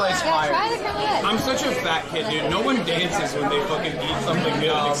creme brulee's Yeah, fire. try the creme brulee. I'm such a fat kid, dude. No one dances when they fucking eat something good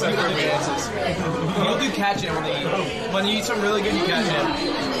No, except for people me. dances. You'll do catch it when they eat. When you eat something really good, you catch it.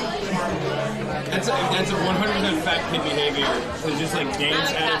 That's a 100% fat kid behavior. To just like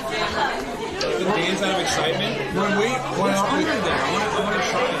dance at to dance out of excitement. When What's under there? I want to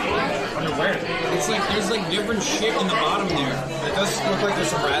try it. Underwear. It's like there's like different shit in the bottom there. It does look like there's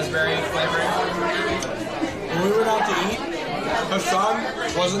some raspberry flavor. we went out to eat, Hasan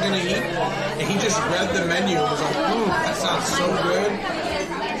wasn't going to eat, and he just read the menu and was like, that sounds so good.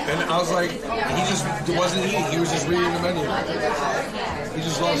 And I was like, he just wasn't eating, he was just reading the menu. He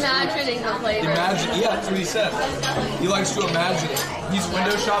just loves imagining the flavor. yeah, that's what he said. He likes to imagine it. He's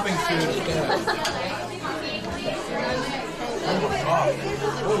window shopping food.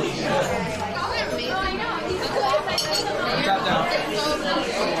 Holy shit. Tap down.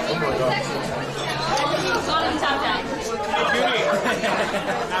 Oh my god.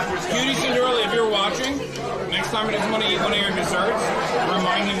 Cutie Cinderella, if you're watching, next time he doesn't want to eat one of your desserts,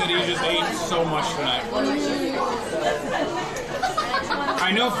 remind him that he just ate so much tonight.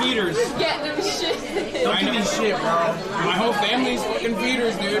 I know feeders. Get them shit. Don't give me shit, bro. My whole family's fucking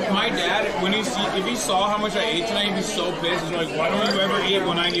feeders, dude. My dad, if he saw how much I ate tonight, he'd be so pissed. He's like, why don't you ever eat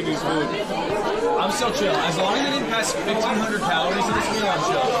when I give you food? I'm still chill. As long as I didn't pass 1,500 calories in this meal, I'm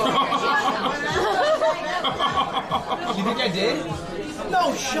chill. You think I did?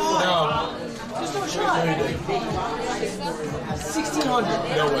 No shot. No. There's no shot.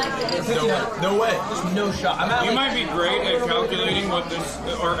 1,600. No way. No way. There's no shot. I'm at You might be great at calculating what this,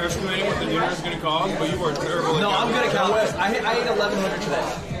 or estimating what the dinner is going to cost, but you are terrible at No, I'm good at calculating. I ate 1,100 today.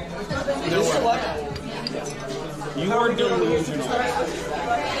 No way. You are delusional. I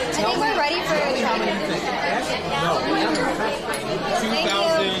think we're ready for Thank you.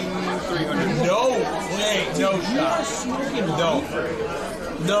 2,300. No way. No shot. No.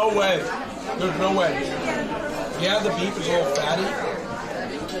 No way. There's no way. Yeah, the beef is a little fatty.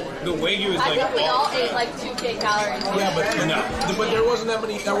 The Wagyu is I like. think we all ate like 2K calories. Yeah, but but there wasn't that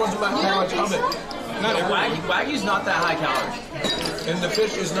many. There wasn't that much of it. Not everybody. Wagyu's not that high calories. And the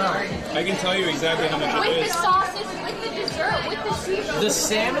fish is not. I can tell you exactly how much it With the is. sauces, with the dessert, with the seafood. The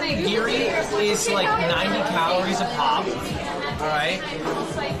salmon nigiri is like 90 calories a pop. Alright?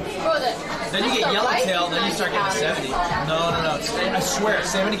 Bro, Then you get yellowtail, then you start getting 70. No. I swear,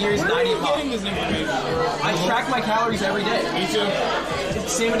 salmon nigiri is 90 a pop. Getting this information. I track my calories every day. Me too.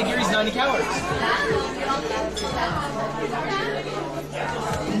 Salmon nigiri is 90 calories.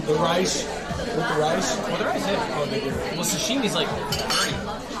 The rice. With the rice? Well, the rice is. Well, sashimi's like 30.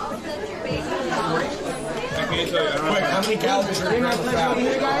 I can't tell you. I don't Wait, how many calories are in the fat?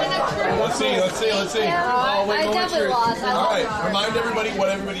 Let's see. I definitely lost. All right, remind everybody what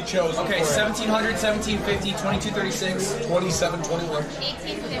everybody chose. Okay, 1,700, 1,750, 2236. 2721.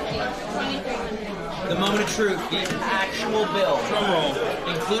 1850. The moment of truth, the actual bill, Drum roll.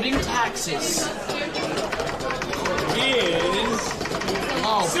 including taxes. Is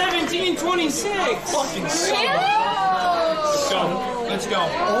 1726. Fucking So, let's go.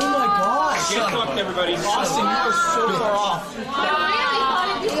 Oh my gosh. Get fucked, everybody. Austin, you are so far off. You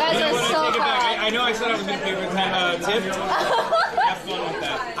guys You know are what? I so take it back. far. I know I said I was going to pay for tip. Have fun with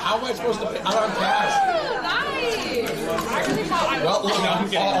that. How am I supposed to pay? I don't have cash. Well, look, No, I'm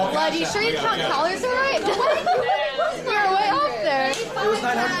kidding. Bud, you sure you count calories all right? You're way off there. It was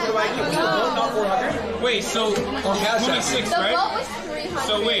 900 for the Wagyu. Was the bill not 400? Wait, so 26, The right? vote was 300.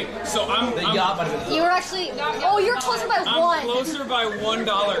 So wait, so I'm You were actually. Oh, you're closer by I'm one. closer by $1. $1. He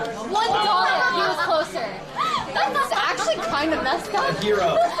was closer. That's actually kind of messed up.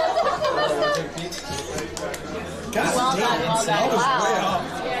 Hero. God Well damn, done, well I was done. way off.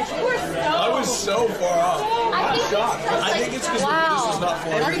 I was so far off. I think Shocked. I think it's because this is not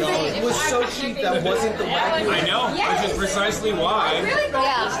 $400. It was so cheap that wasn't the Wagyu. I know, which is precisely why.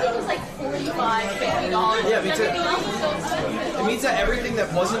 Yeah. It was like $45, $50. Yeah, me too. Everything else was so expensive. It means that everything that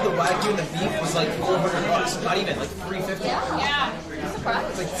wasn't the Wagyu and the beef was like $400. Not even, like $350. Yeah.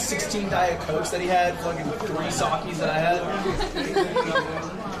 It's like 16 Diet Cokes that he had, fucking 3 Sakis that I had.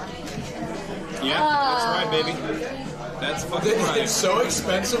 Yeah, that's right, baby. That's fucking right. It's so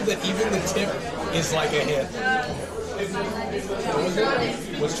expensive that even the tip is like a hit. What was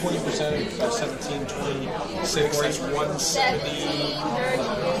it? What's 20%? 17, 26, that's 170.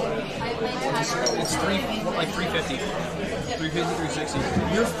 It's like 350. 350, 360.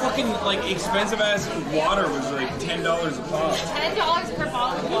 Your fucking like expensive ass water was like $10 a pop. $10 per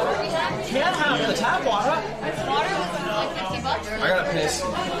bottle of water we had. Can't have the tap water. Water was like $50. I gotta piss.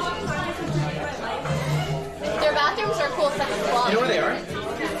 Their bathrooms are cool. It's like a club. You know where they are?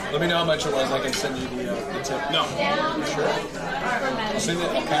 Let me know how much it was. I can send you the tip. No. Sure. I'll send you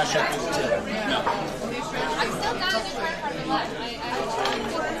the cash app with the tip. No. I still got a good credit card left.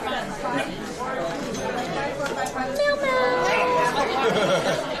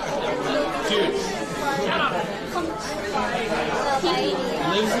 Dude.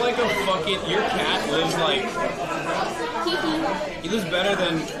 lives like a fucking. Your cat lives like. He lives better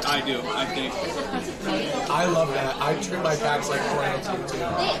than I do, I think. I love that. I treat my cats like royalty too.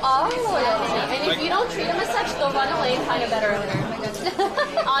 They are royalty, and if you don't treat them as such, they'll run away and find a better owner.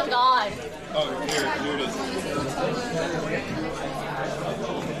 On God. Oh, here it is.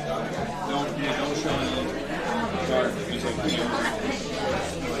 Don't show any. Sorry, just like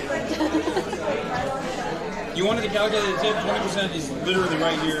you wanted to calculate the tip. 20% is literally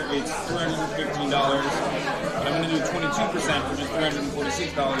right here. It's $315. I'm going to do 22%, which is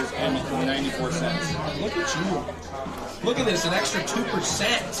 $346.94. Look at you. Look at this, an extra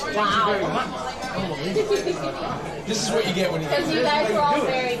 2%. Wow. This is what you get when you get. Because you guys were all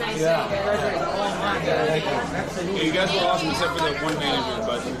very nice. Yeah. Yeah, you guys were awesome except for the one manager,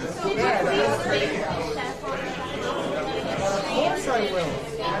 but.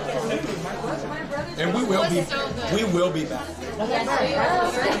 And we will be back. Yes,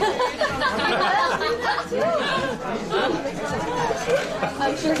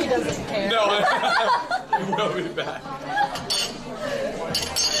 I'm sure he doesn't care. No, we will be back.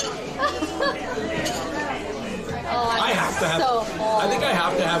 Oh, I have to have. So I think I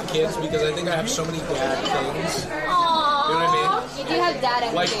have to have kids because I think I have so many dad things. Aww. You know what I mean? You do have dad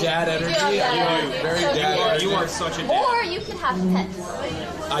energy. Like dad energy. You do have dad energy. Very So dad energy. You are such a dad. Or you can have pets.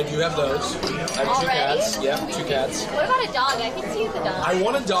 I do have those. I have two Already? cats. Yeah, 2 cats. What about a dog? I can see the dog. I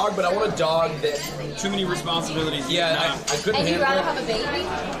want a dog, but I want a dog that. Too many responsibilities. Yeah, I couldn't And you'd handle rather it. have a baby?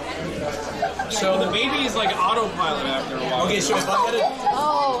 So the baby is like autopilot after a while. Okay, so if I had a.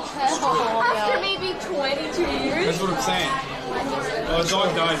 Oh, hell. After maybe 22 years? That's what I'm saying. Well, a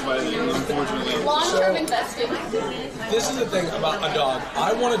dog dies by then, unfortunately. Long-term investing. This is the thing about a dog.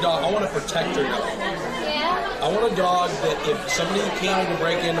 I want a dog. I want a protector dog. Yeah? I want a dog that if somebody came to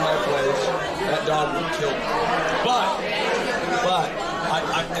break into my place, that dog would kill me. But I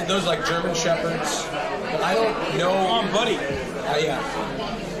those like German Shepherds. But I don't know. Buddy. Yeah.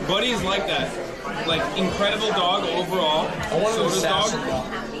 Buddy is like that. Like, incredible dog overall. I want an So does assassin dog.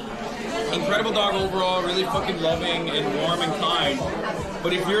 dog. Incredible dog overall, really fucking loving and warm and kind.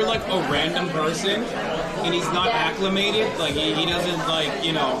 But if you're like a random person and he's not acclimated, like he doesn't like,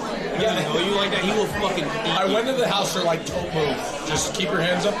 he doesn't know you like that, he will fucking eat I you. went to the house. They're like, don't move. Just keep your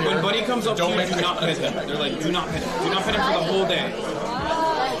hands up here. When Buddy comes up don't to you, make do not pet him. They're like, do not pet him. Do not pet him for the whole day.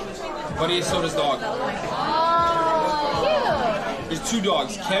 Buddy, so does dog. There's 2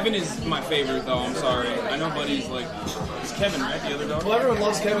 dogs. Kevin is my favorite, though. I'm sorry. I know Buddy's like... It's Kevin, right? The other dog? Well, everyone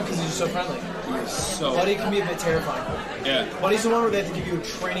loves Kevin because he's just so friendly. So... Buddy can be a bit terrifying. Yeah. Buddy's the one where they have to give you a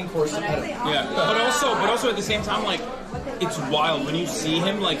training course to pet him. Yeah. But also at the same time, like, it's wild when you see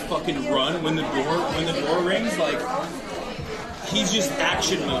him like fucking run when the door rings. Like, he's just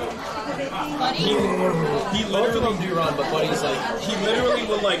action mode. He Both of them do run, but Buddy's like... He literally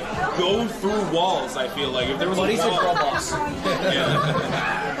will like go through walls. I feel like if there was Buddy's a a wall, girl boss. Yeah.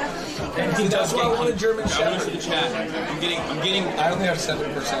 That's why I want a German Shout out to Shepherd. the chat. I'm getting. I only have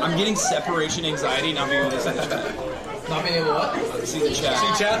 7%. I'm getting separation anxiety not being able to see the chat. Not being able to what? See the chat.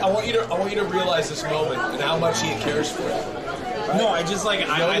 See, Chad, I want you to realize this moment and how much he cares for it. Right? No, I just like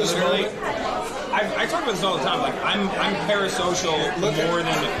I this literally. moment? I talk about this all the time. Like I'm parasocial more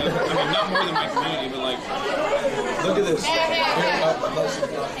than not more than my community, but like. Look at this.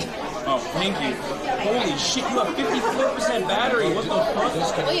 Oh, thank you. Holy shit, you have 54% battery. What the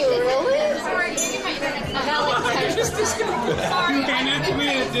fuck? Wait, really? I got like Just disconnected. And it's me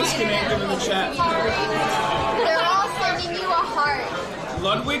disconnected in the chat. They're all sending you a heart.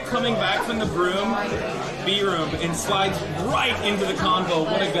 Ludwig coming back from the B room, and slides right into the convo.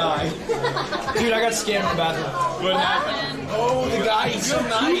 What a guy. Dude, I got scammed in the bathroom. What happened? Oh, the guy, he's so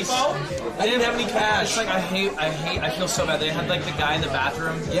nice. I didn't have any cash. It's like I feel so bad. They had like the guy in the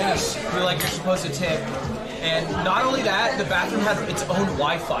bathroom. Yes. Who like you're supposed to tip. And not only that, the bathroom had its own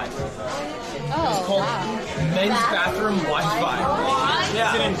Wi-Fi. Oh, Called wow. men's bathroom Wi-Fi.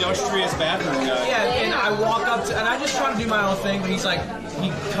 It's an industrious bathroom guy. Yeah, and I walk up to, and I just try to do my own thing, but he's like, he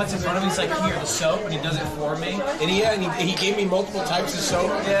cuts in front of me, he's like, here, the soap, and he does it for me. And he gave me multiple types of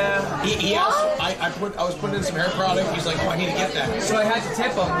soap. Yeah. He asked, I was putting in some hair product. He's like, oh, I need to get that. So I had to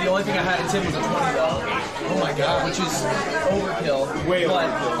tip him. The only thing I had to tip was a $20. Oh my god. Which is overkill. Way but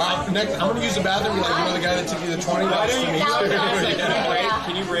overkill. Next, I'm gonna use the bathroom. Like, you know, the guy that took you the $20 Why from don't me. you,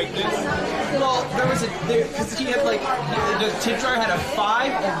 can you break this? Well, there was because he had like the tip jar had a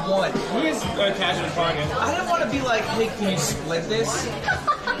 5 and 1. He has cash in his pocket. I didn't want to be like, hey, can you split this?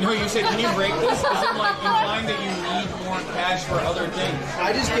 No, you said, can you break this? Is it like implying that you need more cash for other things?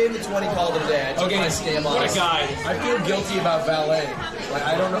 I just gave him the 20 call of the day. I took my scam on. What a guy. I feel guilty about valet. Like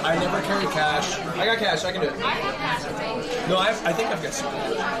I don't know. I never carry cash. I got cash. I can do it. No, I think I've got some.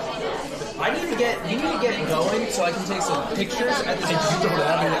 You need to get going so I can take some pictures at the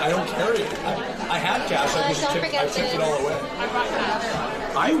I don't carry it. I have cash. I tipped it all away.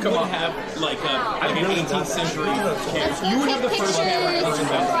 I would have like an 18th century camera. You would have the first camera.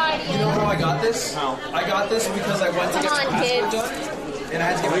 You know how I got this? How? I got this because I went to get the passport done, and I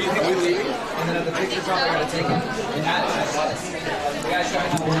had to get my picture leaving, and then at the picture drop I got to take it. And I got it.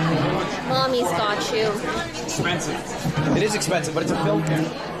 Mommy's got you. Expensive. It is expensive, but it's a film camera.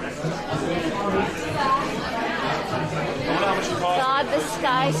 God, the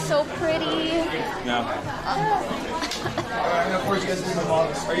sky's so pretty. No. Of course, you guys leave my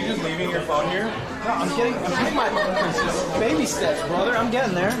bottles. Are you just leaving your phone here? No, I'm getting my baby steps, brother. I'm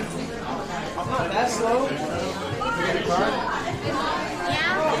getting there. I'm not that slow. You get a card?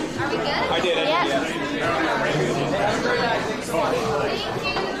 Yeah. Are we good? I did. Yeah.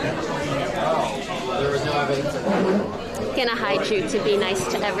 There was no evidence. Gonna hide you to be nice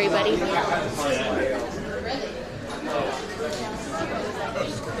to everybody.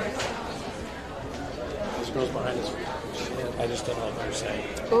 This girl's behind us. I just don't know what they're saying.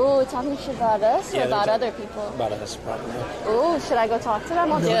 Ooh, talking shit about us or about other people? About us, probably. Ooh, should I go talk to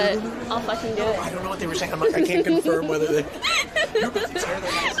them? I'll do it. I'll fucking do it. I don't know what they were saying. I can't confirm whether they.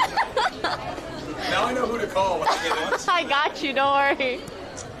 Now I know who to call when I get it. I got you, don't worry.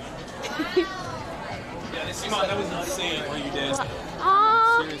 That was insane what you did.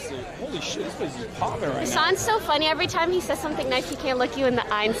 Aww. Seriously. Holy shit, this place is popping right now. Hasan's so funny. Every time he says something nice, he can't look you in the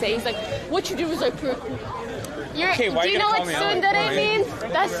eye and say, he's like, what you do is like, Okay, why do you know what tsundere means?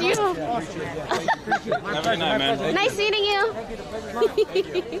 That's you. Have a good night, man. Nice meeting you.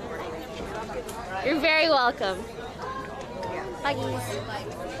 You're very welcome. Buggies.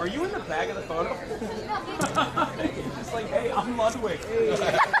 Are you in the back of the photo? Just like, hey, I'm Ludwig.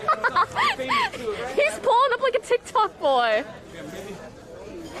 He's pulling up like a TikTok boy.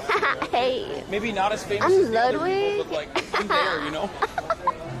 Hey. Maybe not as famous I'm as the other Ludwig. people, but like, I'm there, you know?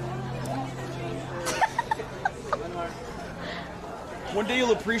 One day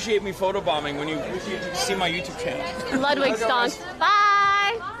you'll appreciate me photobombing when you see my YouTube channel. Ludwig stonks.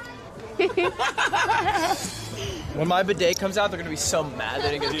 Bye. When my bidet comes out, they're gonna be so mad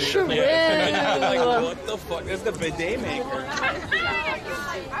that it gets True. Like, what the fuck? That's the bidet maker.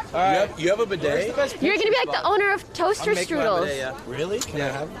 You have a bidet? You're gonna be like the owner of Toaster Strudels. Bidet, yeah. Really? Can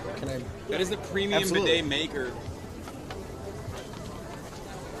I? That is the premium bidet maker.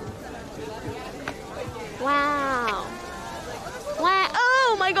 Wow. Wow.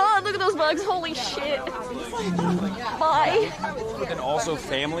 Oh my god, look at those bugs. Holy shit. Bye. But then also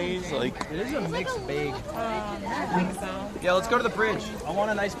families, like... It is a mixed bag. Yeah, let's go to the bridge. I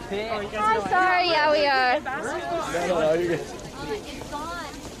want a nice pic. I'm sorry, yeah, we are. No, you're good.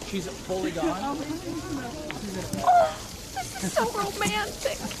 She's fully gone. Oh, this is so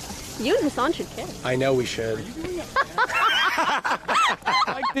romantic. You and Hasan should kiss. I know we should.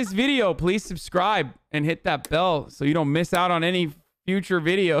 Like this video, please subscribe and hit that bell so you don't miss out on any future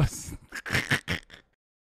videos.